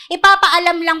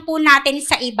 ipapaalam lang po natin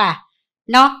sa iba.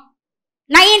 No?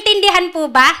 Naiintindihan po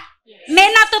ba?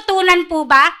 May natutunan po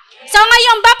ba? So,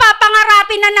 ngayon ba,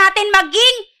 papangarapin na natin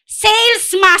maging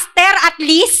sales master at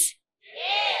least?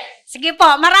 Yes! Sige po,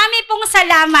 marami pong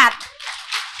salamat.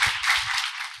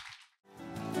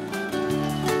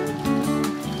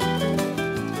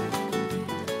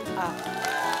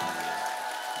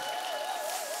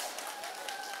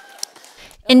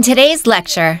 In today's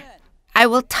lecture, I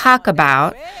will talk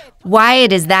about why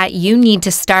it is that you need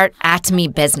to start Atomy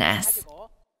business.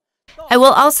 I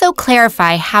will also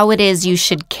clarify how it is you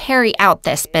should carry out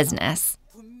this business.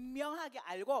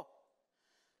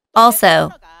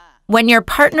 Also, when your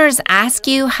partners ask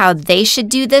you how they should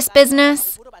do this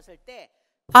business,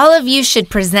 all of you should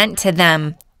present to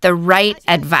them the right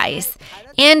advice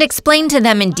and explain to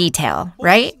them in detail,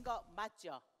 right?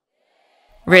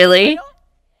 Really?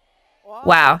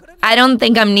 Wow, I don't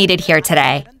think I'm needed here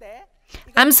today.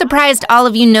 I'm surprised all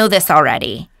of you know this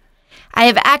already.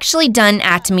 I have actually done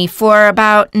Atomy for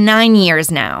about 9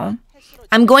 years now.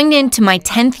 I'm going into my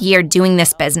 10th year doing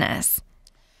this business.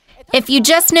 If you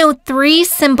just know 3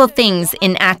 simple things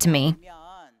in Atomy,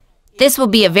 this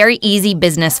will be a very easy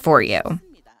business for you.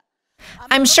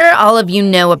 I'm sure all of you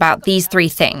know about these 3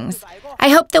 things. I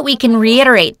hope that we can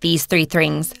reiterate these 3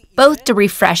 things, both to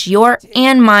refresh your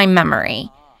and my memory,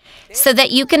 so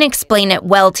that you can explain it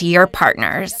well to your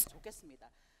partners.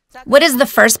 What is the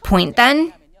first point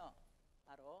then?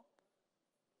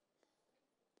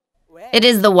 It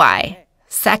is the why.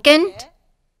 Second,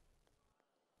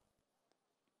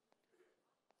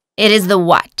 it is the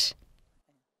what.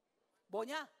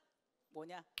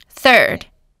 Third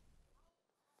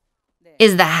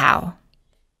is the how.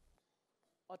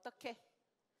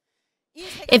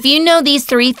 If you know these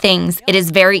 3 things, it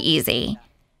is very easy.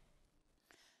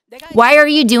 Why are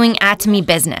you doing Atomy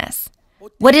business?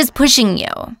 What is pushing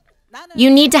you? You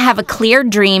need to have a clear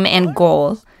dream and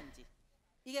goal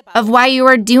of why you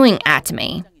are doing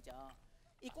Atomy.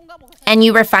 And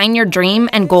you refine your dream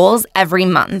and goals every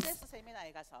month.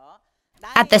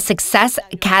 At the Success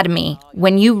Academy,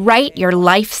 when you write your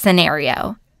life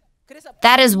scenario,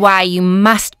 that is why you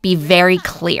must be very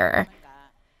clear.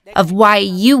 of why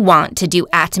you want to do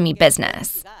Atomy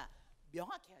business.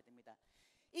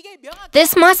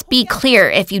 This must be clear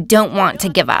if you don't want to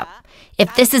give up.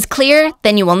 If this is clear,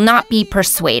 then you will not be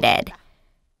persuaded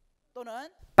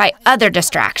by other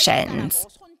distractions.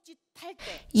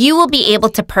 You will be able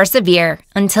to persevere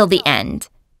until the end.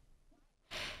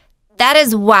 That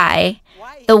is why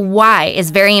the why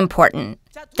is very important.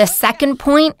 The second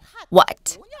point,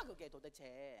 what?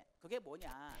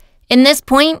 In this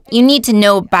point, you need to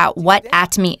know about what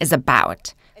Atomy is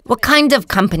about. What kind of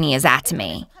company is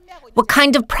Atomy? What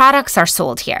kind of products are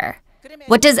sold here?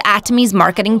 What does Atomy's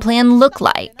marketing plan look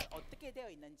like?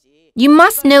 You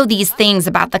must know these things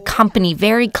about the company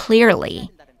very clearly.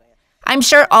 I'm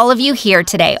sure all of you here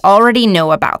today already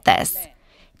know about this.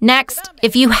 Next,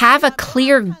 if you have a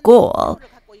clear goal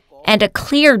and a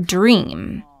clear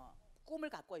dream,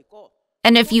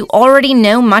 and if you already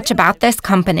know much about this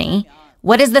company,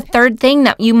 what is the third thing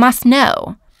that you must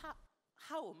know?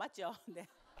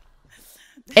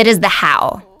 It is the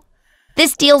how.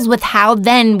 This deals with how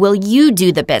then will you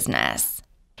do the business.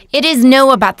 It is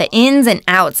know about the ins and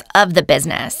outs of the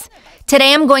business.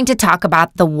 Today I'm going to talk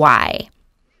about the why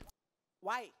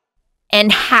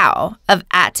and how of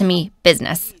Atomy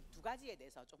business.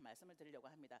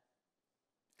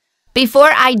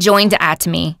 Before I joined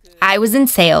Atomy, I was in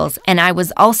sales and I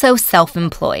was also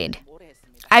self-employed.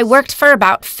 I worked for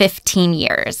about 15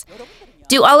 years.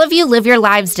 Do all of you live your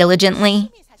lives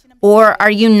diligently? Or are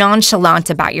you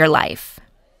nonchalant about your life?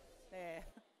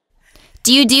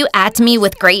 Do you do Atomy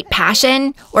with great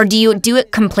passion, or do you do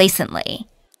it complacently?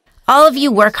 All of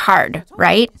you work hard,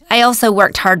 right? I also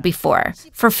worked hard before.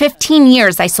 For 15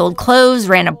 years, I sold clothes,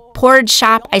 ran a porridge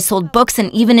shop, I sold books,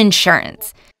 and even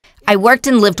insurance. I worked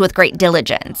and lived with great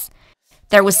diligence.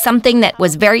 There was something that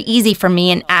was very easy for me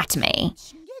in Atomy.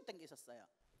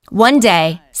 One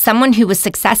day, someone who was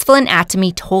successful in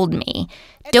Atomy told me,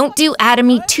 "Don't do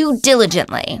Atomy too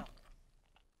diligently."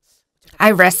 I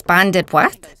responded,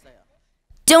 "What?"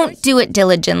 Don't do it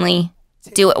diligently,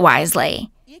 do it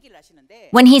wisely.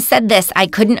 When he said this, I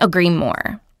couldn't agree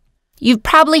more. You've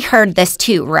probably heard this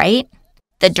too, right?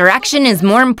 The direction is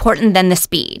more important than the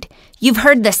speed. You've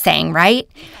heard this saying, right?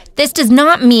 This does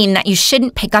not mean that you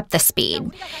shouldn't pick up the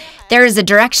speed. There is a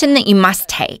direction that you must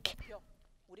take.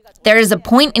 There is a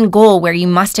point and goal where you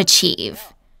must achieve.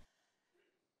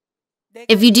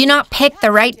 If you do not pick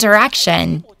the right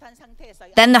direction,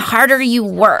 then the harder you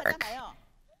work,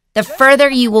 the further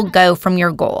you will go from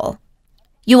your goal.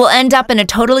 You will end up in a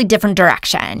totally different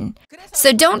direction.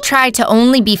 So don't try to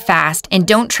only be fast and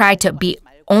don't try to be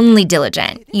only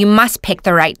diligent. You must pick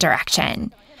the right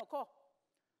direction.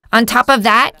 On top of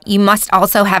that, you must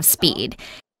also have speed.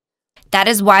 That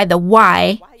is why the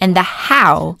why and the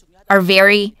how are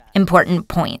very important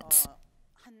points.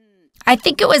 I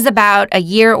think it was about a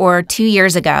year or 2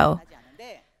 years ago.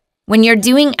 When you're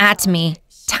doing Atomy,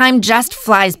 time just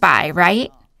flies by,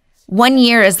 right? 1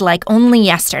 year is like only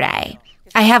yesterday.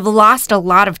 I have lost a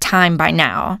lot of time by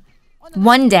now.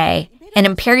 One day, an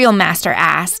imperial master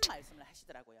asked,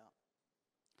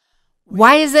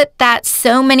 "Why is it that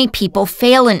so many people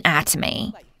fail in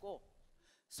Atomy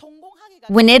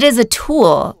when it is a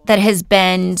tool that has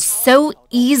been so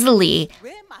easily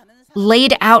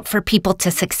laid out for people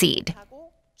to succeed?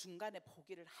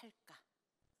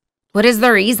 What is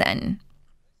the reason?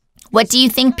 What do you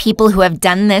think people who have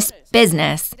done this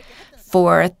business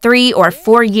for 3 or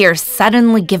 4 years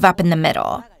suddenly give up in the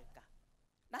middle?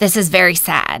 This is very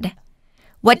sad.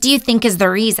 What do you think is the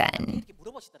reason?"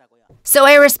 So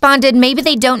I responded, maybe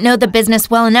they don't know the business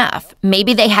well enough.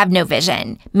 Maybe they have no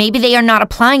vision. Maybe they are not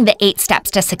applying the 8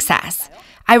 steps to success.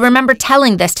 I remember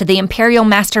telling this to the Imperial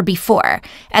Master before.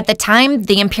 At the time,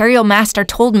 the Imperial Master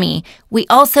told me, we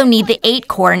also need the 8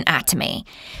 core in Atomy.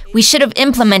 We should have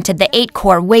implemented the 8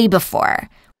 core way before.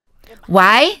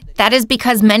 Why? That is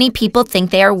because many people think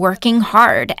they are working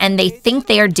hard and they think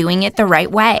they are doing it the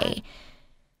right way.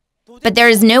 But there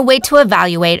is no way to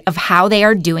evaluate of how they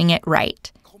are doing it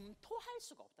right.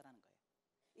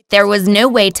 There was no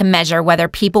way to measure whether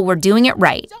people were doing it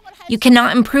right. You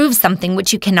cannot improve something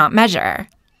which you cannot measure.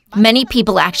 Many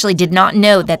people actually did not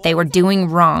know that they were doing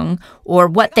wrong or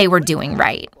what they were doing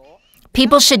right.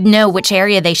 People should know which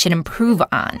area they should improve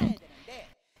on.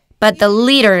 But the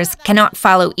leaders cannot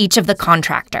follow each of the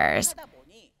contractors.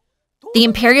 The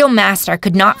Imperial Master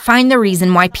could not find the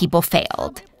reason why people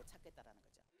failed.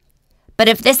 But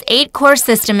if this 8 core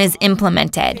system is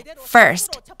implemented,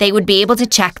 first, they would be able to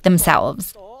check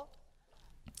themselves.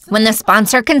 When the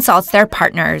sponsor consults their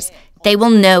partners, they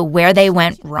will know where they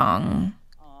went wrong.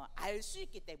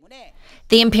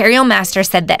 The Imperial Master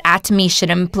said that Atomy should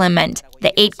implement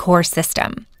the 8 core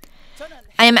system.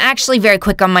 I am actually very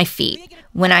quick on my feet.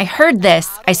 When I heard this,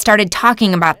 I started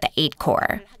talking about the 8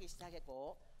 core.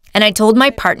 And I told my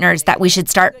partners that we should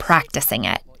start practicing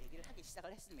it.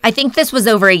 I think this was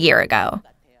over a year ago.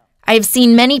 I have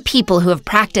seen many people who have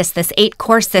practiced this 8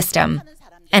 core system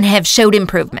and have showed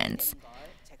improvements.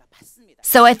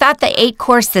 So I thought the 8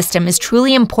 core system is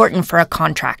truly important for a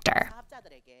contractor.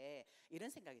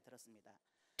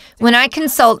 When I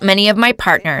consult many of my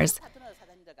partners,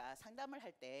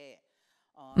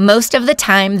 most of the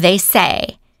time they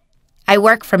say, I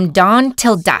work from dawn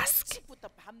till dusk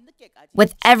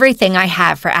with everything I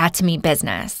have for Atomy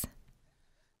business.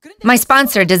 My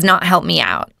sponsor does not help me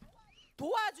out.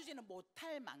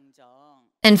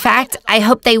 In fact, I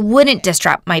hope they wouldn't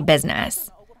disrupt my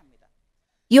business.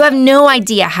 You have no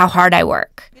idea how hard I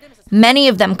work. Many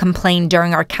of them complain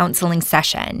during our counseling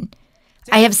session.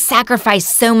 I have sacrificed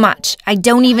so much, I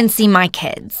don't even see my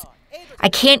kids. I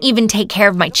can't even take care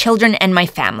of my children and my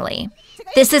family.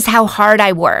 This is how hard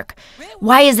I work.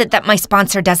 Why is it that my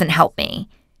sponsor doesn't help me?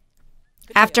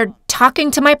 After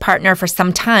talking to my partner for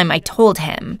some time, I told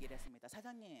him,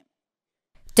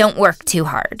 don't work too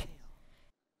hard.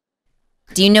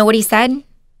 Do you know what he said?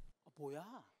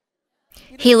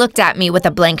 He looked at me with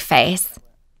a blank face.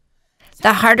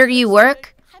 The harder you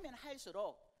work,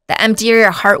 the emptier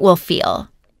your heart will feel.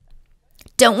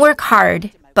 Don't work hard,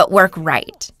 but work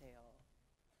right.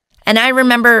 And I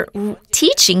remember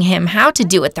teaching him how to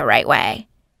do it the right way.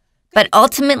 But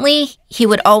ultimately, he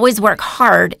would always work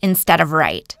hard instead of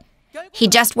right. He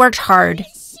just worked hard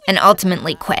and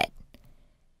ultimately quit.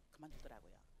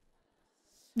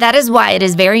 That is why it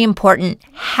is very important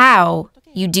how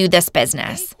you do this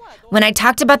business. When I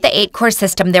talked about the 8 core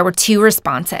system, there were 2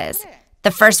 responses.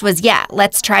 The first was, yeah,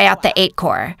 let's try out the 8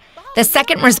 core. The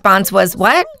second response was,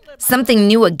 what? Something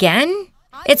new again?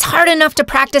 It's hard enough to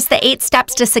practice the 8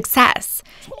 steps to success.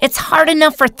 It's hard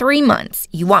enough for 3 months.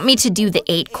 You want me to do the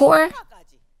 8 core?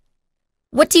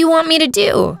 What do you want me to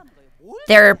do?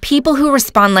 There are people who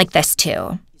respond like this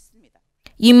too.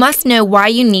 You must know why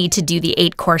you need to do the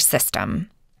 8 core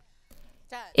system.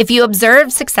 If you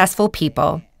observe successful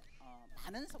people,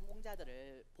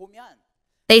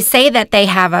 they say that they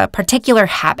have a particular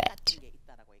habit.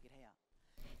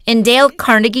 In Dale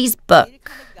Carnegie's book,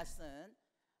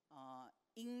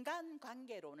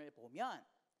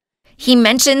 he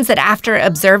mentions that after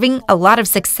observing a lot of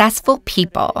successful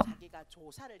people,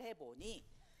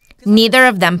 neither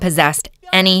of them possessed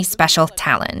any special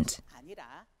talent,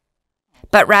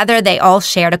 but rather they all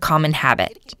shared a common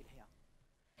habit.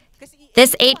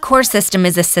 This 8 core system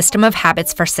is a system of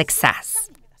habits for success.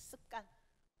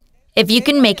 If you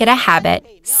can make it a habit,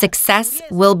 success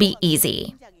will be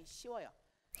easy.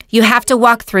 You have to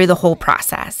walk through the whole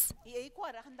process.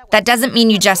 That doesn't mean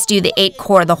you just do the 8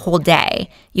 core the whole day.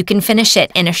 You can finish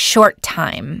it in a short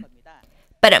time.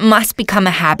 But it must become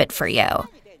a habit for you.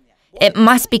 It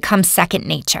must become second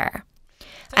nature.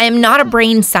 I am not a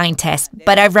brain scientist,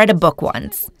 but I've read a book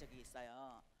once.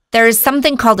 There is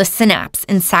something called a synapse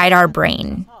inside our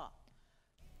brain.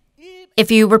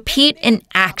 If you repeat an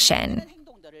action,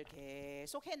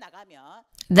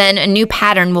 then a new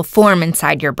pattern will form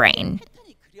inside your brain.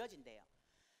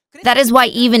 That is why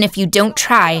even if you don't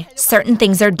try, certain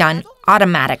things are done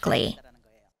automatically.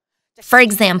 For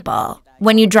example,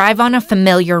 when you drive on a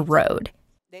familiar road,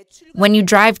 when you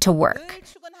drive to work,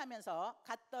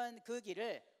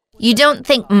 you don't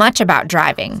think much about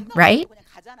driving, right?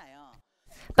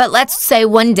 But let's say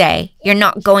one day you're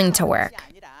not going to work.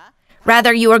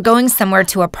 Rather, you are going somewhere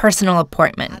to a personal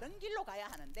appointment.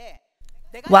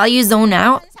 While you zone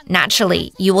out,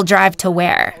 naturally, you will drive to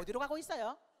where?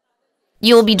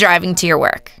 You will be driving to your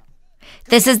work.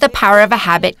 This is the power of a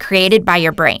habit created by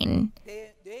your brain.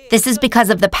 This is because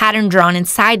of the pattern drawn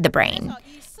inside the brain.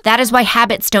 That is why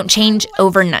habits don't change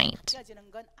overnight.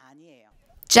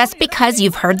 Just because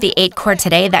you've heard the 8 core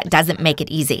today, that doesn't make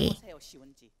it easy.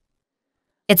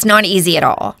 It's not easy at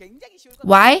all.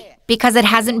 Why? Because it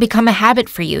hasn't become a habit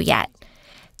for you yet.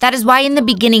 That is why in the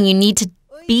beginning you need to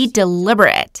be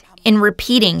deliberate in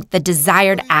repeating the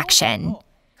desired action.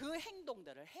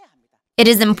 It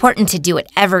is important to do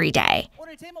it every day.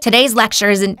 Today's lecture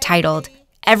is entitled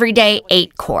Everyday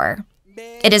 8 Core.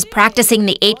 It is practicing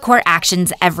the 8 core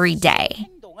actions every day.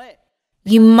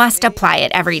 You must apply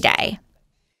it every day.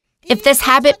 If this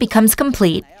habit becomes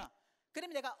complete,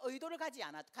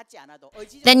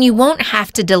 then you won't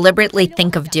have to deliberately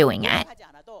think of doing it.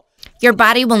 Your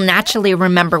body will naturally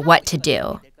remember what to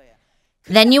do.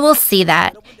 Then you will see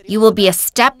that you will be a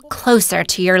step closer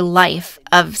to your life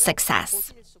of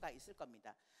success.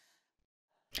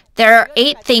 There are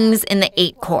 8 things in the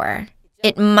 8 core.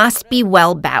 It must be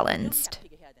well balanced.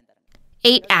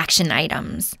 8 action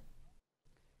items.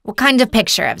 What kind of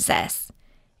picture is this?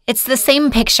 It's the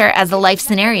same picture as the life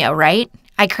scenario, right?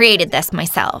 I created this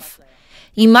myself.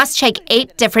 You must check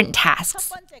 8 different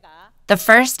tasks. The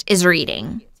first is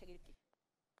reading.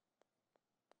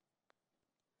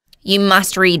 You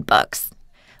must read books.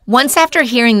 Once after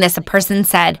hearing this, a person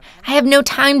said, I have no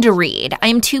time to read. I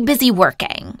am too busy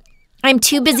working. I'm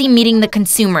too busy meeting the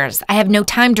consumers. I have no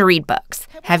time to read books.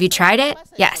 Have you tried it?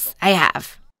 Yes, I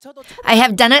have. I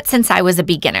have done it since I was a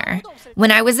beginner.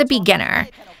 When I was a beginner,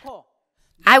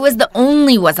 I was the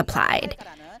only was applied,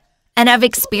 and I've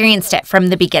experienced it from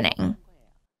the beginning.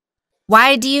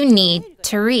 Why do you need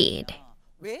to read?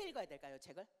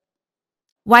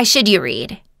 Why should you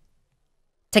read?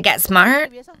 To get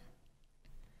smart?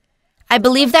 I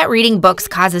believe that reading books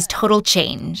causes total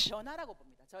change.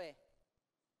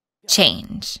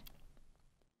 Change.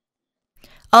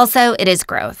 Also, it is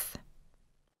growth.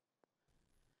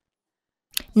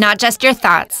 Not just your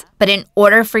thoughts, but in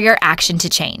order for your action to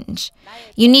change.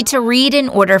 You need to read in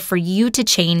order for you to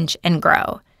change and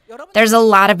grow. There's a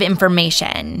lot of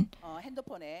information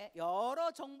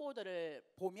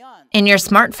in your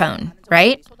smartphone,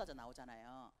 right?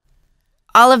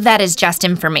 All of that is just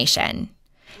information.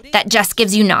 That just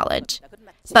gives you knowledge.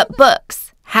 But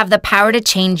books have the power to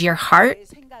change your heart,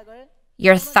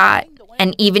 your thought,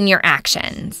 and even your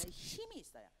actions.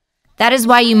 That is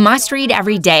why you must read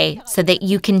every day so that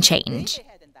you can change.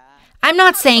 I'm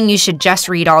not saying you should just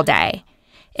read all day.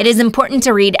 It is important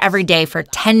to read every day for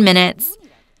 10 minutes,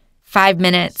 5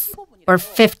 minutes, or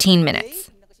 15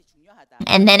 minutes,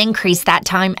 and then increase that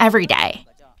time every day.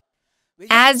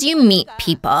 As you meet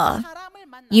people,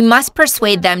 you must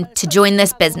persuade them to join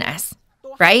this business,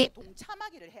 right?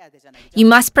 You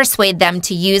must persuade them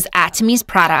to use Atomy's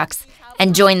products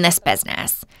and join this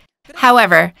business.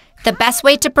 However, the best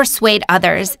way to persuade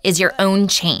others is your own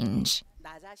change.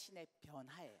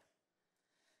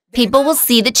 People will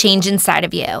see the change inside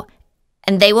of you,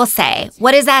 and they will say,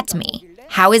 what is Atomy?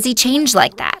 How is he changed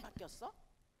like that?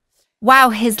 Wow,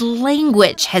 his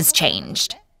language has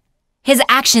changed. His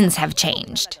actions have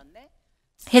changed.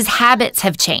 His habits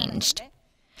have changed.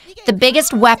 The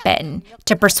biggest weapon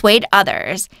to persuade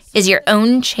others is your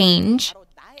own change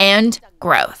and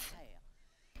growth.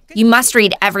 You must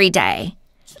read every day.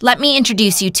 Let me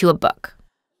introduce you to a book.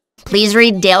 Please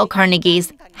read Dale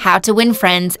Carnegie's How to Win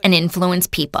Friends and Influence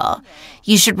People.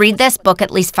 You should read this book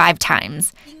at least 5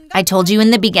 times. I told you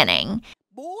in the beginning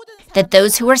that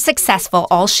those who are successful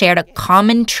all shared a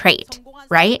common trait,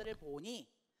 right?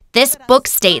 This book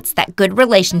states that good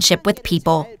relationship with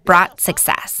people brought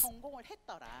success.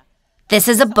 This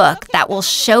is a book that will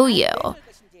show you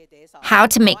how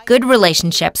to make good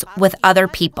relationships with other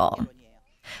people.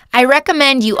 I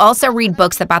recommend you also read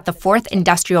books about the 4th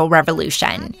Industrial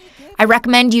Revolution. I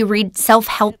recommend you read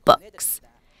self-help books.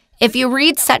 If you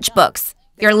read such books,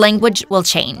 your language will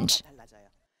change.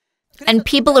 And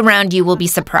people around you will be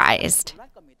surprised.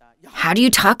 How do you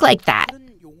talk like that?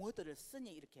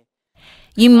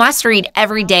 You must read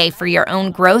every day for your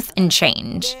own growth and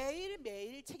change.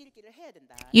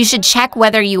 You should check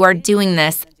whether you are doing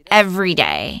this every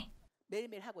day.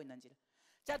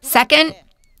 Second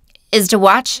is to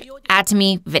watch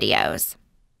Atomy videos.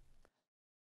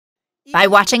 By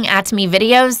watching Atomy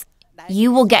videos,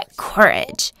 you will get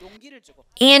courage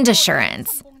and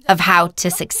assurance of how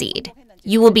to succeed.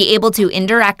 You will be able to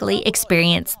indirectly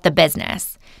experience the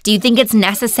business. Do you think it's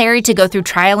necessary to go through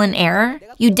trial and error?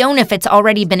 You don't if it's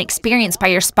already been experienced by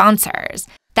your sponsors.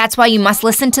 That's why you must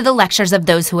listen to the lectures of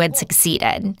those who had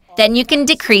succeeded. Then you can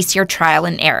decrease your trial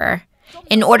and error.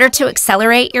 In order to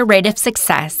accelerate your rate of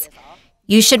success,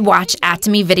 you should watch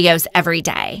Atomy videos every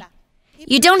day.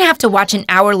 You don't have to watch an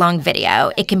hour-long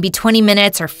video. It can be 20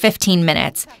 minutes or 15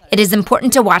 minutes. It is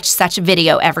important to watch such a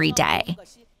video every day.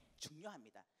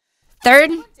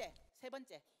 Third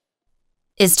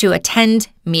is to attend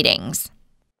meetings.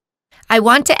 I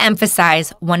want to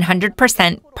emphasize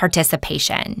 100%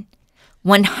 participation.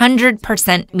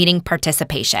 100% meeting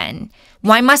participation.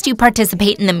 Why must you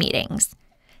participate in the meetings?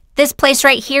 This place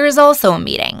right here is also a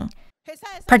meeting.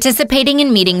 Participating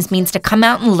in meetings means to come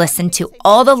out and listen to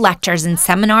all the lectures and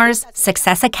seminars,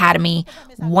 Success Academy,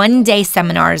 one-day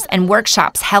seminars, and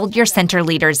workshops held your center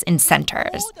leaders in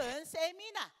centers.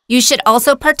 You should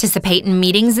also participate in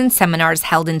meetings and seminars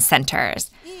held in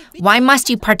centers. Why must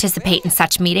you participate in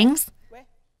such meetings?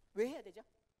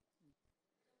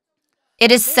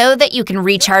 It is so that you can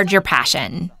recharge your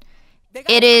passion.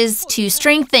 It is to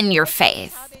strengthen your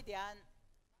faith.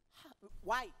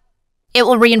 It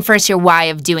will reinforce your why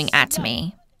of doing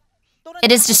Atomy.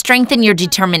 It is to strengthen your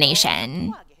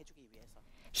determination.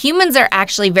 Humans are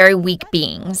actually very weak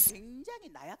beings.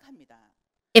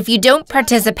 If you don't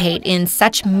participate in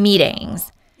such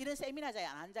meetings,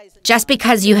 just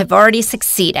because you have already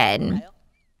succeeded,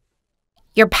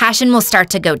 your passion will start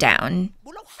to go down.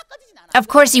 Of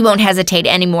course, you won't hesitate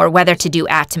anymore whether to do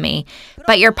Atomy,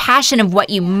 but your passion of what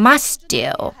you must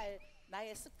do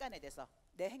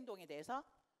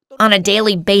on a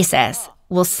daily basis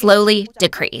will slowly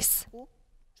decrease.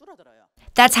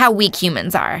 That's how weak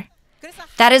humans are.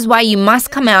 That is why you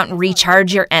must come out and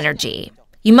recharge your energy.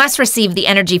 You must receive the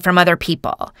energy from other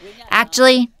people.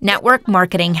 Actually, network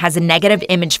marketing has a negative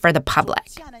image for the public.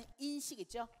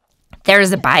 There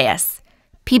is a bias.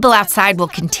 People outside will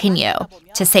continue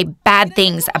to say bad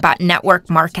things about network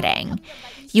marketing.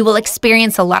 You will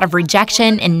experience a lot of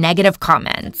rejection and negative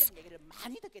comments.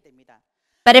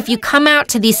 But if you come out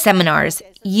to these seminars,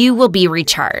 you will be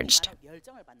recharged.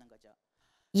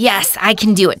 Yes, I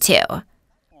can do it too.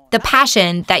 The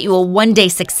passion that you will one day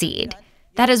succeed.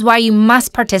 That is why you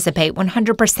must participate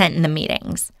 100% in the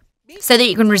meetings, so that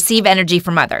you can receive energy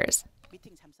from others.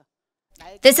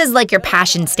 This is like your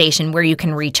passion station where you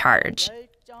can recharge.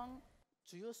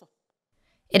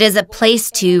 It is a place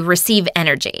to receive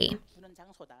energy.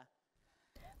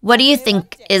 What do you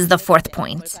think is the fourth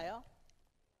point?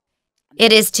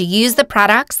 It is to use the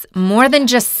products more than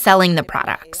just selling the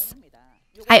products.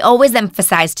 I always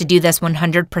emphasize to do this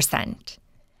 100%.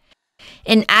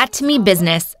 In Atomy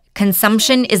business,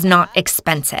 consumption is not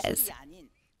expenses.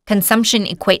 Consumption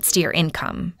equates to your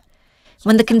income.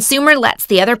 When the consumer lets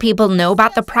the other people know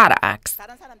about the products,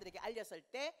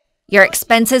 your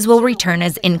expenses will return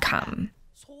as income.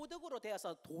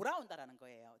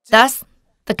 Thus,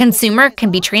 the consumer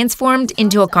can be transformed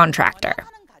into a contractor.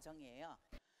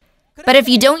 But if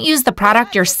you don't use the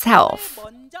product yourself,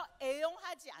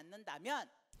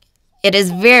 it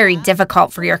is very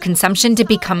difficult for your consumption to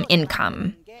become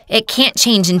income. It can't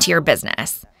change into your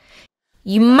business.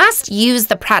 You must use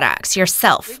the products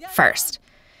yourself first.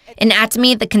 In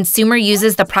Atomy, the consumer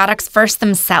uses the products first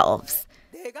themselves.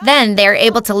 Then they are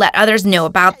able to let others know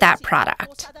about that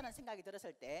product.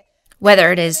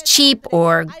 Whether it is cheap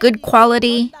or good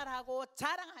quality,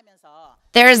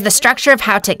 there is the structure of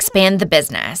how to expand the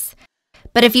business.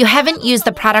 But if you haven't used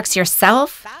the products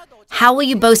yourself, how will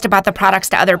you boast about the products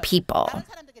to other people?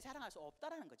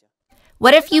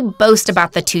 What if you boast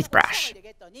about the toothbrush,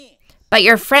 but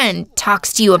your friend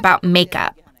talks to you about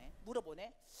makeup?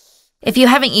 If you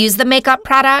haven't used the makeup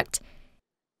product,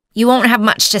 you won't have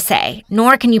much to say,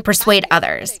 nor can you persuade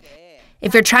others.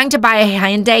 If you're trying to buy a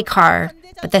Hyundai car,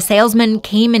 but the salesman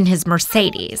came in his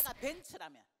Mercedes,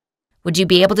 would you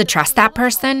be able to trust that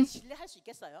person?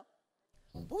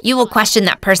 You will question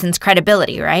that person's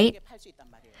credibility, right?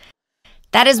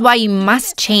 That is why you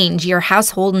must change your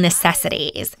household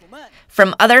necessities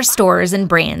from other stores and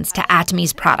brands to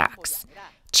Atomy's products.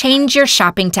 Change your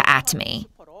shopping to Atomy.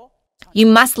 You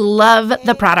must love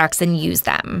the products and use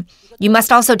them. You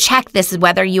must also check this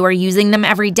whether you are using them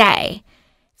every day.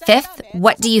 Fifth,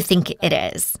 what do you think it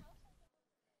is?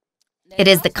 It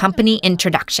is the company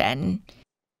introduction.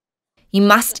 You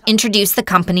must introduce the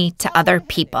company to other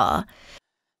people.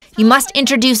 You must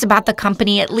introduce about the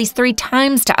company at least 3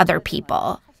 times to other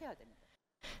people.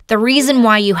 The reason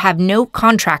why you have no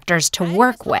contractors to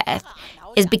work with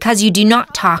is because you do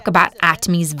not talk about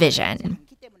Atomy's vision.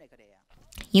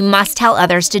 You must tell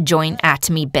others to join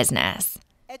Atomy business.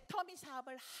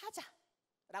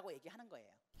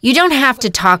 You don't have to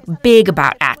talk big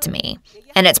about Atomy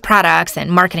and its products and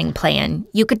marketing plan.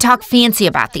 You could talk fancy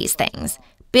about these things.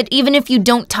 But even if you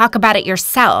don't talk about it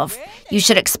yourself, you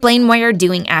should explain why you're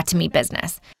doing Atomy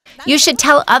business. You should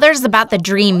tell others about the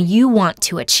dream you want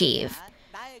to achieve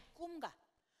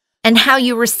and how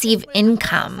you receive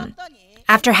income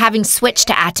after having switched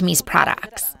to Atomy's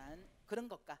products.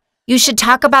 You should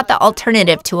talk about the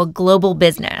alternative to a global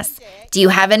business. Do you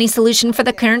have any solution for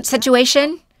the current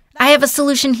situation? I have a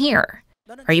solution here.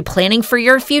 Are you planning for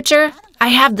your future? I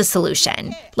have the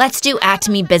solution. Let's do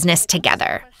Atomy business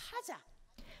together.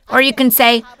 Or you can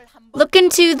say, look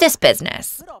into this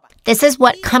business. This is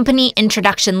what company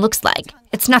introduction looks like.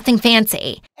 It's nothing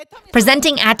fancy.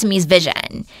 Presenting Atomy's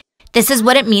vision. This is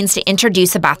what it means to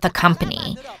introduce about the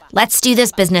company. Let's do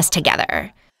this business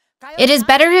together. It is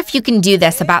better if you can do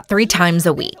this about 3 times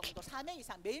a week.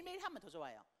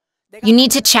 You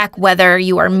need to check whether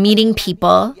you are meeting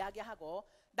people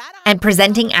and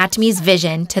presenting Atomy's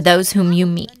vision to those whom you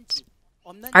meet.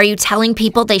 Are you telling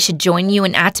people they should join you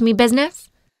in Atomy business?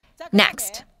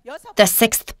 Next, the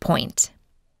 6th point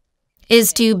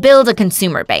is to build a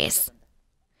consumer base.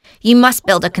 You must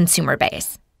build a consumer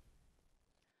base.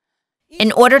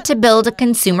 In order to build a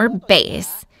consumer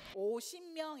base,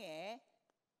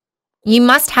 you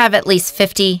must have at least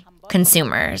 50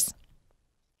 consumers.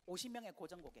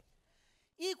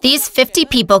 These 50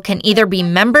 people can either be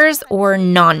members or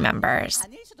non-members.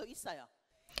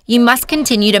 You must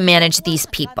continue to manage these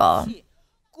people.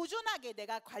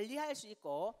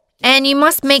 And you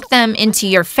must make them into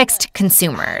your fixed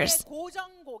consumers.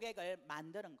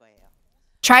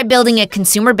 Try building a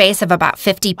consumer base of about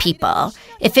 50 people.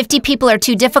 If 50 people are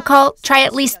too difficult, try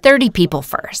at least 30 people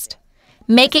first.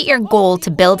 Make it your goal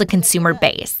to build a consumer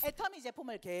base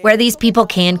where these people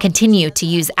can continue to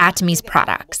use Atomy's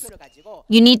products.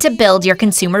 You need to build your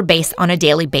consumer base on a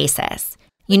daily basis.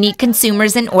 You need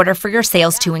consumers in order for your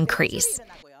sales to increase.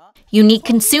 You need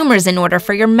consumers in order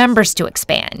for your members to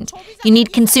expand. You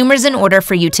need consumers in order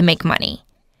for you to make money.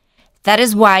 That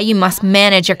is why you must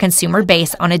manage your consumer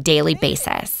base on a daily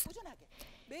basis.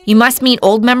 You must meet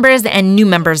old members and new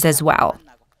members as well.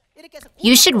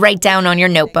 You should write down on your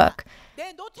notebook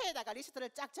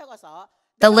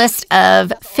the list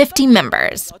of 50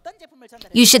 members.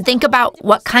 You should think about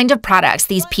what kind of products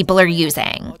these people are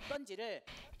using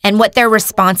and what their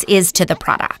response is to the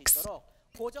products.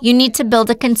 You need to build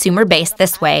a consumer base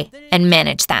this way and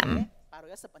manage them.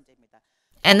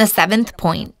 And the 7th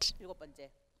point,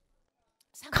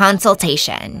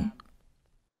 consultation.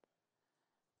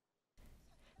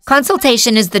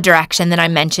 Consultation is the direction that I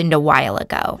mentioned a while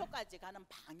ago.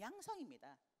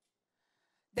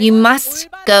 You must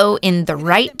go in the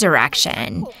right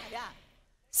direction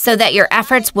so that your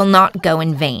efforts will not go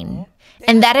in vain.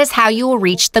 And that is how you will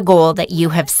reach the goal that you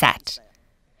have set.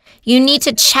 You need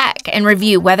to check and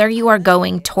review whether you are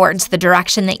going towards the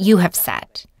direction that you have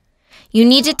set. You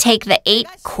need to take the 8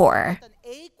 core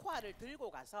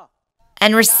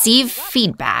and receive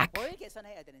feedback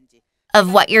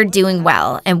of what you're doing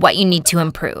well and what you need to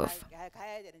improve.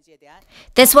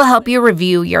 This will help you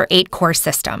review your 8 core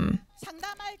system.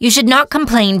 You should not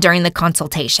complain during the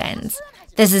consultations.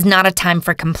 This is not a time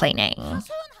for complaining.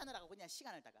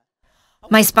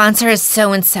 My sponsor is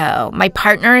so-and-so. My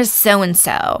partner is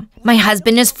so-and-so. My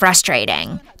husband is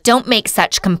frustrating. Don't make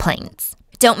such complaints.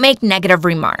 Don't make negative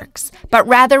remarks, but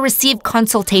rather receive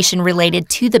consultation related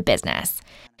to the business.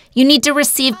 You need to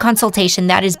receive consultation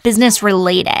that is business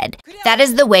related. That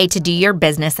is the way to do your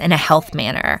business in a health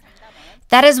manner.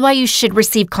 That is why you should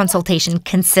receive consultation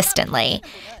consistently.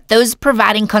 Those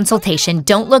providing consultation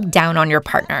don't look down on your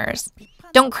partners.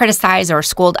 Don't criticize or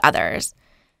scold others.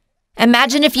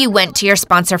 Imagine if you went to your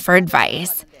sponsor for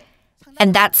advice,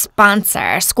 and that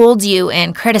sponsor scolds you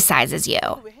and criticizes you.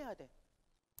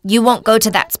 You won't go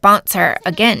to that sponsor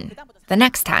again the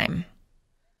next time.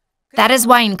 That is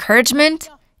why encouragement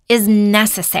is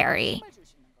necessary.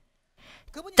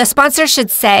 The sponsor should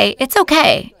say, "It's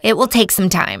okay, it will take some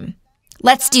time.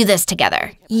 Let's do this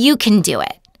together. You can do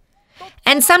it."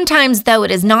 And sometimes, though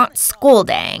it is not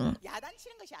scolding,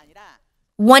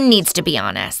 one needs to be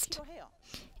honest.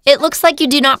 It looks like you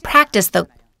do not practice the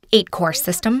 8 core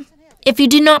system. If you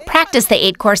do not practice the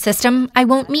 8 core system, I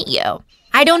won't meet you.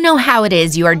 I don't know how it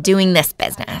is you are doing this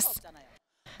business.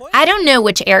 I don't know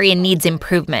which area needs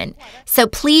improvement, so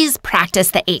please practice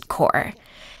the 8 core.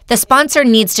 The sponsor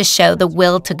needs to show the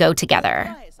will to go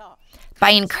together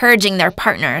by encouraging their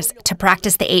partners to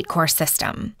practice the 8 core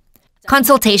system.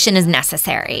 Consultation is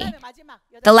necessary.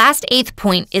 The last 8th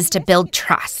point is to build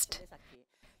trust.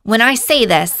 When I say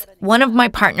this, one of my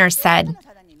partners said,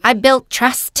 "I built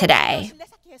trust today.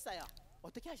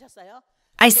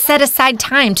 I set aside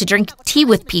time to drink tea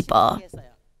with people."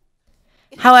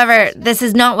 However, this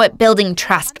is not what building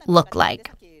trust looked like.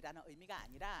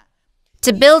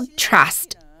 To build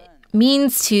trust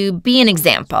means to be an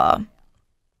example.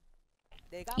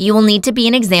 You will need to be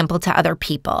an example to other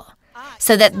people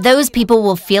so that those people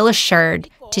will feel assured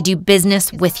to do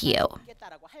business with you.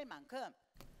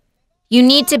 You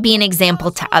need to be an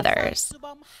example to others.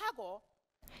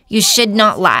 You should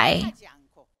not lie.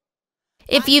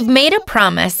 If you've made a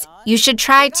promise, you should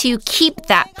try to keep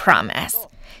that promise,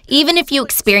 even if you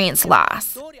experience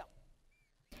loss.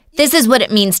 This is what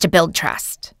it means to build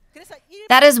trust.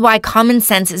 That is why common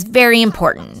sense is very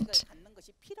important.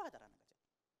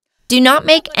 Do not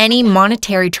make any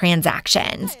monetary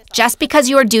transactions. Just because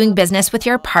you are doing business with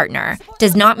your partner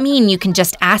does not mean you can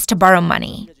just ask to borrow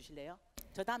money.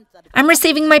 "I'm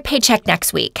receiving my paycheck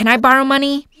next week. Can I borrow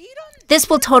money?" This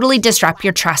will totally disrupt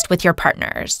your trust with your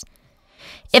partners.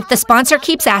 If the sponsor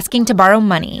keeps asking to borrow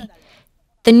money,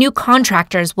 the new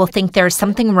contractors will think there is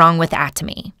something wrong with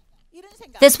Atomy.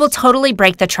 This will totally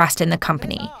break the trust in the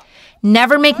company.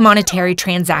 Never make monetary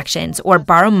transactions or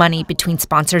borrow money between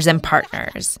sponsors and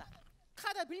partners.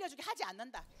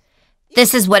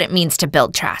 This is what it means to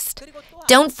build trust.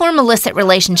 Don't form illicit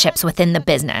relationships within the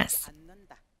business.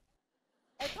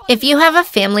 If you have a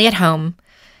family at home,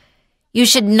 you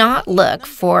should not look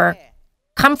for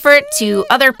comfort to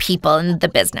other people in the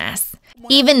business,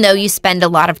 even though you spend a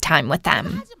lot of time with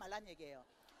them.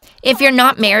 If you're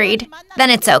not married, then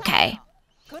it's okay.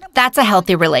 That's a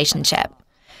healthy relationship.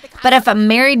 But if a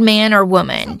married man or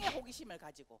woman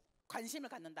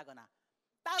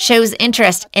shows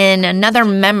interest in another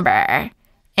member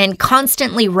and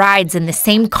constantly rides in the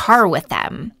same car with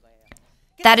them,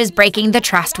 that is breaking the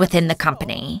trust within the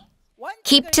company.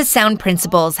 Keep to sound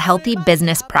principles, healthy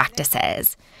business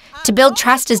practices. To build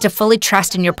trust is to fully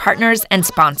trust in your partners and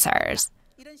sponsors.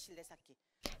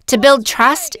 To build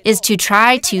trust is to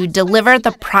try to deliver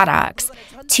the products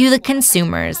to the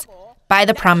consumers by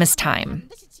the promised time.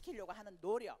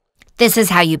 This is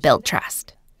how you build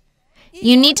trust.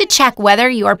 You need to check whether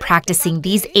you are practicing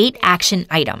these 8 action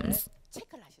items.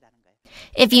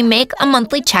 If you make a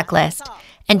monthly checklist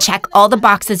and check all the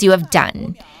boxes you have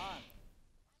done,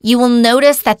 you will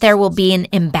notice that there will be an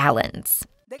imbalance.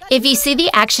 If you see the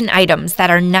action items that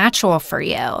are natural for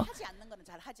you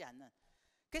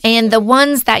and the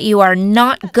ones that you are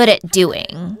not good at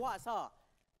doing,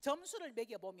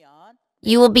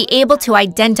 you will be able to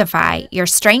identify your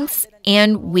strengths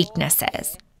and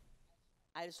weaknesses.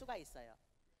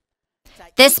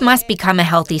 This must become a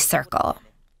healthy circle.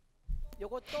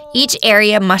 Each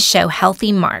area must show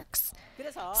healthy marks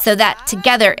so that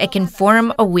together it can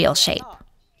form a wheel shape.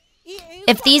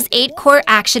 If these 8 core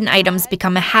action items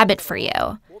become a habit for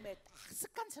you,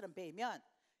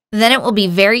 then it will be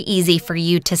very easy for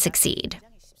you to succeed.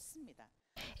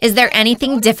 Is there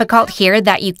anything difficult here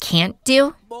that you can't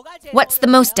do? What's the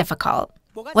most difficult?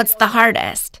 What's the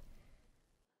hardest?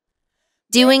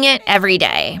 Doing it every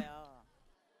day.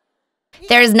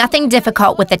 There is nothing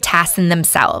difficult with the tasks in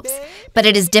themselves, but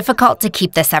it is difficult to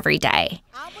keep this every day.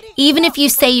 Even if you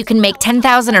say you can make $10,000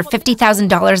 or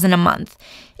 $50,000 in a month,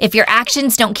 if your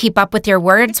actions don't keep up with your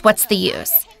words, what's the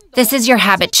use? This is your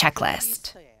habit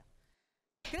checklist.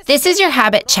 This is your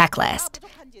habit checklist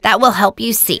that will help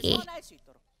you see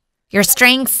your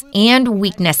strengths and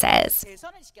weaknesses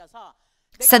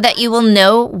so that you will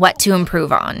know what to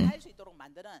improve on.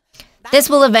 This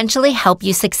will eventually help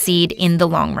you succeed in the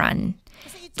long run.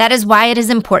 That is why it is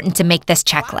important to make this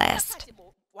checklist,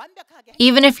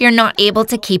 even if you're not able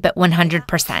to keep it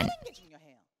 100%.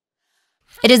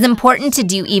 It is important to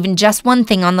do even just one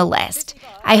thing on the list.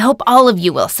 I hope all of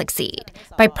you will succeed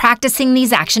by practicing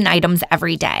these action items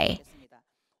every day.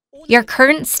 Your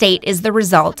current state is the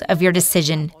result of your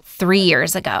decision 3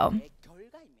 years ago.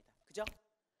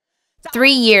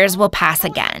 3 years will pass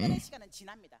again.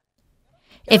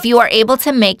 If you are able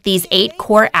to make these 8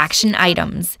 core action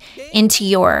items into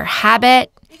your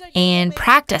habit and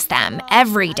practice them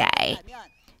every day,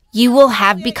 you will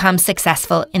have become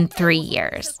successful in 3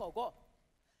 years.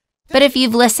 But if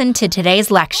you've listened to today's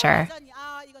lecture,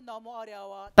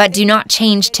 but do not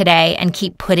change today and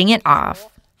keep putting it off,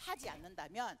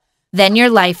 then your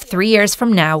life 3 years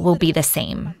from now will be the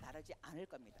same.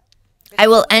 I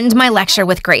will end my lecture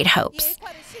with great hopes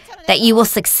that you will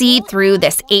succeed through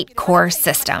this 8 core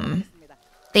system.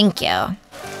 Thank you.